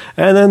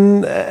 And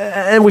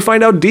then we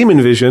find out Demon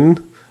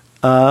Vision...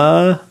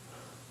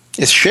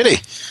 it's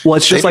shitty. Well,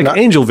 it's just like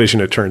Angel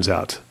Vision, it turns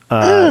out.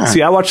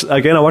 See, I watched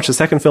the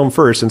second film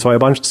first, and so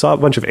I saw a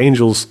bunch of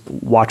angels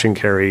watching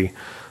Carrie.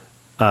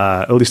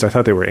 At least I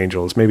thought they were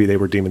angels. Maybe they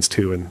were demons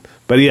too.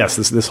 But yes,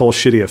 this whole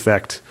shitty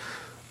effect,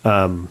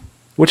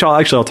 which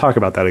I'll talk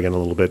about that again a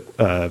little bit,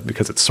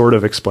 because it sort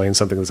of explains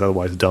something that's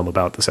otherwise dumb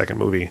about the second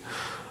movie.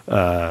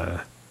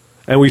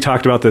 And we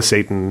talked about the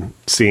Satan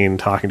scene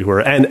talking to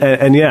her,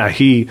 and yeah,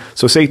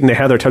 so Satan, they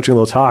had their touching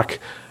little talk,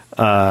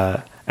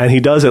 and he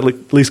does at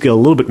least get a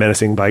little bit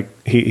menacing by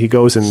he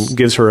goes and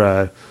gives her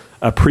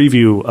a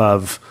preview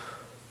of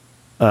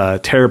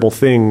terrible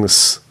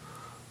things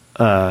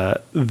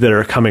that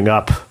are coming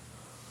up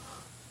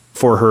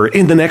for her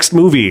in the next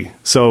movie.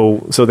 So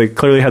they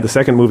clearly had the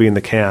second movie in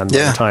the can by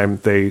the time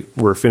they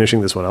were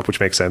finishing this one up, which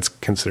makes sense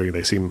considering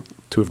they seem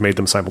to have made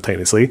them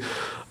simultaneously.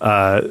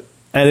 And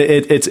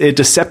it's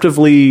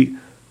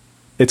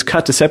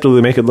cut deceptively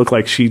to make it look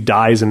like she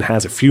dies and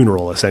has a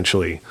funeral,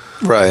 essentially.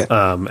 Right.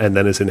 And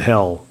then is in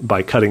hell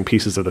by cutting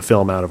pieces of the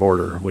film out of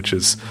order, which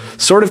is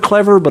sort of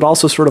clever, but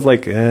also sort of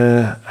like,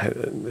 Yeah.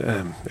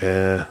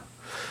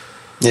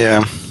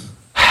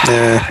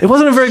 It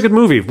wasn't a very good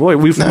movie. Boy,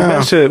 we've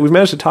managed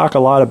to talk a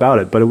lot about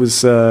it, but it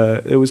was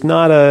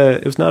not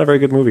a very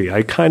good movie.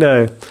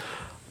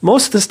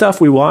 Most of the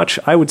stuff we watch,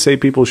 I would say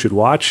people should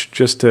watch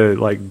just to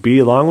like be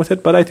along with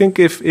it. But I think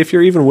if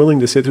you're even willing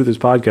to sit through this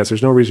podcast,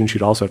 there's no reason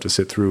you'd also have to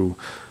sit through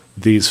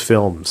these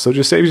films. So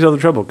just save yourself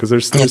the trouble, because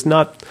there's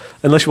not,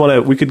 unless you want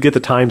to. We could get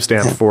the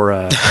timestamp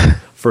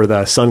for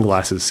the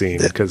sunglasses scene,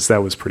 because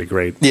that was pretty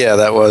great. Yeah,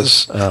 that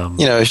was.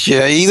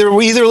 Either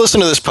listen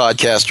to this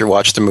podcast or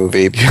watch the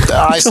movie.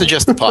 I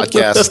suggest the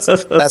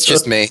podcast. That's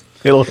just me.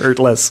 It'll hurt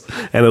less,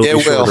 and it'll be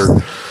shorter.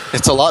 Will.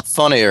 It's a lot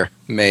funnier,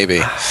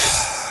 maybe.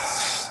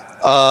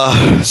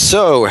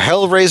 So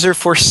Hellraiser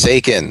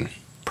Forsaken.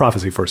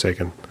 Prophecy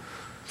Forsaken.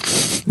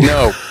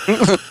 No,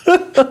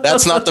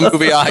 that's not the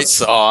movie I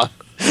saw.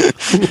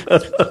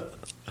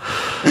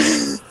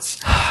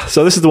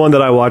 So this is the one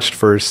that I watched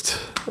first.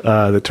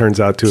 That turns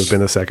out to have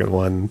been the second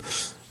one.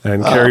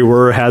 And Carrie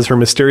Wurr has her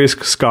mysterious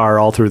scar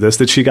all through this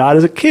that she got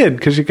as a kid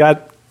because she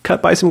got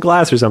cut by some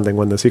glass or something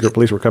when the secret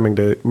police were coming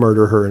to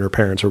murder her and her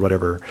parents or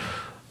whatever.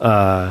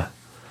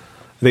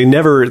 They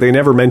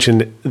never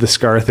mentioned the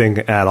scar thing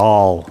at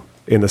all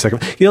in the second.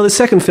 The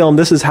second film,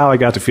 this is how I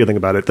got to feeling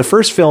about it. The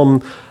first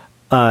film,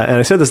 and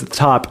I said this at the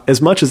top,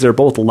 as much as they're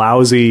both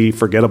lousy,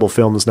 forgettable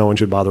films no one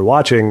should bother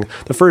watching,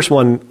 the first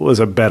one was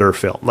a better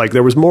film. Like,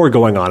 there was more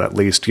going on, at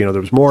least. There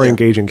was more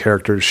engaging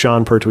characters.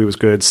 Sean Pertwee was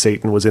good.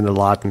 Satan was in a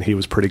lot, and he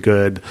was pretty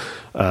good.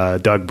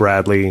 Doug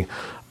Bradley.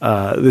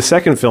 The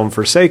second film,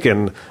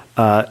 Forsaken,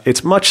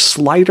 it's much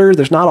slighter.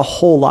 There's not a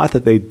whole lot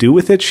that they do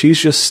with it. She's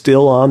just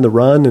still on the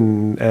run,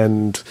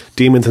 and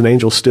demons and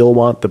angels still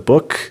want the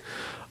book.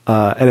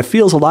 And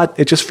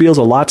it just feels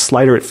a lot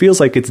slighter. It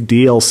feels like it's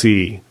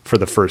DLC for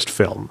the first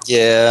film.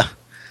 Yeah.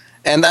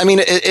 And I mean,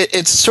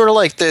 it's sort of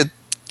like they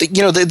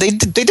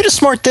did a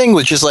smart thing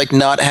with just like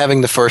not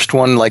having the first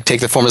one like take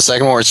the form of the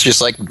second one, where it's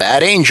just like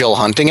bad angel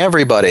hunting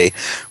everybody.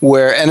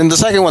 And in the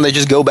second one, they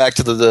just go back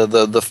to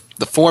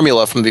the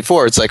formula from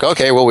before. It's like,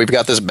 okay, well, we've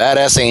got this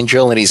badass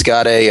angel, and he's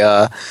got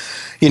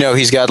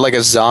he's got like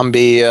a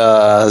zombie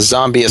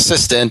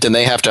assistant, and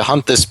they have to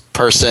hunt this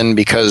person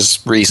because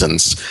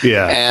reasons.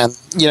 Yeah. And,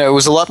 it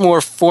was a lot more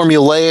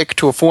formulaic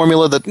to a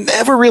formula that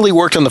never really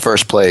worked in the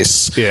first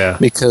place. Yeah.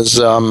 Because,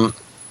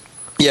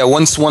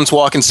 once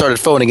Walken started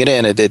phoning it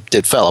in,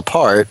 it fell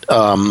apart.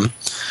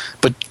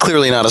 But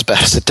clearly not as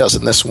bad as it does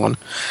in this one.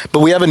 But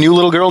we have a new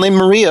little girl named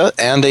Maria,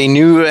 and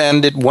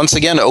it once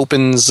again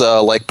opens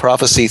like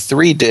Prophecy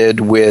 3 did,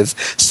 with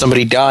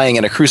somebody dying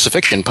in a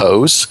crucifixion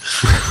pose.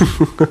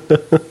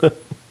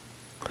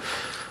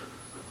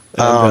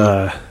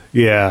 After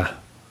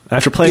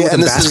playing with a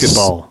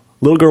basketball.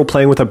 Little girl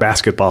playing with a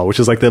basketball, which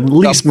is like the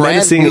least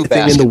menacing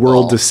thing in the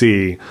world to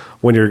see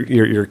when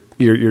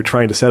you're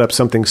trying to set up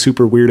something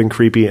super weird and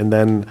creepy, and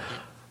then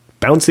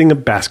bouncing a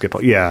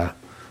basketball. Yeah.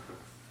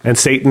 And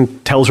Satan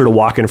tells her to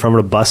walk in front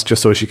of a bus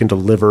just so she can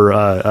deliver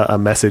a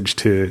message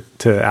to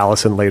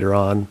Allison later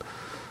on.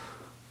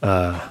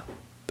 And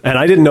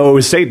I didn't know it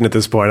was Satan at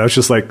this point. I was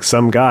just like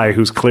some guy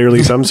who's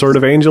clearly some sort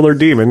of angel or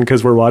demon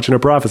because we're watching a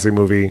prophecy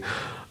movie.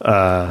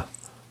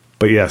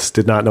 But yes,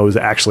 did not know it was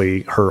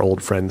actually her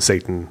old friend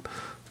Satan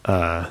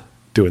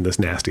doing this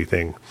nasty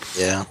thing.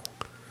 Yeah.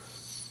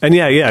 And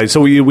yeah.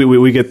 So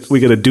we get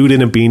a dude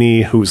in a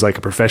beanie who's like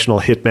a professional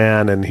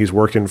hitman, and he's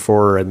working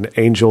for an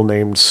angel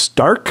named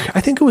Stark.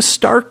 I think it was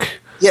Stark.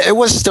 Yeah, it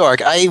was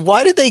Stark.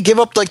 Why did they give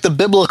up like the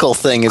biblical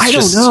thing? I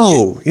don't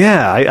know.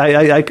 Yeah,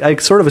 I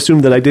sort of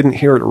assumed that I didn't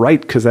hear it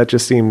right because that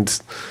just seemed.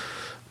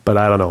 But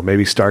I don't know.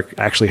 Maybe Stark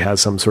actually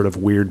has some sort of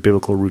weird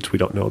biblical roots we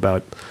don't know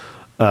about.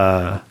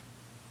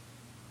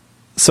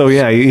 So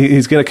yeah,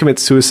 he's going to commit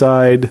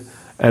suicide,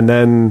 and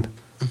then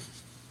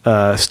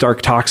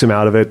Stark talks him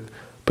out of it.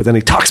 But then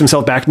he talks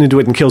himself back into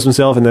it and kills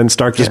himself, and then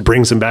Stark just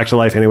brings him back to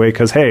life anyway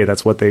because, hey,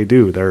 that's what they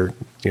do. They're,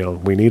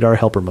 we need our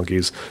helper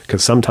monkeys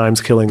because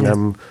sometimes killing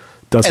them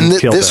doesn't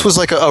kill them. This was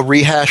like a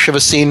rehash of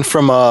a scene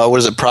from,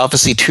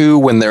 Prophecy 2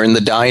 when they're in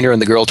the diner and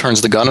the girl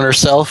turns the gun on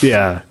herself?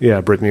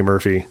 Yeah, Brittany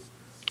Murphy.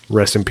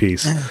 Rest in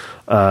peace.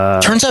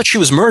 Turns out she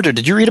was murdered.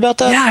 Did you read about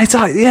that? Yeah, I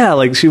saw. Yeah,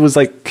 like she was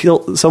like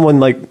killed. Someone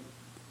like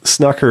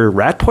snuck her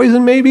rat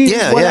poison. Maybe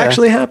is what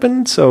actually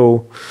happened.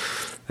 So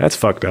that's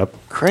fucked up.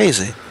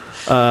 Crazy.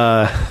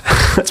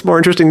 That's more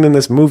interesting than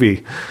this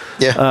movie.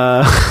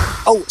 Yeah.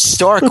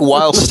 Stark.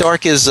 While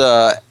Stark is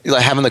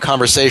having the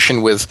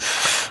conversation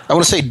with, I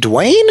want to say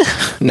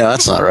Dwayne. No,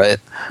 that's not right.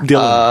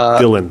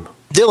 Dylan.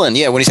 Dylan.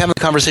 Yeah, when he's having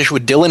a conversation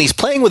with Dylan, he's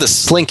playing with a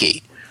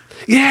slinky.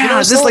 Yeah,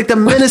 this is like the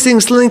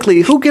menacing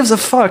Slinky. Who gives a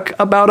fuck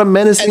about a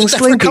menacing and it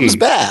Slinky? comes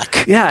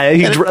back. Yeah,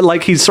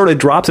 he sort of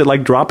drops it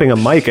like dropping a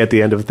mic at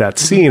the end of that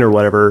scene or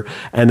whatever,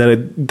 and then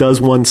it does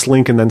one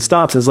slink and then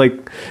stops. It's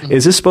like,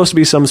 is this supposed to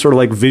be some sort of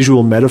like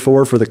visual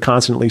metaphor for the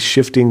constantly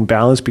shifting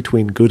balance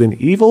between good and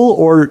evil,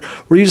 or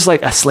were you just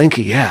like a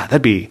Slinky? Yeah,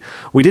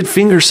 we did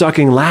finger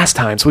sucking last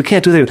time, so we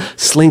can't do that.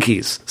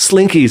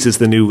 Slinkies is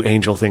the new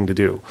angel thing to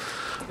do.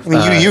 I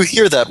mean, you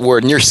hear that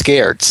word and you're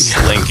scared,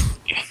 Slinky.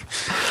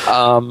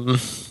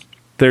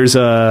 There's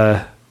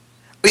a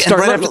right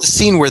after the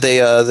scene where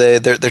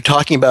they're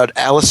talking about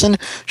Allison,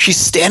 she's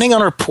standing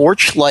on her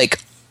porch like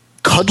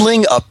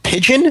cuddling a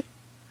pigeon.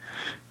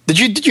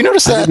 Did you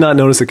notice that? I did not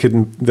notice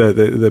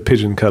the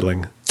pigeon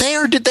cuddling. They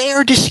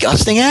are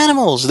disgusting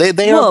animals.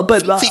 They are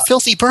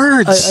filthy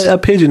birds. A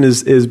pigeon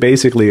is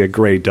basically a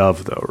gray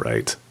dove, though,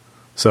 right?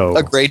 So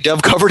a gray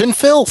dove covered in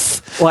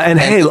filth. Well, and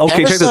hey,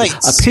 okay, check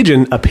this.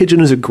 A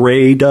pigeon is a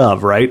gray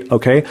dove, right?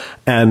 Okay,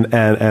 and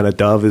a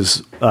dove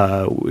is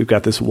we've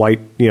got this white,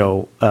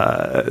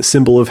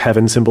 symbol of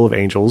heaven, symbol of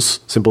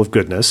angels, symbol of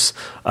goodness.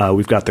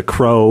 We've got the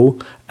crow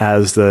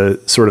as the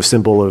sort of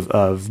symbol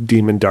of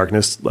demon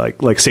darkness,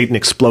 like Satan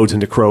explodes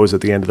into crows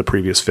at the end of the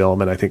previous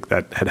film, and I think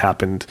that had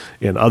happened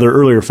in other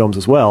earlier films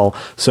as well.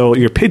 So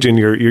your pigeon,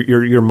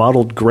 your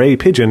modeled gray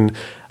pigeon.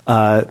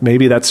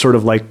 Maybe that's sort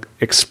of like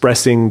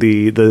expressing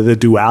the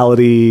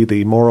duality,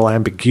 the moral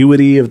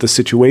ambiguity of the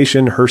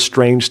situation, her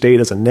strange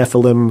state as a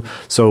Nephilim.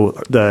 So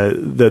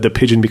the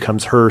pigeon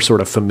becomes her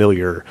sort of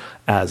familiar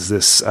as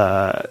this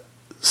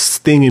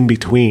thing in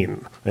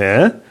between.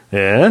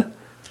 Yeah.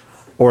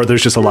 Or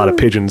there's just a lot of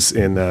pigeons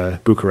in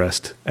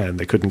Bucharest and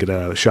they couldn't get it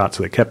out of the shot,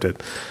 so they kept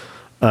it.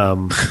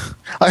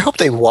 I hope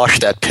they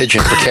washed that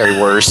pigeon for Kerry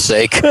Werer's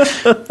sake.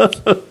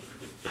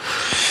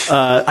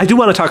 I do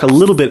want to talk a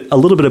little bit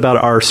about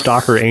our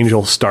stalker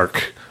angel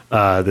Stark.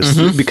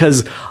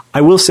 Because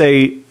I will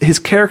say his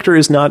character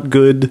is not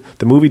good.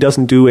 The movie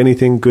doesn't do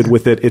anything good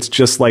with it. It's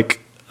just like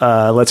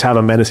let's have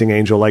a menacing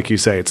angel, like you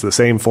say. It's the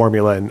same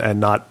formula and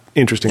not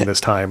interesting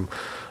this time.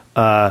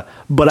 But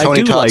Tony I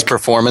do Todd's like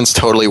performance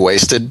totally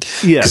wasted.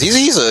 Yes,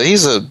 he's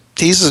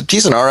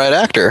an all right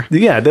actor.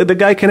 Yeah, the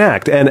guy can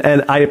act,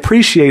 and I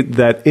appreciate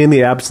that in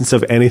the absence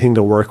of anything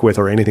to work with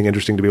or anything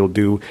interesting to be able to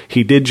do,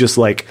 he did just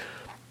like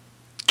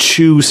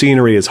chew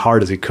scenery as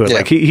hard as he could. Yeah.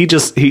 Like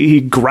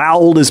he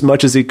growled as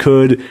much as he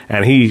could,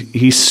 and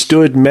he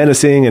stood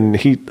menacing, and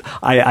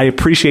I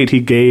appreciate he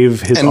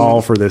gave his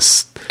all for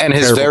this. And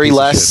his very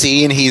last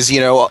scene, he's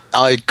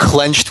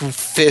clenched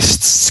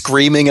fists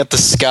screaming at the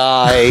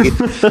sky.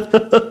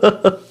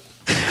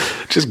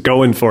 Just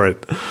going for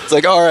it. It's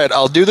like, all right,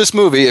 I'll do this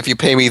movie if you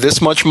pay me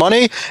this much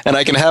money, and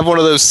I can have one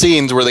of those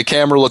scenes where the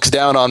camera looks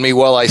down on me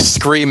while I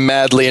scream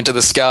madly into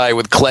the sky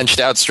with clenched,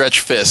 outstretched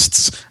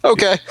fists.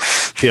 Okay.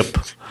 Yep.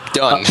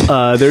 Done.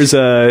 There's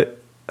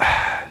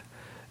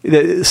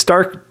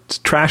Stark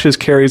trashes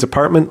Carrie's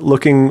apartment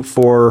looking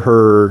for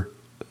her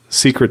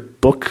secret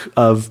book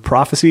of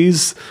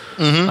prophecies.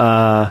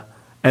 Mm-hmm.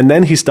 And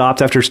then he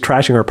stops after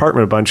trashing her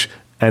apartment a bunch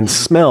and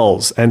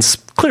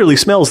clearly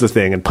smells the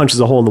thing and punches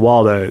a hole in the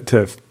wall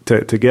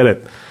to get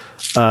it.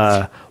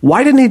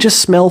 Why didn't he just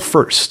smell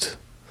first?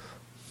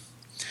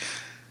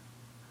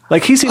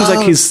 Like, he seems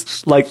like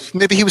he's like...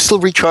 Maybe he was still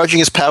recharging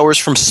his powers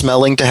from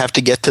smelling to have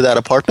to get to that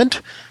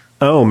apartment?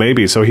 Oh,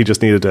 maybe. So he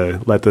just needed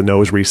to let the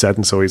nose reset,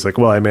 and so he's like,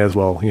 well, I may as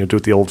well do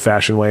it the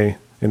old-fashioned way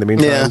in the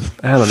meantime. Yeah.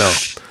 I don't know.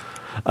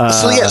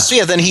 So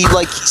then he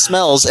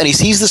smells and he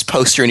sees this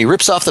poster and he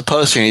rips off the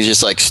poster and he's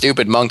just like,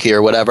 stupid monkey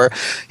or whatever.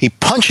 He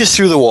punches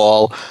through the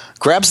wall,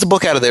 grabs the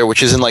book out of there,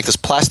 which is in like this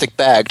plastic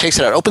bag, takes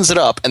it out, opens it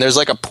up, and there's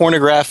like a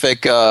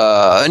pornographic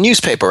a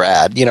newspaper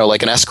ad,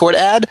 like an escort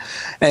ad,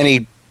 and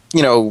he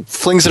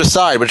flings it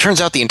aside, but it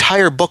turns out the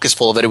entire book is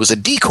full of it. It was a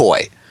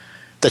decoy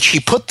that she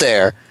put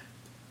there,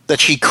 that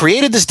she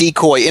created this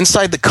decoy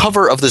inside the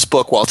cover of this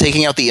book while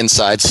taking out the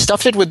inside,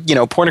 stuffed it with,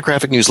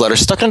 pornographic newsletters,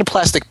 stuck it in a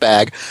plastic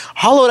bag,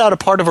 hollowed out a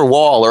part of her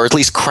wall, or at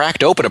least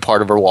cracked open a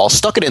part of her wall,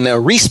 stuck it in there,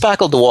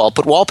 respackled the wall,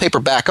 put wallpaper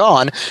back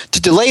on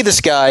to delay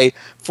this guy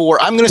for,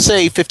 I'm going to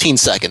say, 15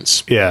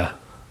 seconds. Yeah.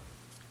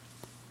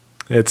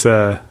 It's,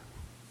 I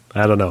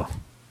don't know.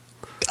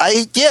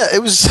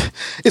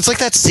 It's like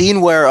that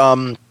scene where,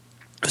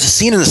 there's a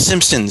scene in The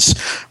Simpsons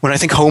when I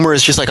think Homer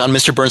is just like on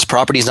Mr. Burns'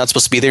 property. He's not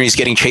supposed to be there, and he's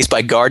getting chased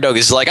by guard dog.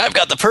 He's like, I've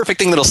got the perfect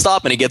thing that'll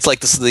stop him. And he gets like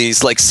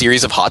these like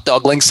series of hot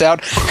dog links out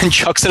and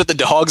chucks it at the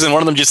dogs, and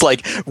one of them just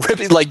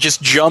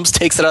just jumps,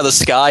 takes it out of the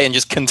sky, and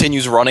just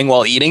continues running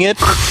while eating it.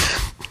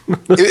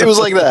 It was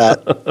like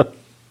that.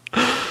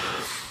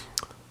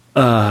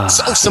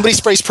 So somebody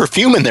sprays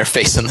perfume in their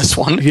face in this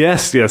one.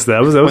 Yes, that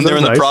was when they're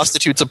in nice. The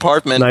prostitute's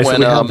apartment. Nice when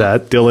we had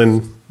that.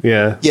 Dylan.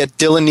 Yeah,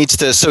 Dylan needs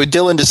to. So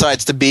Dylan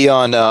decides to be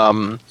on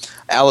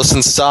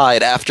Allison's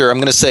side after, I'm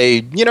going to say,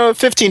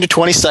 15 to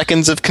 20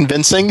 seconds of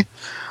convincing.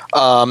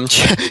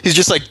 He's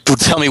just like,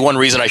 tell me one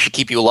reason I should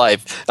keep you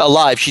alive.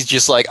 She's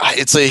just like,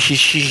 it's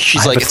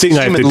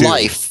human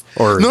life.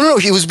 Or no.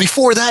 It was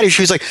before that.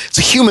 She was like, it's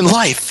a human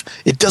life.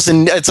 It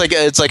doesn't. It's like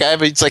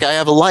I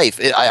have a life.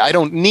 I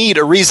don't need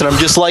a reason. I'm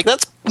just like,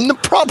 that's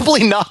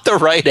probably not the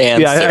right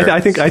answer. Yeah, I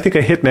think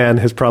a hitman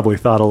has probably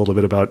thought a little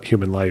bit about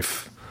human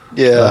life.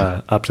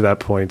 Yeah, up to that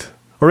point.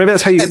 Or maybe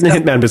that's how you get in the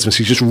hitman business.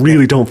 You just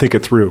really don't think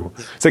it through.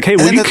 It's like, hey,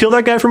 will you kill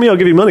that guy for me? I'll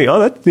give you money.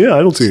 Oh, I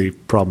don't see any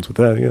problems with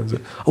that. Yeah.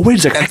 Oh, wait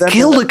a second. I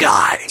killed a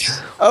guy.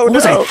 Oh, what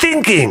was I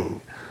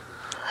thinking?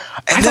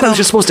 I thought I was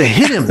just supposed to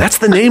hit him. That's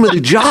the name of the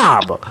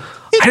job.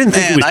 I didn't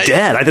think he was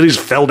dead. I thought he just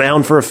fell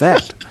down for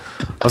effect.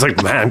 I was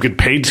like, man, I'm getting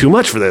paid too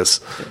much for this.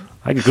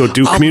 I could go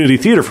do community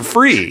theater for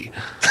free.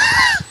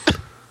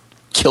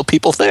 Kill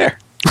people there.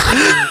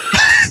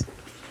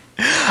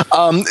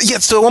 Yeah,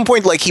 so at one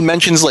point, like, he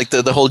mentions, like,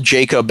 the whole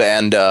Jacob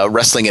and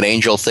wrestling an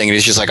angel thing, and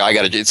he's just like,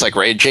 it's like,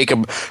 right,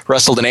 Jacob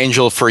wrestled an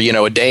angel for,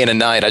 a day and a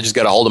night, I just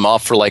gotta hold him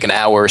off for, like, an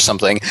hour or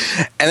something,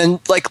 and then,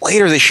 like,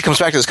 later, she comes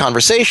back to this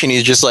conversation,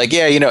 he's just like,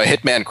 yeah, a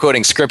hitman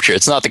quoting scripture,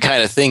 it's not the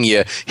kind of thing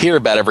you hear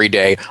about every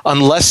day,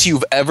 unless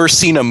you've ever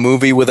seen a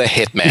movie with a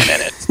hitman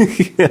in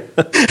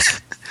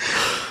it.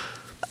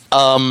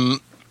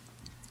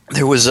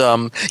 There was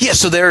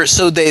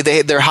so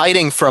they're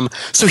hiding from,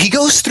 so he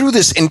goes through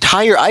this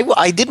entire,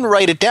 I didn't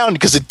write it down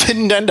because it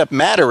didn't end up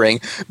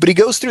mattering, but he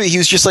goes through, he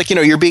was just like,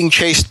 you're being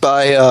chased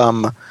by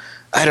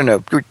I don't know,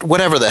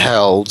 whatever the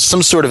hell,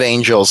 some sort of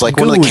angels, like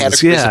goons, one of the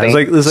categories of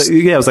angels.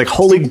 It was like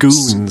holy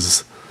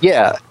goons.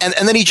 Yeah,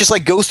 and then he just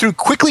like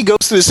quickly goes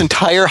through this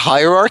entire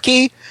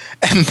hierarchy,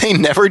 and they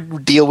never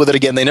deal with it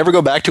again. They never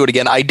go back to it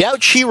again. I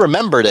doubt she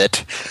remembered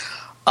it.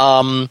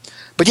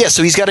 But yeah,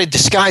 so he's got to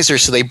disguise her,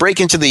 so they break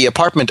into the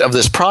apartment of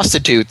this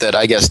prostitute that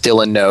I guess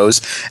Dylan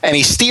knows, and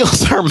he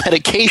steals her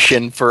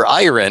medication for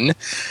iron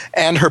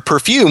and her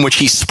perfume, which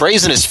he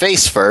sprays in his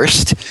face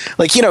first.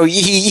 Like, he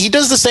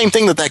does the same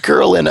thing that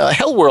girl in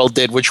Hellworld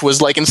did, which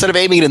was like, instead of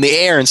aiming it in the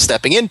air and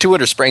stepping into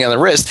it or spraying on the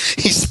wrist,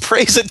 he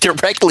sprays it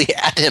directly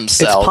at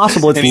himself. It's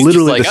possible it's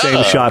literally the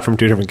same shot from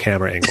two different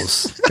camera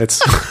angles.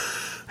 It's...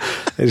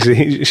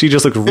 She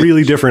just looked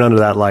really different under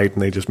that light,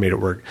 and they just made it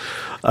work.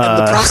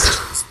 And the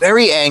prostitute's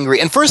very angry.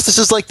 And first, this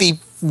is like the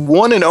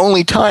one and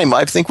only time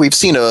I think we've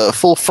seen a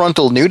full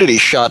frontal nudity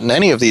shot in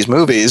any of these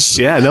movies.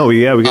 We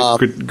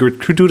get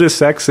gratuitous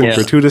sex and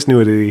gratuitous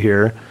nudity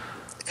here.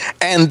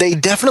 And they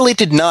definitely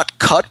did not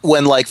cut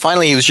when, like,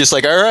 finally he was just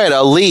like, all right,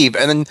 I'll leave.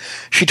 And then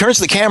she turns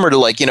to the camera to,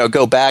 like,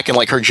 go back, and,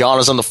 like, her John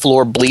is on the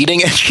floor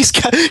bleeding, and she's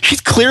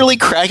clearly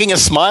cracking a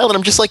smile, and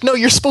I'm just like, no,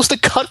 you're supposed to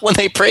cut when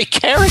they break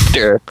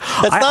character.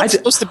 That's not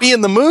supposed to be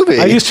in the movie.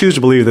 I just choose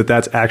to believe that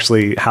that's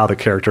actually how the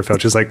character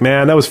felt. She's like,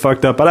 man, that was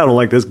fucked up, but I don't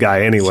like this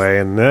guy anyway,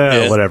 and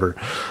whatever.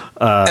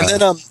 So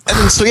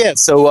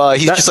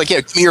he's just like,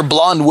 give me your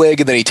blonde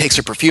wig, and then he takes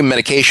her perfume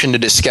medication to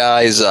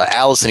disguise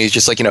Alice, and he's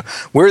just like,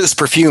 wear this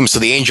perfume so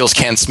the angels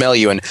can't smell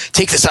you, and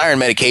take this iron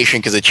medication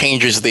because it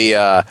changes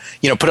the,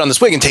 put on this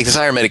wig and take this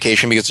iron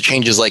medication because it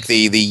changes like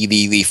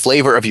the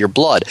flavor of your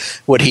blood.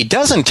 What he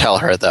doesn't tell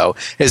her, though,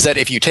 is that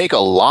if you take a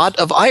lot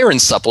of iron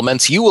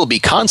supplements, you will be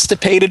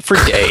constipated for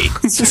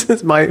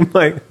days. my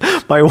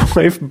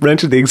wife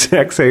mentioned the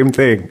exact same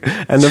thing,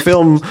 and the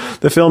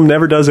film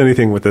never does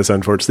anything with this,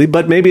 unfortunately,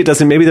 but maybe it doesn't.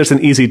 Maybe there's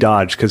an easy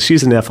dodge because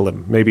she's a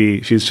Nephilim.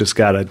 Maybe she's just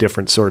got a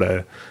different sort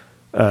of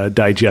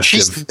digestive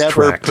She's never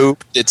tract.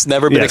 Pooped. It's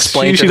never been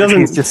explained. She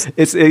doesn't.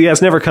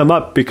 It's never come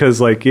up because,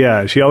 like,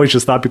 she always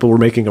just thought people were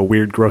making a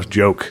weird, gross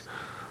joke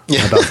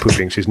about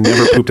pooping. She's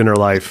never pooped in her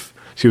life.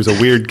 She was a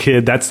weird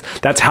kid.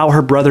 That's how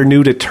her brother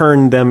knew to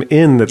turn them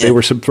in, that they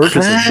were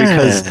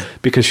subversives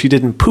because she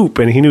didn't poop,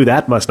 and he knew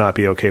that must not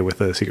be okay with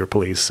the secret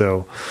police.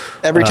 So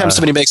every time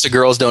somebody makes a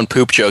girls don't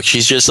poop joke,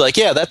 she's just like,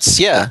 yeah.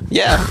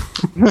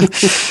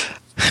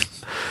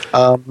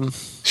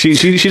 She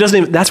doesn't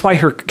even, that's why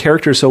her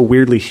character is so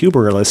weirdly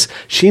humorless.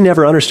 She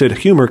never understood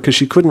humor because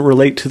she couldn't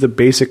relate to the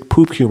basic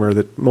poop humor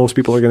that most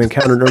people are going to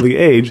encounter in early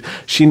age.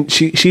 She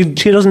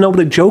doesn't know what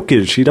a joke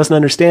is. She doesn't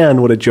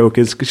understand what a joke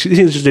is because she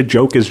thinks a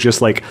joke is just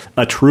like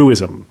a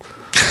truism.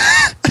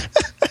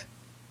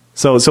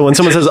 So when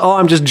someone says, "Oh,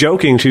 I'm just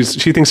joking," she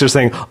thinks they're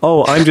saying,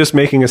 "Oh, I'm just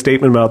making a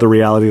statement about the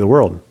reality of the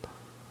world."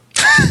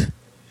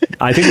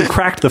 I think we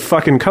cracked the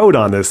fucking code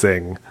on this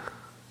thing.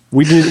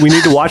 We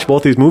need to watch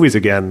both these movies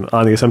again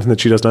on the assumption that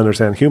she doesn't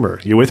understand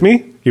humor. You with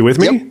me?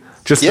 Yep.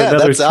 Just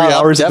another 3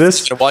 hours of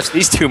this? To watch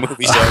these two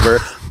movies over.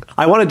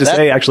 I wanted to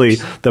say, actually,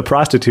 the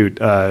prostitute,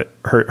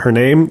 her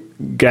name,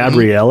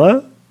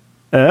 Gabriella,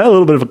 a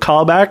little bit of a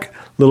callback, a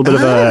little bit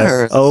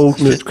of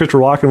Christopher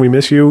Walken, we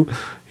miss you.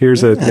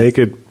 Here's a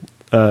naked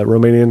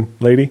Romanian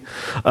lady.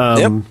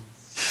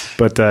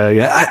 But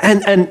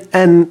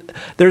and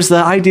there's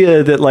the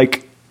idea that,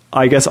 like,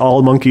 I guess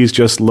all monkeys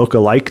just look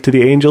alike to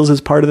the angels as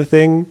part of the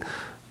thing.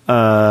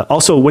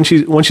 Also, when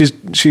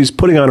she's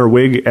putting on her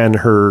wig and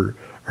her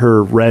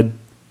red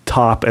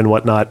top and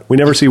whatnot, we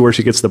never see where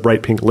she gets the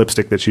bright pink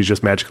lipstick that she's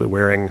just magically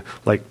wearing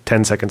like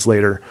 10 seconds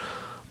later.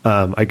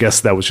 I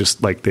guess that was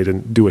just like they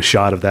didn't do a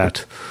shot of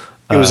that.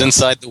 It was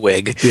inside the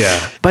wig.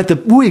 Yeah. But the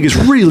wig is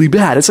really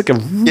bad. It's like a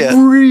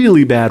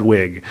really bad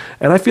wig.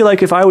 And I feel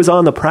like if I was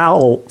on the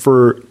prowl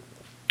for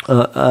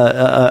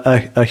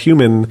a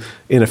human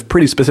in a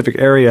pretty specific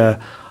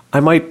area, I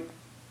might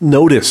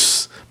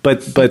notice.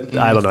 But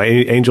I don't know.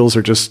 Angels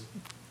are just,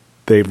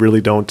 they really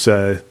don't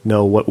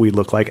know what we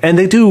look like. And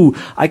they do,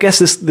 I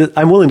guess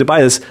I'm willing to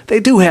buy this, they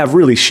do have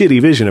really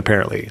shitty vision,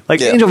 apparently. Like,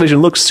 angel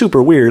vision looks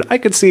super weird. I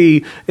could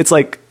see it's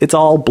like, it's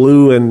all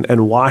blue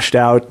and washed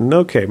out, and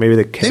okay, maybe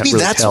they can't really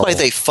that's tell. why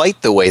they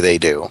fight the way they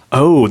do.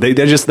 Oh,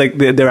 they're just like,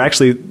 they're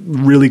actually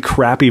really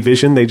crappy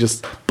vision. They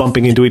just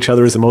bumping into each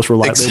other is the most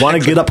reliable. Exactly. They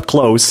want to get up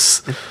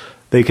close.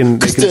 They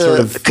can sort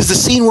of, because the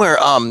scene where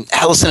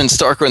Allison and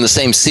Stark are in the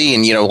same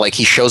scene, you know, like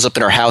he shows up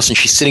in her house and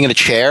she's sitting in a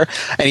chair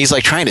and he's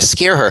like trying to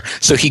scare her,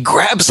 so he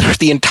grabs her,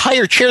 the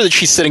entire chair that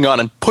she's sitting on,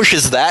 and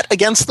pushes that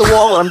against the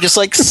wall, and I'm just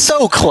like,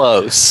 so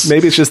close.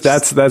 Maybe it's just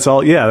that's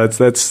all. Yeah,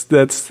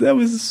 that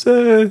was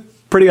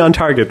pretty on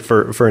target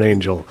for an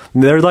angel.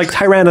 They're like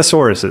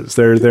Tyrannosauruses.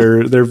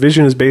 Their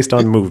vision is based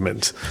on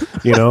movement.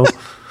 You know.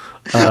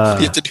 You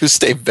have to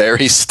stay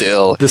very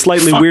still. The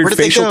slightly weird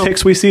facial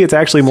tics we see, it's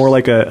actually more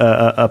like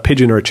a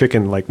pigeon or a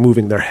chicken, like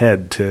moving their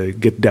head to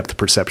get depth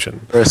perception.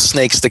 Or a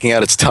snake sticking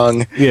out its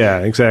tongue. Yeah,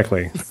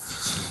 exactly.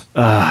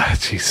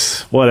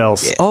 Jeez. What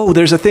else? Yeah. Oh,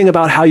 there's a thing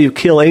about how you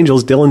kill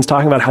angels. Dylan's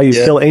talking about how you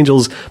kill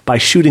angels by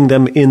shooting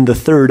them in the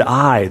third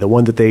eye, the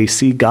one that they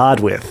see God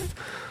with.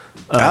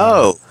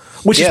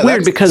 Which is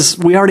weird because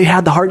we already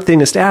had the heart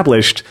thing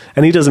established,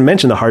 and he doesn't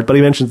mention the heart, but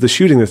he mentions the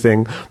shooting the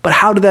thing. But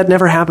how did that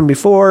never happen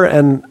before?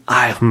 And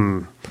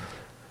And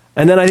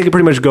then I think it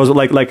pretty much goes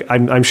like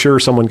I'm sure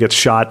someone gets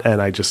shot,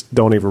 and I just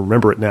don't even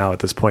remember it now at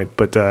this point.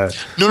 But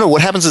no.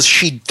 What happens is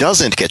she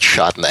doesn't get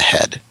shot in the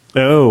head.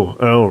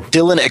 Oh.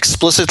 Dylan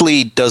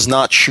explicitly does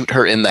not shoot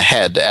her in the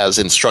head as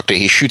instructed.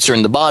 He shoots her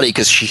in the body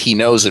because he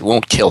knows it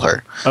won't kill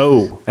her.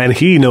 Oh, and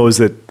he knows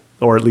that,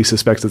 or at least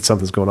suspects that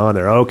something's going on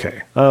there.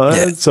 Okay.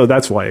 So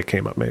that's why it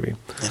came up, maybe.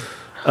 Yeah.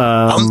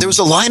 There was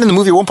a line in the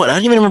movie at one point, I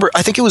don't even remember,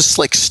 I think it was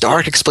like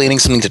Stark explaining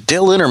something to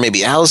Dylan or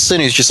maybe Allison,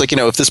 who's just like, you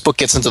know, if this book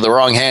gets into the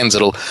wrong hands,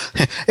 it'll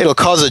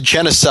cause a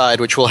genocide,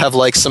 which will have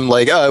like some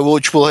like,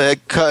 which will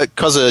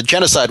cause a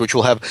genocide, which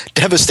will have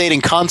devastating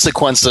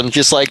consequences. I'm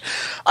just like,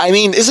 I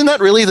mean, isn't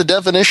that really the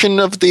definition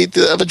of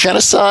of a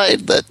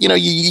genocide? That, you know,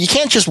 you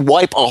can't just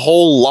wipe a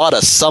whole lot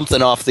of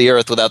something off the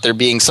earth without there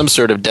being some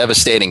sort of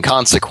devastating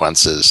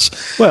consequences.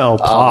 Well,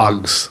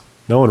 pogs.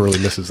 No one really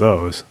misses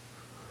those.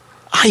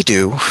 I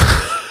do.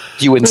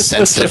 You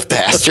insensitive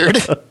bastard.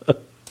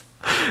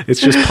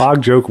 It's just Pog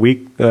Joke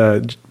Week.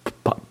 Pog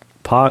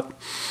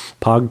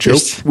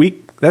Joke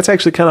Week. That's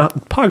actually kind of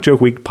Pog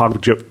Joke Week. Pog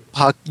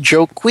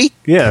Joke Week?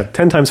 Yeah,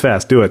 10 times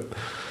fast. Do it.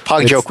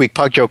 Pog Joke Week.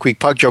 Pog Joke Week.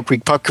 Pog Joke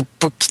Week.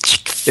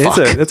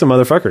 It's a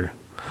motherfucker.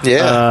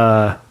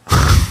 Yeah.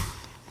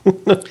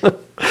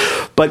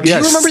 But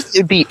yes. Do you remember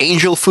it'd be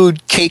angel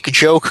food cake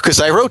joke? Because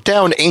I wrote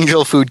down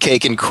angel food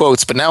cake in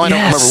quotes, but now I don't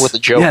remember what the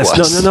joke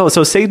was. No.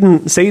 So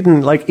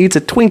Satan like eats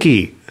a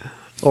Twinkie,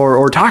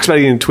 or talks about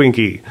eating a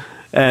Twinkie,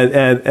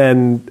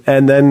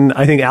 and then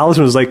I think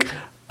Allison was like,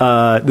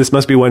 this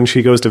must be when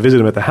she goes to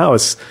visit him at the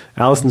house.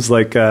 Allison's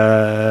like,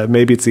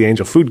 maybe it's the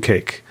angel food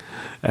cake,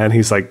 and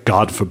he's like,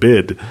 God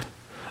forbid.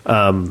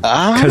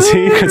 Because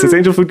it's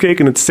angel food cake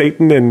and it's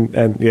Satan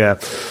and yeah,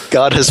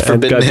 God has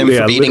forbidden him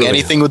from eating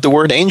anything with the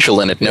word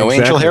angel in it. No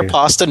angel hair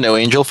pasta, no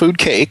angel food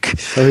cake.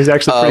 So he's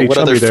actually pretty what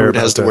other there food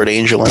has the word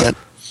angel in it?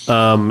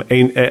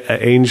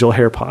 Angel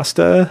hair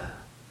pasta.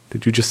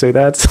 Did you just say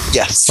that?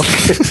 Yes.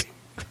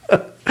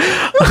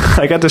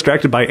 I got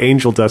distracted by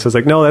angel dust. I was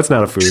like, no, that's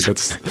not a food.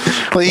 That's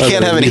well, you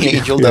can't have any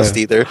angel dust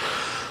either.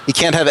 You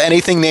can't have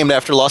anything named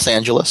after Los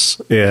Angeles.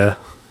 Yeah.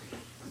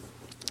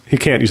 He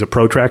can't use a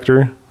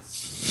protractor.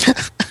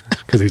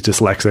 Because he's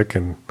dyslexic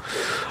and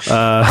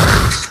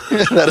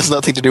that has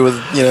nothing to do with,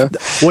 you know.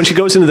 When she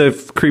goes into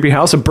the creepy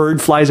house, a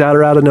bird flies at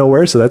her out of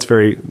nowhere, so that's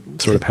very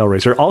sort of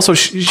Hellraiser. Also,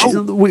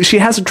 she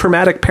has a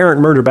traumatic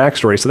parent murder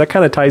backstory, so that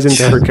kind of ties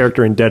into her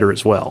character in Deader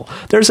as well.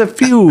 There's a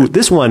few.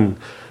 This one,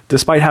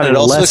 despite having and it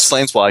also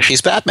explains why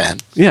she's Batman.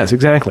 Yes,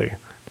 exactly.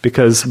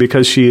 Because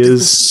she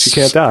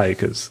can't die.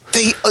 Because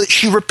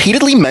she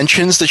repeatedly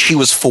mentions that she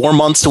was 4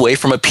 months away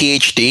from a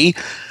PhD.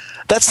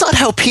 That's not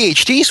how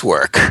PhDs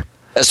work.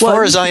 As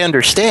far as I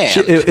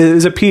understand. It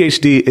is a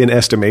PhD in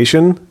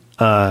estimation,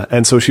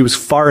 and so she was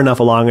far enough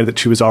along that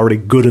she was already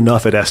good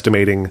enough at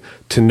estimating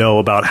to know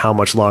about how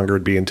much longer it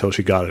would be until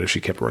she got it if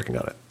she kept working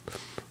on it.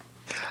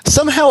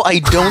 Somehow I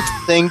don't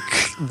think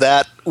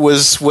that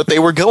was what they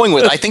were going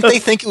with. I think they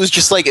think it was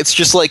just like, it's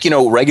just like, you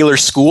know, regular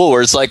school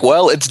where it's like,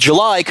 well, it's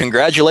July,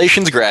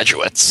 congratulations,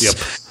 graduates. Yep.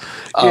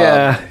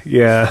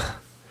 Yeah.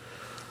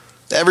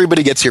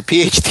 Everybody gets their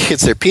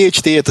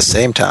PhD at the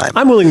same time.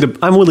 I'm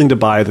willing to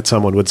buy that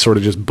someone would sort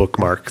of just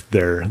bookmark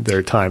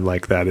their time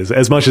like that,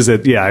 as much as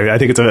it. Yeah, I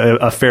think it's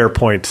a fair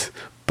point,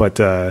 but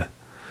yeah.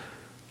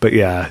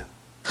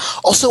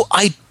 Also,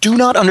 I do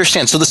not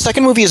understand. So the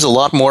second movie is a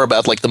lot more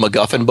about like the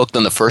MacGuffin book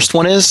than the first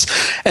one is,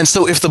 and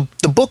so if the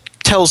book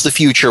tells the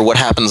future what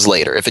happens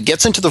later. If it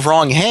gets into the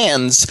wrong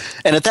hands,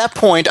 and at that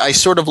point, I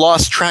sort of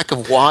lost track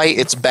of why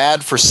it's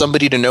bad for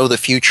somebody to know the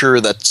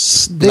future.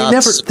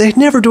 They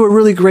never do a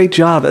really great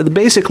job.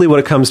 Basically, what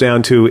it comes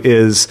down to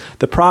is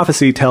the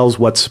prophecy tells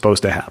what's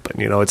supposed to happen.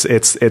 You know,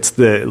 it's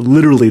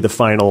literally the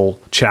final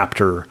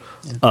chapter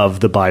of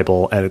the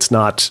Bible, and it's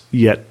not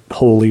yet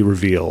wholly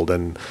revealed.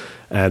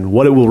 And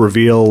what it will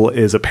reveal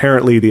is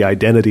apparently the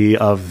identity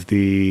of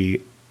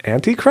the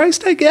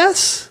Antichrist, I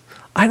guess.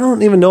 I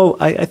don't even know.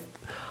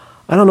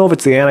 I don't know if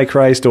it's the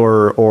Antichrist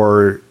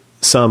or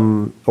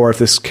if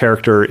this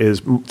character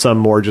is some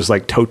more just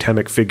like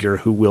totemic figure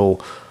who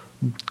will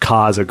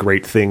cause a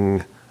great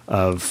thing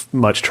of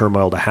much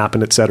turmoil to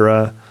happen,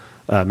 etc.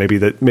 Maybe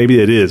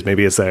it is.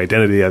 Maybe it's the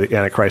identity of the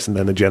Antichrist, and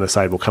then the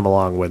genocide will come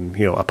along when,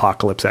 you know,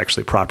 apocalypse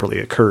actually properly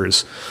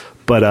occurs.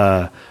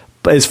 But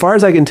as far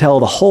as I can tell,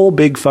 the whole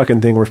big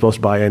fucking thing we're supposed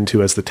to buy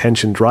into as the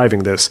tension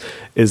driving this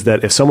is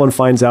that if someone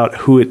finds out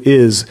who it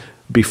is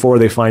before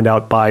they find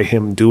out by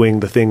him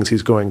doing the things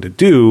he's going to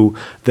do,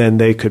 then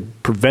they could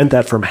prevent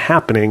that from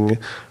happening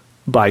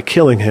by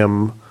killing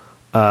him,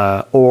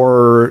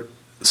 or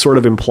sort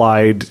of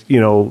implied, you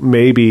know,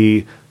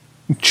 maybe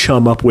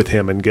chum up with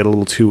him and get a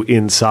little too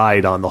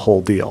inside on the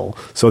whole deal.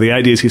 So the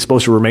idea is he's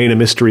supposed to remain a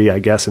mystery, I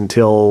guess,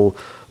 until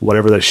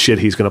whatever the shit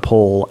he's going to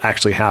pull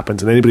actually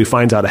happens. And anybody who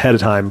finds out ahead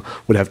of time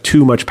would have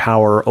too much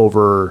power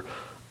over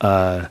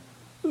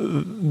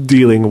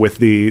dealing with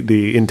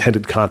the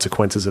intended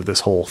consequences of this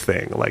whole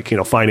thing. Like, you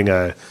know,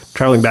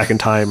 traveling back in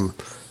time.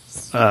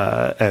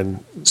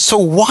 And so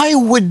why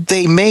would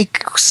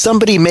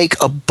somebody make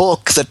a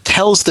book that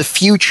tells the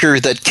future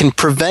that can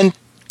prevent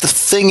the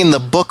thing in the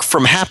book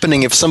from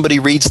happening if somebody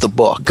reads the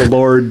book? The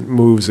Lord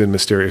moves in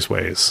mysterious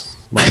ways,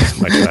 my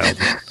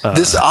child.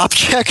 This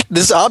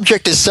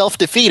object is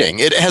self-defeating.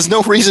 It has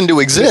no reason to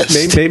exist.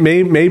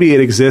 Maybe it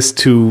exists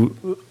to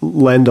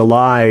lend a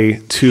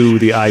lie to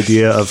the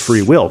idea of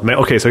free will.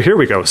 Okay, so here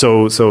we go.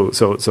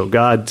 So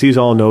God sees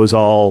all, knows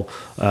all.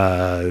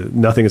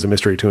 Nothing is a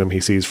mystery to him. He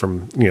sees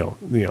from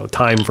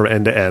time from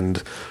end to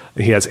end.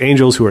 He has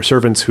angels who are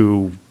servants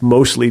who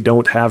mostly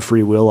don't have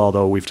free will,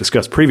 although we've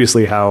discussed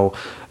previously how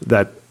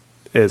that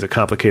is a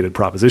complicated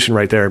proposition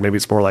right there. Maybe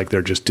it's more like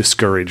they're just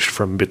discouraged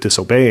from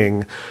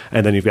disobeying.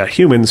 And then you've got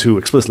humans who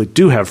explicitly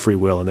do have free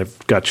will and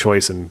they've got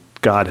choice, and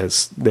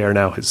they are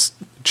now his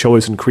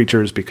chosen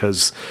creatures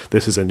because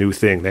this is a new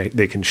thing.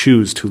 They can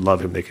choose to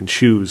love him. They can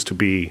choose to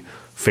be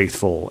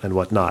faithful and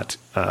whatnot.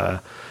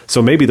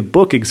 So maybe the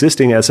book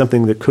existing as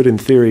something that could, in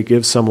theory,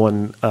 give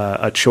someone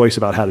a choice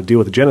about how to deal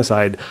with a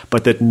genocide,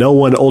 but that no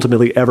one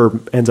ultimately ever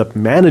ends up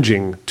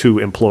managing to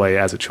employ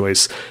as a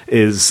choice,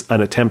 is an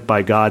attempt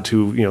by God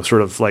to,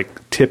 sort of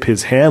like tip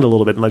his hand a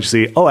little bit and let you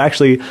see, oh,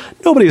 actually,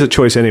 nobody has a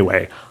choice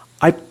anyway.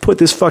 I put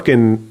this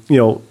fucking,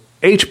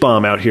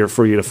 H-bomb out here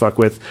for you to fuck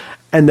with,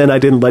 and then I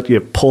didn't let you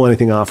pull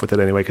anything off with it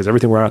anyway because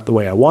everything went out the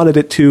way I wanted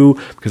it to,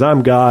 because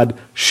I'm God.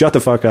 Shut the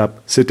fuck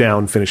up, sit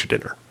down, finish your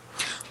dinner.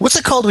 What's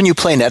it called when you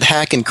play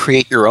NetHack and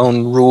create your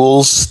own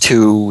rules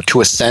to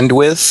ascend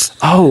with?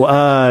 Oh,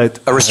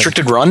 a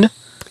restricted run?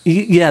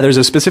 Yeah, there's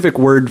a specific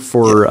word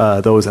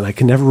for those, and I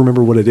can never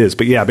remember what it is.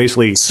 But yeah,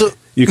 basically,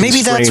 you can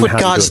maybe that's what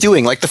God's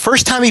doing. Like the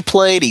first time he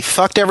played, he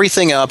fucked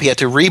everything up. He had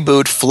to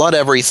reboot, flood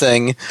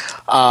everything.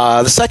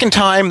 The second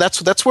time,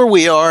 that's where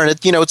we are, and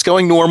it's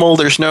going normal.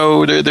 There's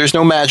no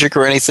magic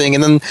or anything.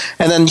 And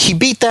then he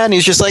beat that, and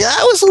he's just like,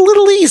 that was a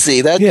little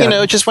easy. That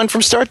it just went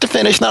from start to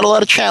finish, not a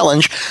lot of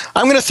challenge.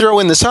 I'm going to throw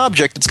in this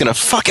object that's going to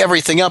fuck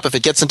everything up if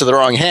it gets into the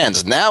wrong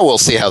hands. Now we'll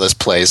see how this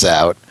plays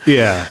out.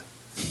 Yeah.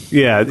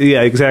 Yeah,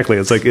 exactly.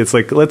 It's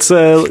like let's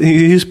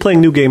he's playing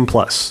New Game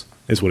Plus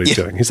is what he's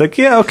doing. He's like,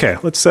 yeah, okay,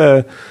 let's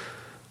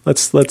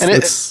spice and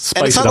it's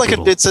not like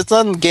it's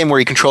not a game where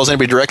he controls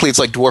anybody directly. It's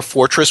like Dwarf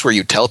Fortress where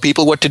you tell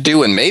people what to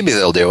do and maybe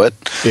they'll do it.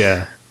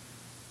 Yeah.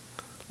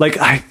 Like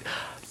I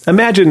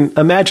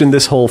imagine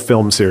this whole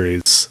film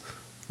series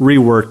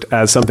reworked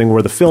as something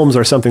where the films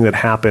are something that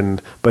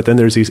happened, but then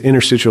there's these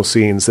interstitial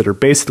scenes that are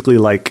basically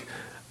like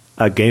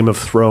a Game of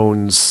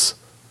Thrones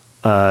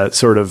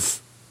sort of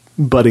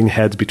butting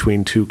heads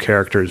between two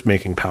characters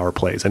making power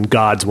plays, and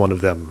God's one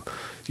of them.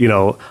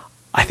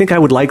 I think I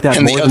would like that.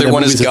 And more the other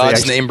one is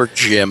God's neighbor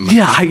Jim.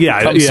 Yeah.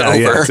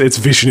 It's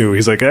Vishnu.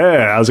 He's like, hey,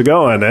 how's it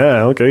going?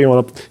 Okay, you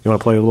want to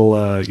play a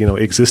little,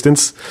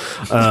 existence.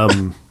 I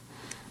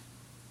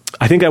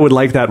think I would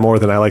like that more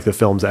than I like the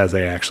films as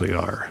they actually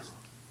are.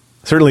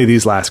 Certainly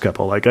these last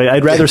couple. Like,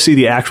 I'd rather see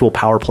the actual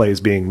power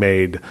plays being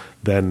made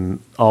than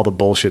all the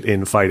bullshit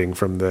infighting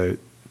from the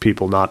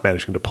people not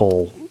managing to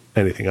pull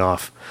anything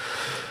off.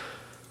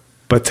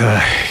 But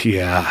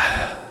yeah,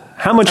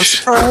 how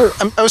much? I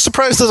was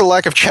surprised there's a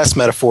lack of chess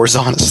metaphors,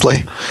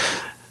 honestly.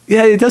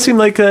 Yeah, it does seem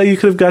like you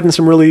could have gotten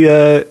some really,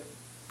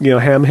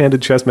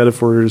 ham-handed chess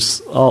metaphors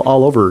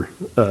all over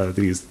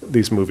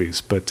these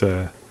movies. But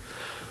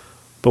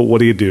what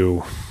do you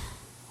do?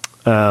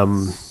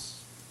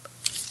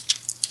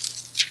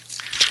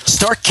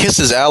 Stark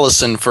kisses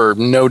Allison for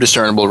no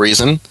discernible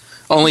reason,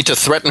 only to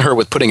threaten her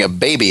with putting a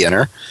baby in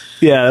her.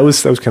 Yeah, that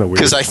was kind of weird.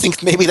 Because I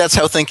think maybe that's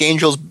how Think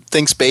Angels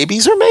thinks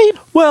babies are made?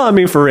 Well, I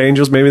mean, for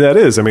angels, maybe that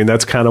is. I mean,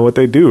 that's kind of what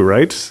they do,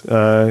 right?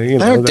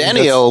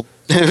 Daniel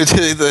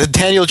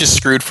Daniel just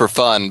screwed for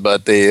fun,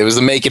 but it was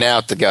the making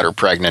out that got her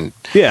pregnant.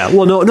 Yeah,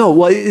 well, no.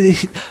 Well,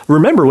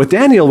 remember with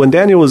Daniel, when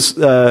Daniel was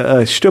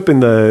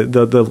shtupping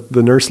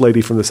the nurse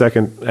lady from the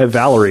second,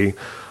 Valerie,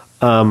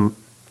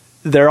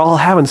 they're all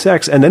having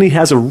sex, and then he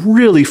has a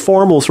really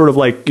formal sort of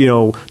like,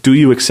 do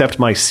you accept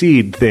my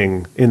seed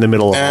thing in the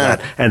middle of all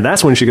that, and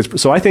that's when she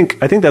gets. So I think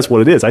that's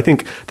what it is. I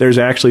think there's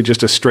actually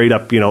just a straight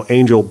up,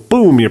 angel,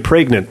 boom, you're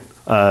pregnant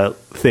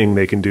thing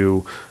they can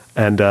do,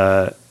 and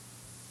that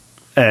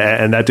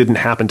didn't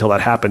happen till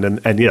that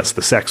happened, and yes,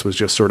 the sex was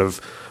just sort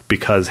of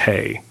because,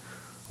 hey,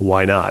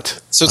 why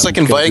not? So it's like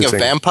inviting a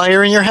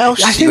vampire in your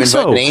house? I think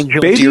so.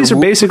 Babies are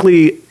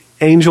basically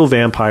angel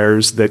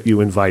vampires that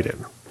you invite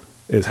in,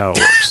 is how it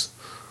works.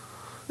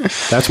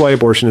 That's why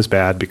abortion is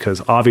bad,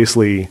 because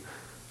obviously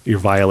you're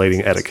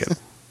violating etiquette.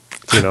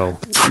 You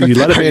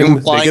let them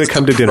in, they get to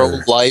come to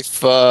dinner.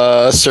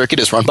 Pro-life circuit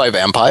is run by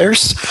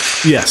vampires?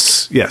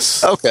 Yes.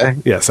 Okay.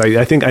 Yes,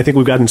 I think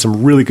we've gotten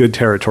some really good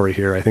territory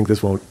here. I think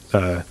this won't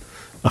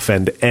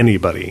offend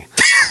anybody.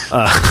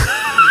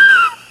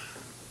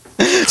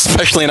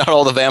 Especially not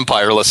all the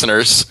vampire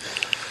listeners.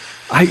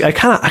 I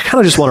kind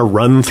of just want to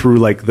run through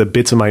like the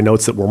bits of my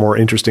notes that were more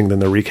interesting than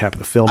the recap of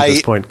the film at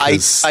this point. I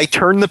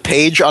turned the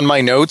page on my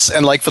notes,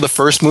 and like for the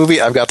first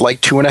movie, I've got like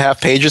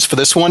 2.5 pages. For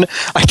this one,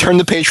 I turned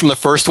the page from the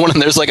first one,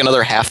 and there's like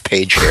another half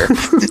page here.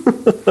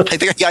 I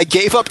think I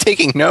gave up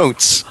taking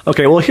notes.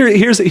 Okay, well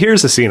here's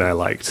a scene I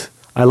liked.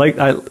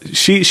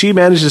 She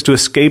manages to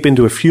escape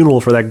into a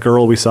funeral for that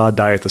girl we saw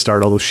die at the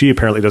start, although she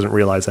apparently doesn't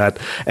realize that.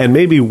 And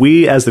maybe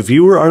we, as the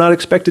viewer, are not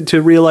expected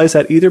to realize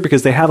that either,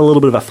 because they have a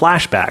little bit of a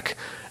flashback.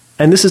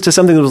 And this is to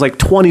something that was like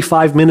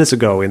 25 minutes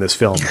ago in this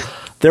film.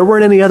 There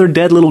weren't any other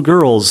dead little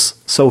girls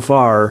so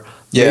far.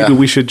 Yeah. Maybe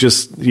we should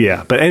just,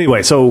 But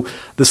anyway, so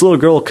this little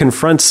girl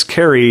confronts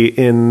Carrie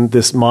in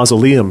this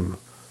mausoleum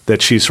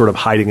that she's sort of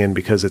hiding in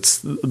because it's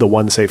the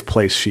one safe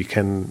place she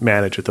can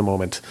manage at the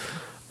moment.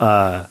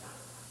 And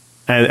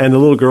the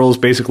little girl's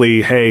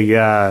basically, hey,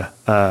 I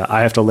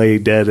have to lay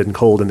dead and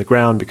cold in the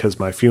ground because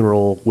my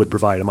funeral would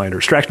provide a minor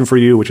distraction for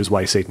you, which is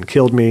why Satan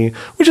killed me,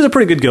 which is a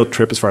pretty good guilt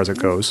trip as far as it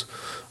goes.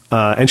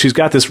 And she's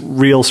got this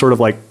real sort of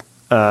like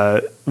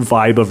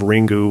vibe of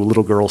Ringu,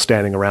 little girl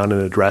standing around in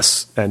a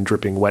dress and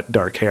dripping wet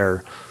dark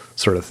hair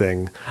sort of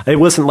thing. It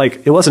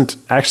wasn't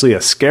actually a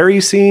scary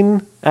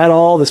scene at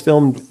all. This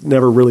film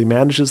never really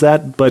manages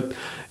that, but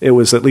it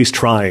was at least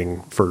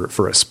trying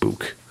for a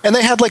spook. And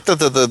they had like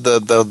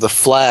the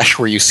flash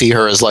where you see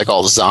her as like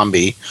all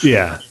zombie.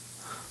 Yeah.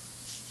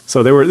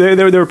 So they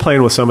were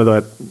playing with some of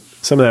that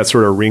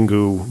sort of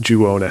Ringu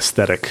Ju-on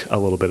aesthetic a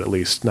little bit, at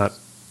least.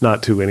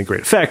 Not to any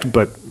great effect,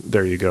 but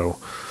there you go.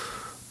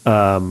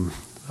 I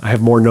have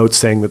more notes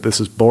saying that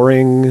this is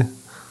boring.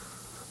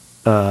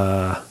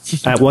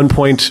 At one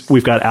point,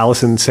 we've got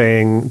Allison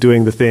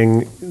doing the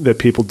thing that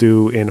people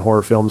do in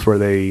horror films where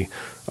they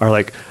are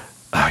like,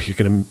 "You're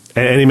gonna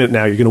any minute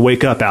now, you're gonna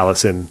wake up,"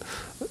 Allison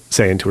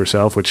saying to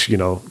herself, which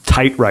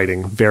tight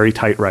writing, very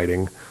tight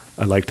writing.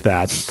 I liked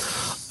that.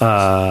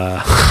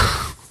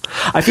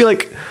 I feel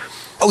like.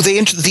 Oh,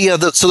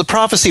 so the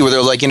prophecy where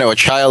they're like, a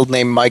child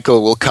named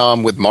Michael will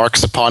come with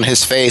marks upon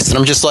his face, and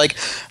I'm just like,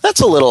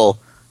 that's a little,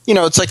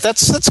 it's like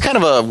that's kind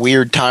of a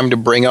weird time to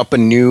bring up a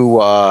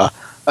new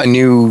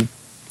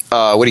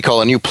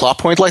plot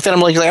point like that. I'm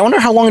like, I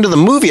wonder how long into the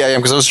movie I am,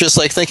 because I was just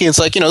like thinking, it's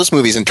like, this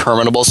movie's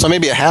interminable, so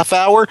maybe a half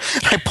hour.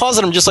 And I pause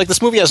it, I'm just like,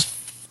 this movie has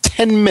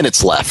 10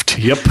 minutes left.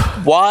 Yep.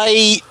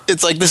 Why?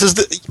 It's like,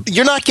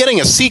 you're not getting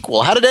a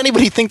sequel. How did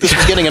anybody think this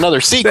was getting another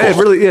sequel?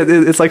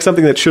 It's like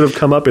something that should have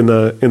come up in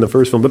the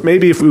first film. But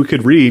maybe if we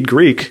could read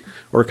Greek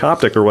or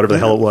Coptic or whatever the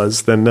hell it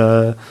was, then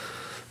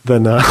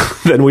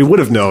we would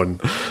have known.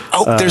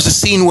 Oh, there's a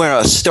scene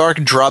where Stark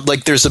dropped,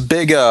 like, there's a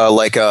big,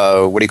 like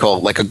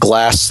a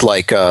glass,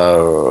 like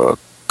a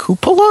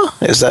cupola?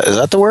 Is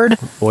that the word?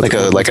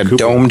 Like a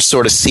domed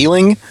sort of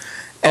ceiling.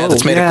 And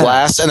it's made of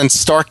glass, and then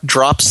Stark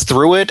drops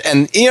through it,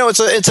 and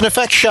it's an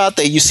effect shot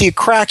that you see a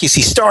crack, you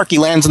see Stark, he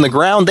lands on the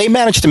ground. They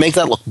managed to make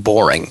that look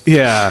boring.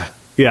 Yeah,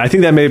 I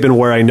think that may have been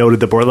where I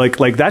noted the board.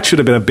 Like that should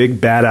have been a big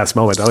badass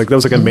moment. Like that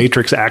was like a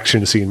Matrix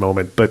action scene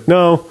moment, but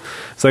no,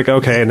 it's like,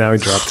 okay, now he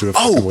dropped through a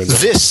fucking window.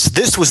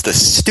 This was the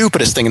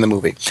stupidest thing in the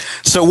movie.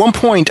 So at one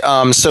point,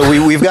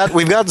 we've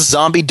got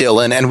Zombie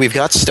Dylan and we've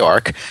got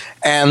Stark,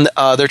 and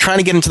they're trying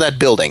to get into that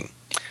building,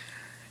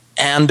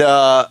 and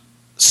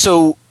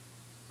so.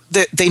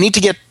 They need to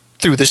get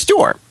through this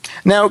door.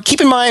 Now, keep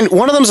in mind,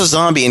 one of them's a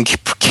zombie and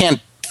can't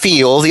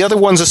feel. The other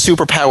one's a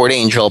super-powered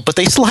angel, but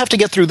they still have to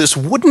get through this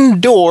wooden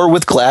door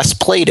with glass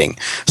plating.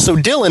 So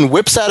Dylan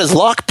whips out his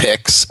lock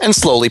picks and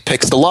slowly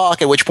picks the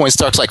lock, at which point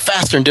Stark's like,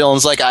 faster, and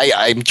Dylan's like,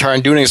 I'm trying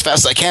to do it as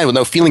fast as I can with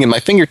no feeling in my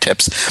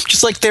fingertips.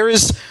 Just like there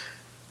is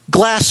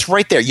glass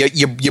right there.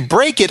 You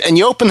break it and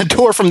you open the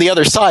door from the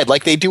other side,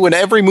 like they do in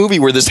every movie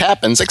where this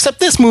happens, except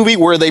this movie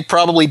where they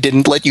probably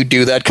didn't let you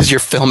do that because you're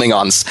filming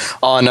on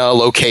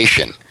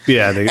location.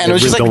 Yeah, they and it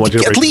was really just don't want you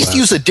to like, at break the least glass.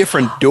 use a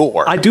different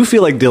door. I do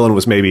feel like Dylan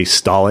was maybe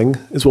stalling,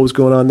 is what was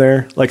going on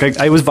there. Like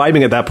I was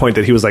vibing at that point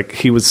that he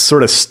was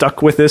sort of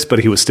stuck with this, but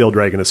he was still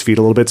dragging his feet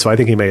a little bit. So I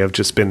think he may have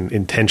just been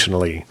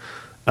intentionally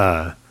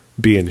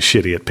being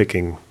shitty at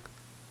picking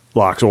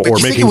locks, or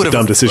making a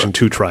dumb decision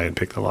to try and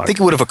pick the lock. I think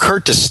it would have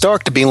occurred to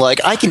Stark to be like,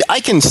 I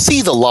can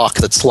see the lock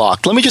that's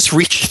locked. Let me just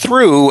reach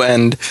through.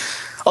 And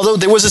although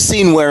there was a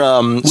scene where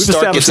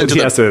Stark gets into he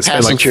the has to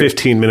spend like passenger.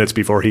 15 minutes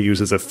before he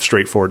uses a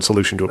straightforward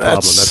solution to a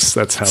problem.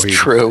 That's how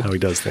he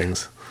does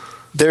things.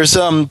 There's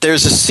a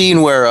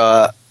scene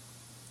where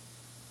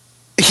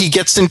he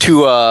gets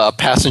into a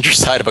passenger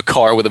side of a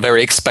car with a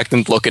very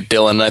expectant look at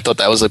Dylan, and I thought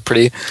that was a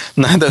pretty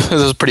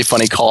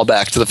funny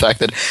callback to the fact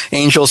that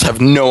angels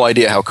have no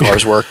idea how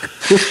cars work.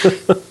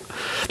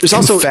 There's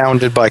also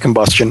confounded by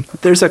combustion.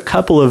 There's a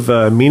couple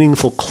of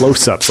meaningful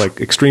close-ups, like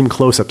extreme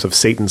close-ups of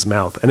Satan's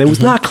mouth, and it was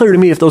not clear to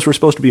me if those were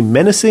supposed to be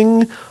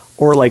menacing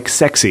or like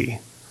sexy.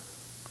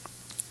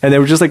 And they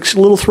were just like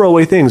little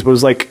throwaway things, but it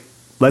was like,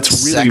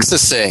 let's really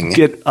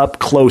get up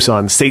close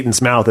on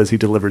Satan's mouth as he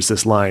delivers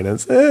this line.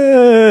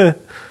 And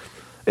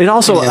it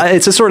also,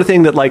 it's the sort of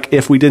thing that, like,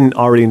 if we didn't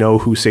already know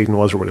who Satan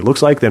was or what he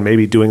looks like, then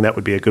maybe doing that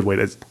would be a good way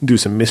to do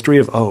some mystery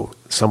of,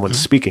 someone's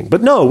speaking.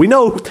 But no, we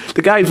know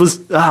the guy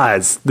was,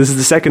 this is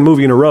the second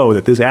movie in a row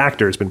that this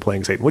actor has been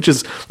playing Satan, which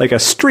is like a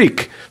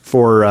streak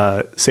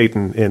for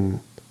Satan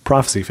in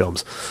prophecy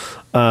films.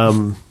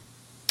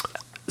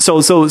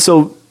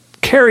 So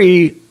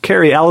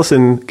Carrie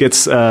Allison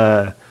gets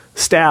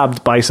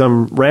stabbed by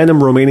some random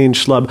Romanian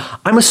schlub.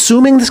 I'm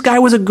assuming this guy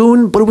was a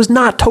goon, but it was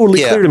not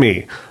totally clear to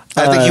me.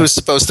 I think he was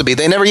supposed to be.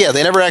 They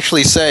never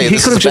actually say he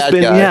this could is have a just bad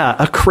been guy.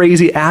 a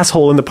crazy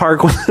asshole in the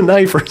park with a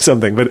knife or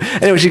something. But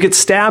anyway, she gets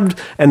stabbed,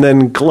 and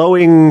then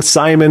glowing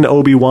Simon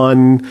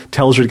Obi-Wan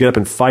tells her to get up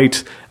and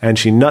fight, and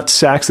she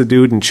nutsacks the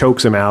dude and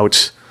chokes him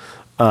out.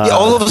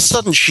 All of a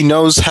sudden, she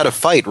knows how to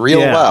fight real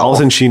well. All of a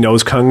sudden, she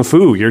knows kung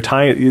fu. You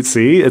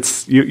see,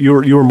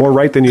 you were more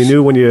right than you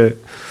knew when you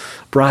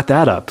brought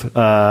that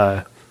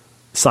up.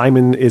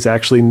 Simon is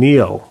actually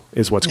Neo,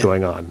 is what's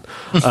going on.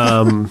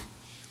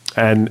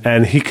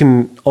 And she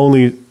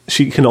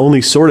can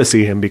only sort of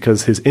see him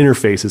because his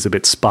interface is a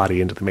bit spotty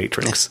into the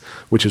Matrix,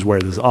 which is where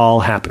this is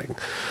all happening.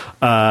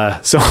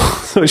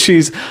 So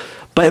she's,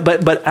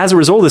 but as a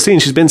result of the scene,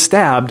 she's been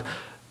stabbed.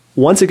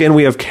 Once again,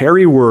 we have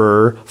Carrie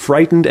Wurr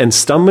frightened and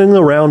stumbling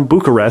around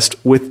Bucharest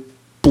with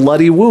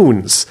bloody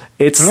wounds.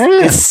 It's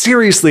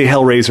seriously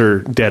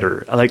Hellraiser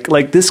deader.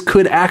 Like this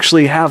could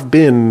actually have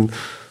been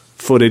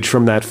footage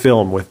from that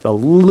film with a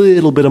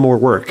little bit of more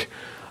work.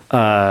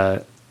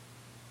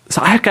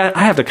 So I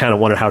have to kind of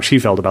wonder how she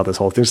felt about this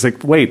whole thing. She's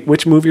like, wait,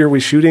 which movie are we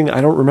shooting?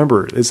 I don't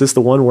remember. Is this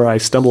the one where I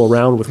stumble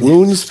around with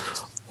wounds,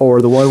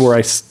 or the one where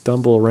I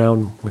stumble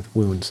around with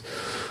wounds?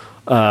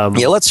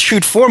 Let's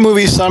shoot 4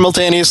 movies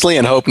simultaneously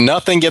and hope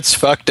nothing gets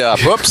fucked up.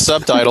 Whoops,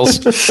 subtitles.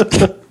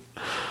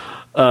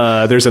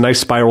 There's a nice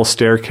spiral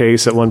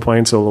staircase at one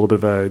point, so a little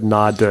bit of a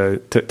nod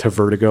to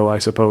Vertigo, I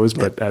suppose.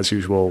 But as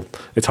usual,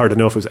 it's hard to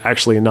know if it was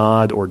actually a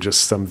nod or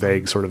just some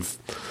vague sort of,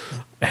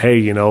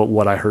 hey,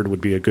 what I heard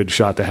would be a good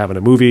shot to have in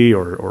a movie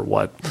or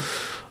what.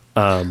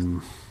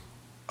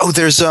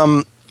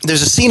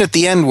 There's a scene at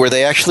the end where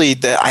they actually,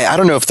 I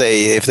don't know if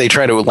they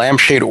try to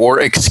lampshade or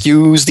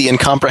excuse the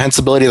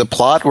incomprehensibility of the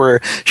plot,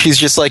 where she's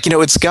just like,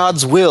 it's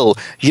God's will.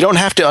 You don't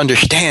have to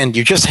understand.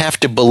 You just have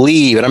to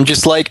believe. And I'm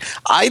just like,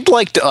 I'd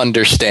like to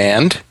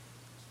understand.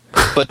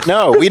 But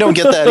no, we don't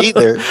get that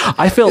either.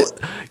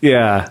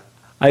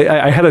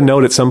 I had a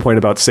note at some point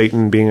about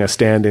Satan being a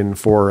stand-in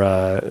for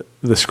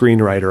the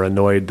screenwriter,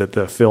 annoyed that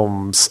the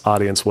film's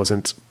audience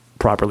wasn't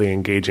properly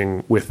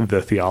engaging with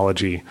the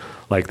theology.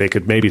 Like, they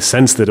could maybe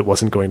sense that it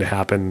wasn't going to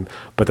happen,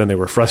 but then they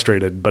were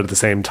frustrated. But at the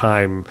same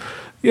time,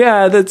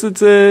 it's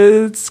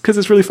because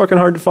it's really fucking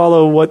hard to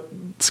follow what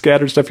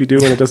scattered stuff you do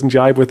when it doesn't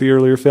jibe with the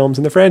earlier films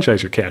and the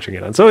franchise you're catching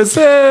in on. So it's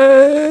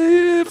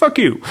fuck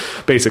you,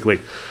 basically.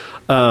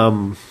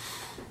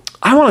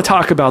 I want to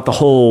talk about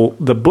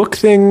the book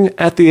thing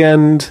at the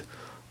end.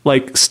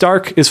 Like,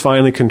 Stark is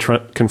finally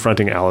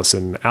confronting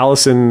Allison.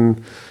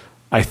 Allison,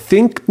 I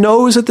think,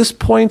 knows at this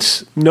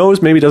point,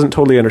 maybe doesn't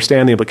totally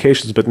understand the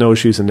implications, but knows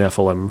she's a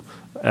Nephilim.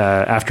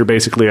 After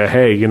basically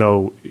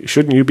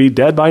shouldn't you be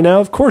dead by now?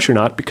 Of course you're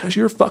not, because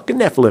you're a fucking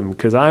Nephilim,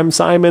 because I'm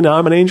Simon,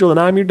 I'm an angel, and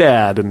I'm your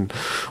dad. And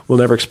we'll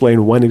never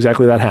explain when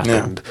exactly that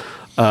happened.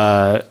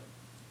 Yeah.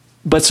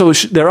 But so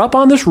they're up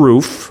on this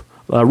roof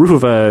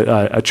of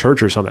a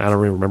church or something. I don't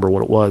really remember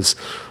what it was.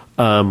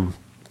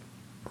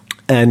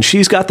 And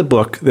she's got the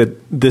book that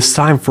this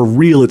time for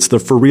real, it's the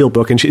for real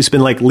book. And she's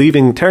been like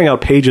tearing out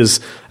pages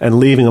and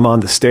leaving them on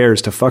the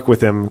stairs to fuck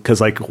with him.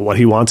 Cause like what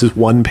he wants is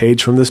one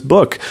page from this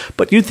book.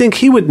 But you'd think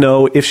he would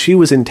know if she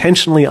was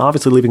intentionally,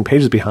 obviously leaving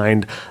pages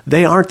behind,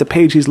 they aren't the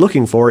page he's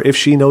looking for. If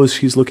she knows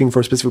she's looking for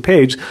a specific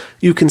page,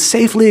 you can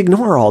safely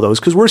ignore all those.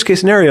 Cause worst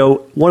case scenario,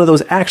 one of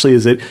those actually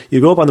is that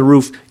you go up on the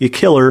roof, you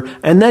kill her,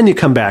 and then you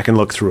come back and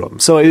look through them.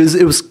 So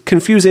it was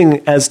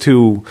confusing as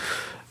to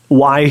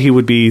why he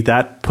would be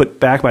that put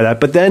back by that.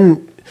 But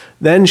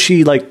then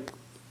she like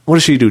what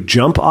does she do?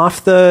 Jump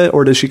off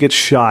or does she get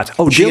shot?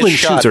 Oh, She Dylan gets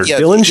shot. shoots her. Yeah,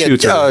 Dylan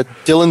shoots her.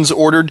 Dylan's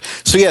ordered.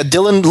 So yeah,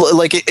 Dylan,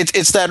 like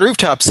it's that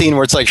rooftop scene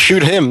where it's like,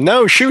 shoot him,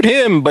 no, shoot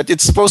him, but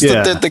it's supposed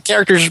to, the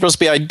characters are supposed to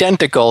be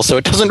identical, so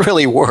it doesn't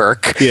really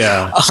work.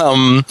 Yeah.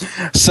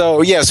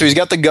 So he's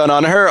got the gun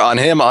on her, on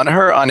him,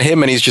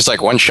 and he's just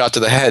like, one shot to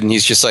the head, and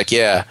he's just like,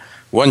 yeah,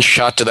 one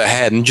shot to the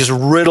head, and just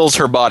riddles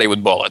her body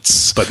with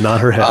bullets, but not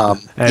her head.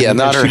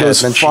 Not her head.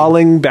 She goes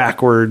falling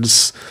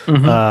backwards.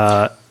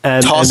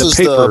 And tosses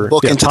and the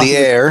book into the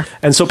air.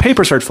 And so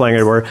paper starts flying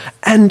everywhere.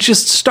 And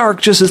just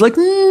Stark just is like,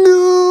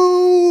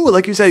 no!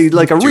 Like you say,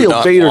 like a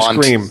real Vader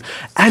scream.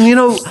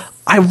 And,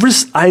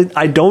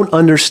 I don't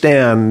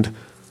understand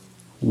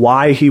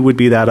why he would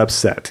be that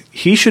upset.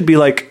 He should be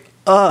like,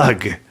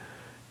 ugh.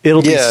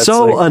 It'll be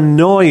so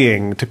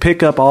annoying to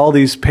pick up all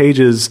these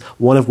pages,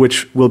 one of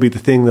which will be the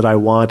thing that I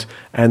want,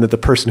 and that the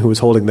person who is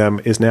holding them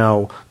is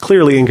now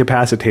clearly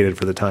incapacitated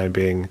for the time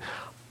being.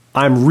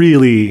 I'm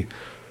really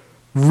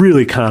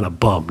kind of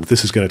bummed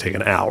this is going to take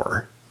an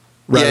hour.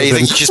 Yeah, you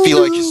think just be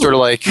like, just sort of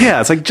like,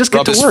 it's like, just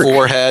get to work. His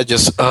forehead,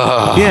 just,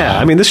 Yeah,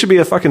 I mean, this should be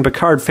a fucking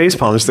Picard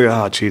facepalm. Just like,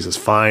 oh, Jesus,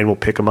 fine, we'll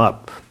pick him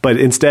up. But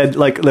instead,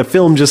 like, the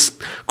film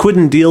just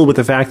couldn't deal with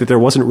the fact that there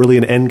wasn't really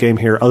an end game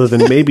here other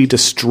than maybe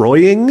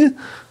destroying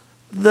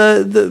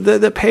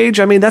the page.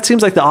 I mean, that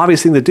seems like the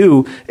obvious thing to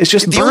do is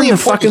just burn the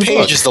fucking page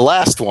book. Is the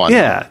last one.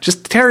 Yeah,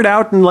 just tear it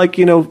out and, like,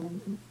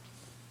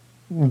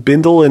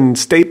 bindle and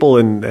staple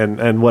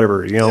and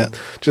whatever,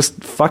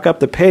 just fuck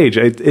up the page.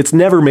 It's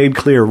never made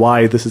clear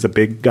why this is a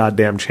big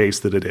goddamn chase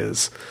that it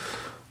is.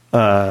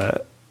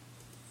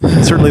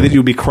 Certainly that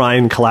you'd be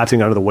crying,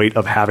 collapsing under the weight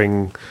of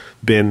having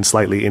been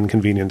slightly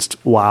inconvenienced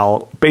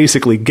while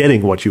basically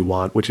getting what you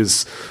want, which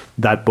is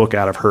that book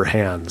out of her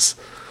hands.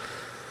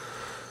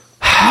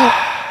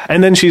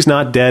 And then she's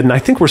not dead, and I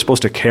think we're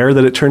supposed to care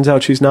that it turns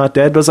out she's not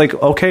dead, but it's like,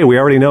 okay, we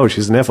already know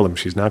she's a Nephilim.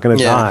 She's not going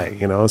to die,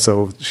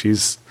 so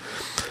she's...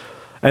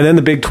 And then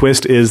the big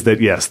twist is that,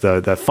 yes,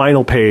 the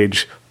final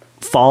page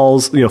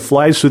flies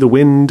through the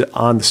wind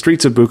on the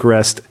streets of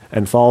Bucharest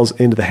and falls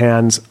into the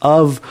hands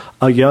of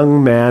a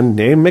young man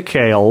named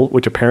Mikhail,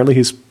 which apparently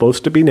he's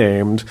supposed to be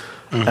named,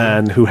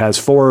 and who has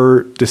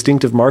 4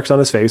 distinctive marks on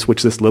his face,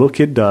 which this little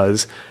kid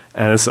does.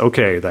 And it's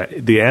okay,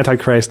 the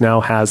Antichrist now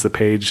has the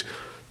page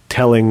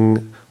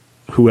telling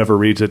whoever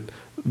reads it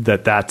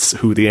that that's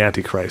who the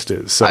Antichrist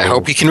is. So I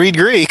hope he can read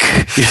Greek.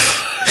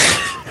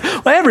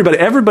 Well,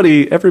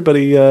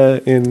 everybody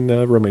in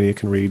Romania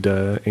can read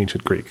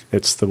ancient Greek.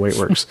 It's the way it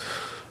works.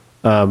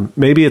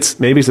 Maybe it's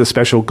a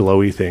special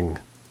glowy thing.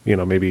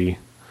 Maybe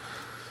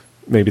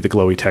the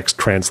glowy text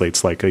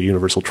translates like a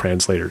universal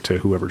translator to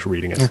whoever's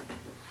reading it.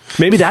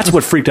 Maybe that's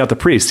what freaked out the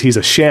priest. He's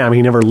a sham.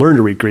 He never learned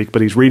to read Greek,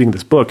 but he's reading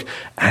this book,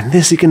 and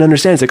this he can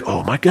understand. It's like,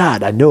 oh my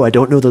God, I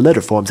don't know the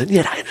letter forms, and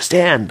yet I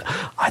understand.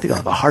 I think I'll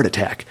have a heart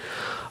attack.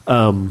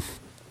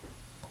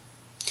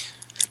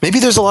 Maybe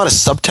there's a lot of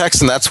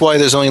subtext, and that's why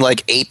there's only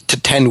like 8 to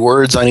 10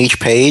 words on each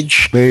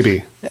page.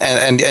 Maybe.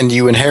 And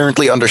you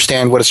inherently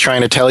understand what it's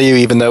trying to tell you,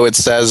 even though it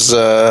says,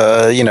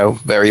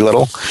 very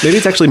little. Maybe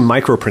it's actually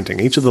microprinting.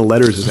 Each of the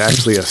letters is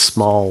actually a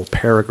small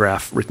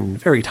paragraph written in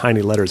very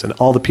tiny letters, and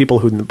all the people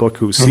who in the book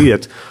who see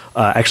it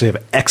actually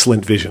have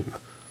excellent vision.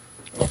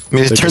 I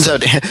mean, it turns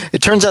out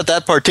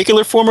that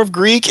particular form of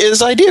Greek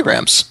is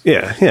ideograms.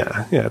 Yeah.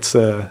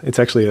 It's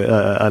actually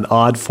an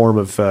odd form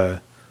of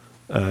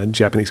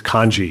Japanese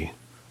kanji.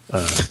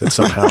 That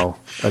somehow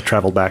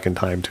traveled back in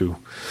time to,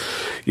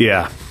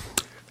 and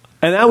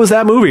that was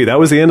that movie. That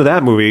was the end of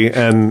that movie.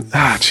 And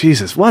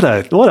Jesus, what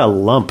a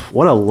lump!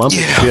 What a lump of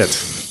shit!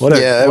 What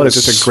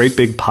just a great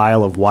big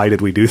pile of why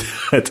did we do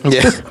that?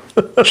 Yeah,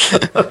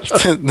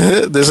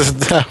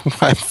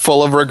 I'm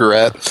full of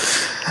regret.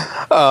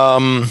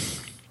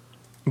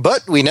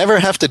 But we never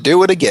have to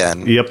do it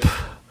again. Yep.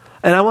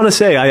 And I want to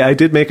say, I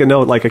did make a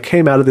note, like I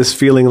came out of this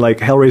feeling like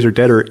Hellraiser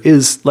Deader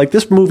is, like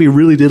this movie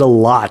really did a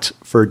lot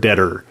for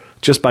Deader,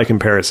 just by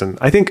comparison.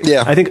 I think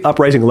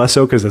Uprising less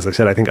so, because as I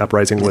said, I think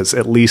Uprising was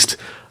at least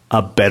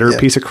a better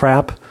piece of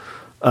crap.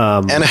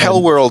 And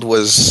Hellworld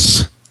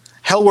was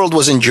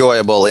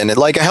enjoyable in it.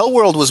 Like,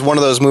 Hellworld was one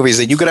of those movies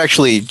that you could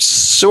actually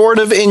sort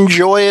of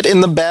enjoy it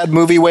in the bad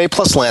movie way,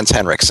 plus Lance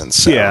Henriksen.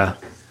 So. Yeah.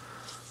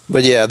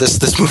 But yeah,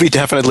 this movie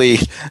definitely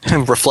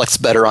reflects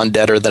better on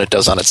Deader than it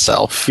does on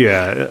itself.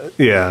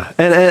 Yeah.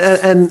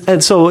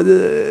 And so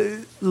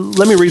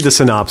let me read the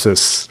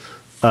synopsis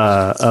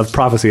of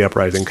Prophecy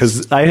Uprising,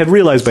 because I had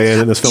realized by the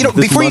end of this film.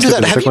 Before you do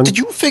that, did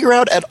you figure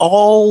out at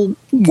all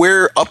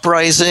where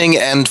Uprising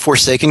and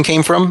Forsaken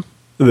came from?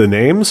 The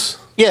names?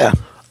 Yeah.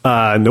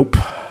 Nope.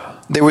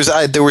 There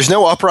was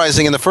no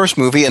Uprising in the first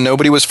movie, and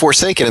nobody was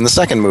Forsaken in the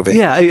second movie.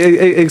 Yeah,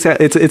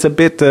 exactly. It's a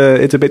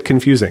bit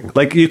confusing.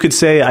 Like, you could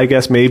say, I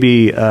guess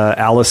maybe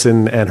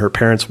Allison and her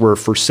parents were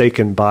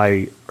forsaken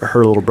by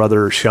her little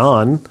brother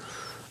Sean,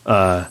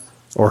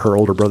 or her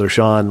older brother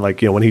Sean.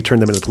 Like, when he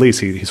turned them into the police,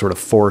 he sort of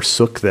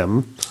forsook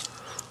them.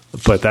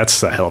 But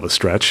that's a hell of a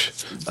stretch.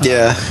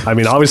 Yeah. I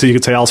mean, obviously, you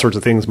could say all sorts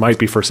of things might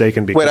be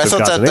Forsaken because I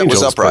thought that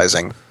was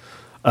Uprising.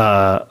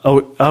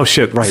 Oh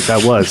shit! Right,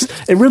 that was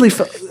it. Really,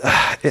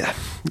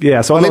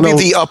 yeah. So I don't know.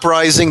 Maybe the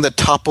uprising that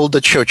toppled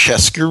the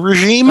Ceausescu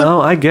regime.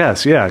 Oh, I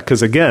guess, yeah.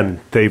 Because again,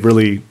 they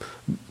really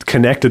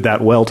connected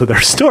that well to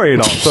their story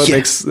and all, so it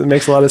makes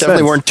a lot of sense.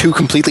 Definitely weren't two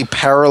completely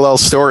parallel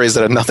stories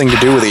that had nothing to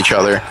do with each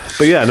other.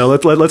 But yeah, no.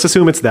 Let's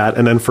assume it's that,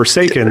 and then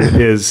Forsaken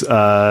is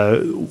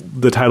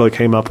the title it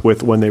came up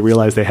with when they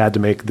realized they had to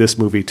make this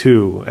movie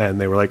too,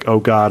 and they were like, oh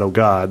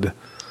god.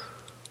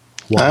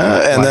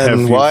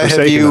 Why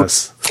have you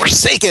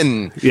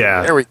forsaken?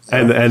 Yeah, there we go.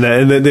 And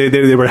then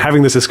they were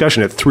having this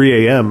discussion at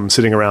 3 a.m.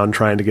 sitting around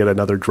trying to get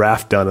another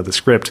draft done of the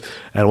script,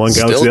 and one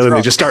guy looks at the other and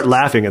they just start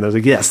laughing, and they're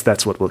like, yes,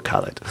 that's what we'll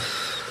call it.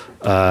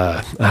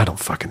 I don't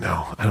fucking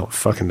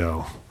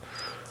know.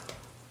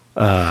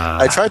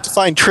 I tried to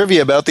find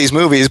trivia about these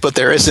movies, but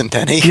there isn't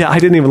any. Yeah, I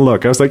didn't even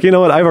look. I was like, you know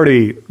what? I've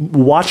already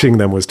watching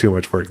them was too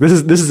much work. This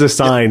is a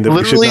sign that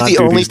we should not do these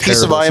terrible sequels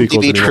anymore. Literally, the only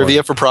piece of IMDb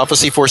trivia for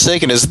Prophecy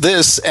Forsaken is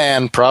this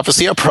and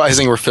Prophecy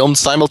Uprising were filmed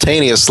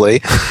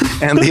simultaneously.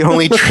 And the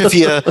only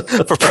trivia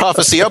for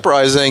Prophecy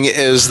Uprising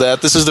is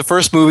that this is the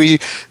first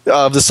movie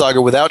of the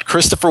saga without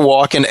Christopher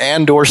Walken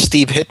and/or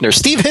Steve Hytner.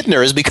 Steve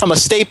Hytner has become a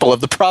staple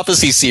of the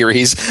Prophecy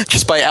series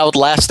just by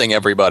outlasting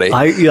everybody.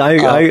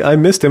 I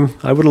missed him.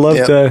 I would have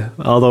loved.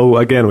 Although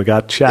again, we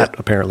got chat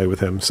apparently with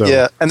him. So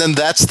yeah, and then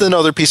that's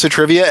another piece of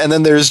trivia. And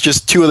then there's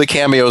just two of the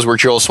cameos were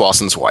Joel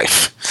Swasson's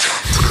wife.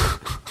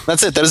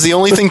 That's it. That is the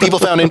only thing people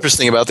found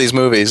interesting about these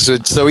movies.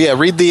 So yeah,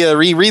 read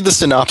the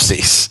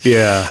synopses.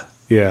 Yeah.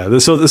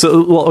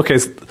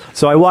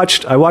 So I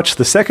watched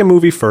the second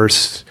movie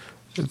first.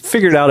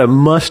 Figured out it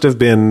must have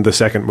been the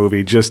second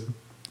movie, just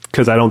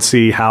because I don't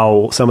see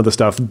how some of the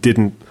stuff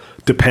didn't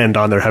depend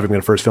on there having been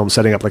a first film,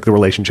 setting up like the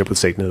relationship with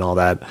Satan and all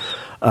that.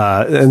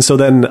 And so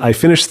then I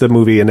finished the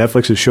movie, and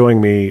Netflix is showing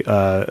me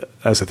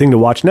as a thing to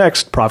watch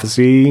next,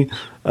 Prophecy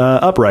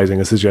Uprising,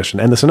 a suggestion.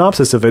 And the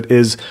synopsis of it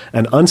is: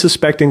 an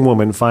unsuspecting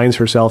woman finds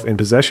herself in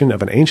possession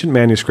of an ancient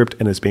manuscript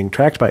and is being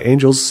tracked by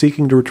angels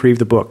seeking to retrieve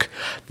the book.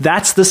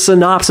 That's the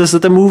synopsis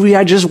of the movie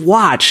I just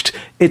watched.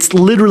 It's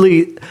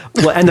literally,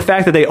 and the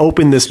fact that they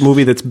opened this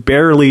movie that's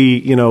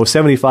barely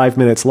 75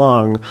 minutes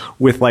long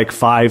with like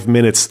 5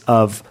 minutes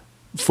of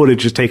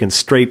footage is taken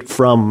straight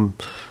from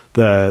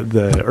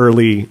the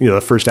early,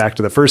 the first act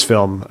of the first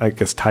film, I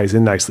guess ties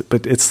in nicely.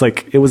 But it's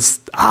like, it was,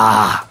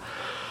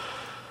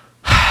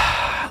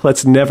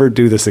 let's never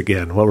do this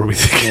again. What were we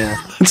thinking? Yeah.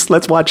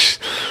 Let's watch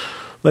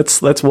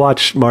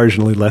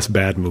marginally less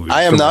bad movies.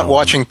 I am not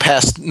watching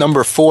past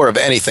number 4 of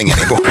anything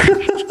anymore.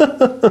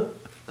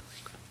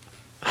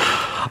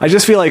 I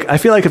feel like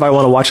if I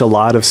want to watch a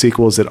lot of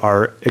sequels that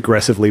are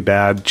aggressively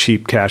bad,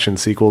 cheap cash-in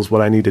sequels,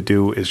 what I need to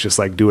do is just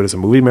like do it as a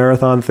movie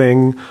marathon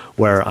thing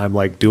where I'm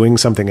like doing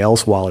something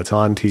else while it's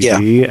on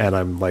TV and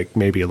I'm like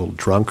maybe a little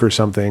drunk or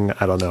something.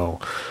 I don't know.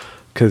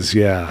 'Cause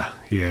yeah.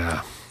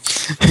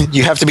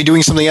 You have to be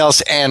doing something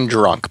else and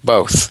drunk,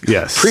 both.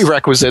 Yes.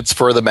 Prerequisites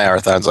for the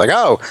marathons. Like,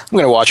 I'm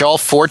going to watch all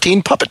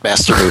 14 Puppet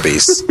Master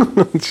movies.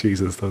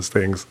 Jesus, those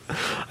things.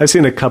 I've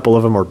seen a couple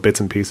of them or bits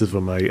and pieces of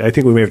them. I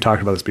think we may have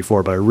talkked about this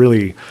before, but I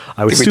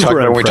was super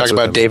impressed when we talked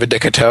about David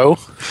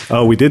DeCoteau.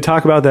 Oh, we did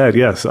talk about that,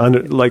 yes. Oh,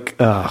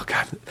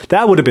 God.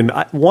 That would have been,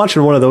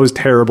 watching one of those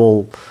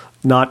terrible,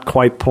 not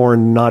quite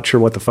porn, not sure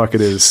what the fuck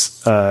it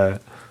is,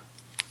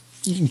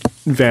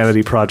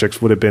 vanity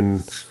projects would have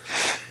been...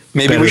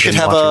 Maybe we should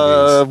have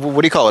a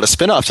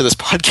spin-off to this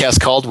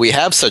podcast called We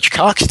Have Such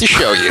Cocks to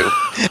Show You,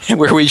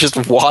 where we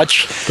just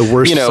watch the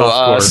worst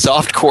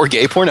softcore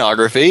gay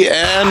pornography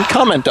and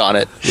comment on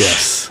it.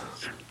 Yes.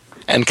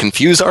 And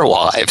confuse our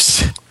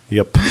wives.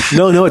 Yep.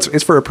 No,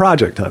 it's for a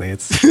project, honey.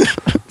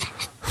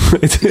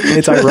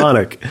 It's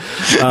ironic.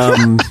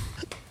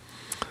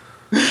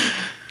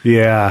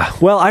 Yeah.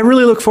 Well, I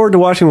really look forward to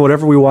watching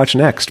whatever we watch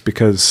next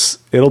because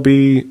it'll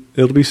be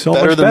so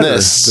better much than better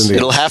this.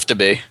 It'll have to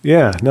be.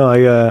 Yeah. No,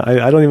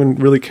 I don't even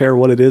really care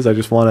what it is. I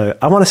just want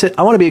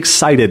to be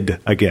excited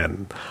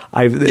again.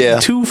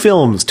 Two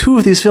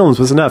of these films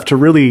was enough to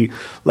really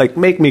like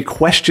make me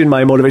question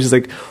my motivations.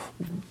 Like,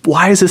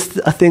 why is this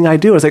a thing I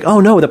do? It's like, oh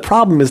no, the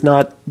problem is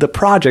not the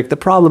project. The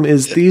problem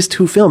is these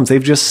two films.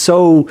 They've just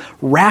so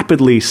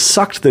rapidly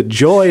sucked the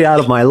joy out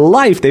of my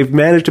life. They've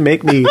managed to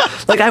make me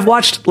like I've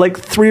watched like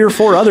 3 or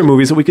 4 other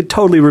movies that we could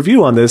totally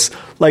review on this,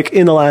 like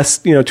in the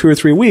last 2 or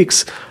 3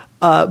 weeks.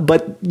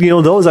 But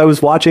those I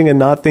was watching and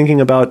not thinking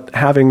about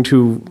having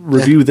to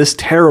review this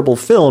terrible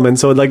film. And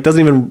so it like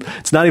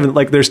it's not even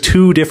like there's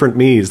 2 different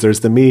me's. There's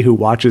the me who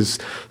watches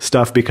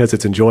stuff because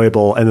it's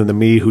enjoyable. And then the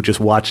me who just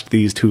watched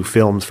these 2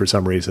 films for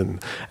some reason.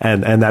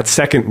 And that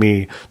second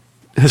me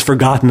has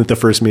forgotten that the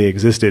first me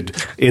existed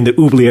in the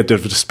oubliette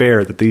of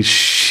despair that these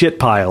shit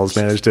piles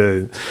managed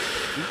to...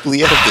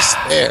 Oubliette of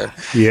despair.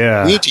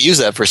 Yeah. We need to use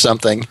that for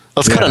something.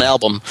 Let's cut an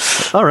album.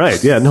 All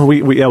right. Yeah. No,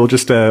 we'll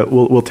just,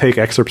 we'll take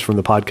excerpts from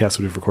the podcast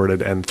that we've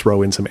recorded and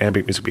throw in some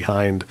ambient music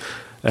behind.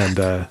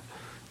 And,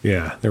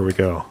 yeah, there we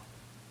go.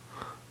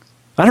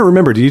 I don't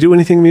remember. Do you do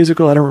anything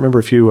musical? I don't remember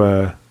if you,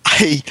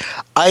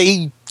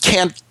 I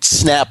can't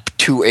snap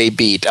to a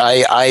beat.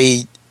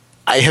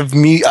 I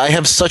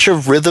have such a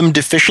rhythm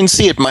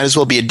deficiency, it might as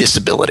well be a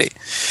disability.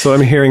 So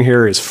I'm hearing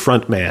here is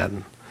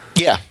frontman.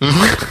 Yeah.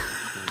 Mm-hmm.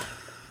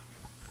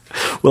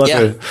 We'll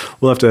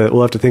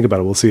have to think about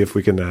it. We'll see if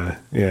we can.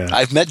 Yeah.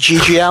 I've met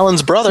Gigi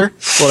Allen's brother.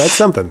 Well, that's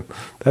something.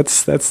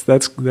 That's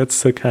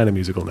the kind of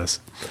musicalness.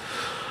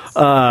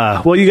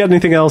 Well, you got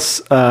anything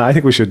else? I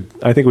think we should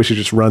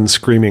just run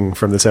screaming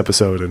from this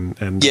episode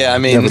and yeah, I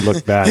mean, never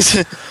look back.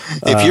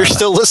 If you're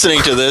still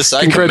listening to this,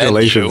 I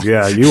congratulations. Commend you.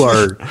 Yeah, you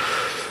are.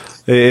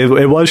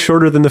 It was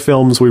shorter than the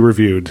films we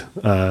reviewed,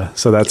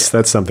 so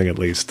that's something at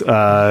least.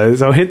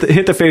 So hit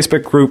the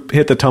Facebook group,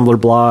 hit the Tumblr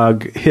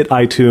blog, hit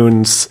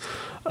iTunes.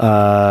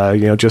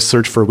 Just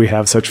search for We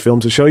Have Such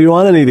Films to show you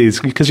on any of these,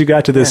 because you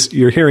got to this,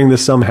 you're hearing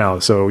this somehow,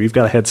 so you've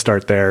got a head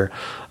start there.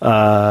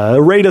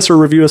 Rate us or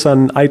review us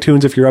on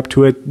iTunes if you're up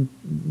to it.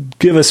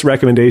 Give us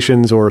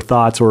recommendations or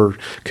thoughts or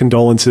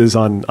condolences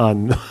on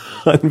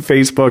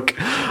Facebook,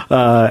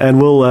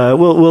 and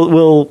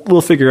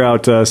we'll figure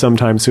out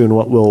sometime soon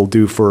what we'll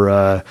do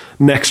for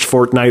next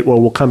fortnight.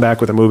 Well, we'll come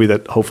back with a movie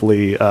that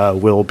hopefully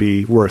will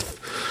be worth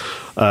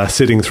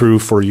sitting through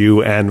for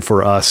you and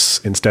for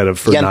us instead of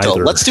for Yentl.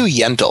 neither. Let's do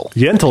Yentl.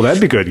 Yentl,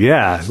 that'd be good.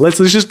 Yeah, let's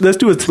do a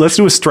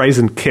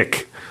Streisand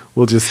kick.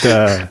 We'll just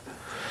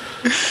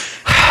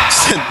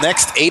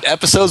next 8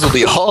 episodes will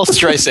be all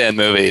Streisand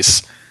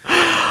movies.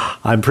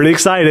 I'm pretty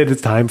excited.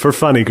 It's time for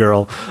Funny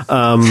Girl.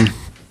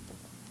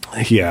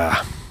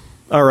 Yeah.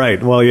 All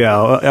right. Well, yeah.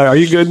 Are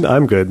you good?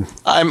 I'm good.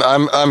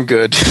 I'm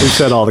good. We've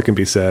said all that can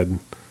be said.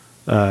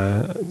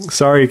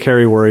 Sorry,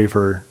 Carrie Worry,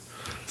 for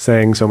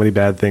saying so many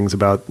bad things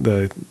about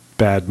the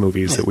bad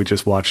movies that we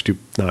just watched you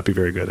not be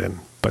very good in.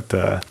 But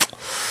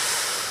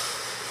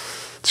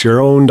it's your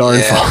own darn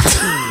fault.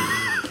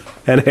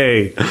 And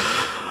hey,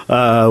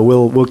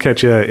 we'll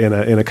catch you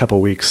in a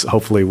couple weeks,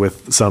 hopefully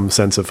with some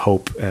sense of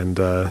hope and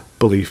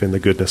belief in the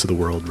goodness of the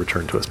world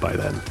returned to us by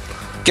then.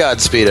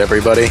 Godspeed,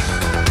 everybody.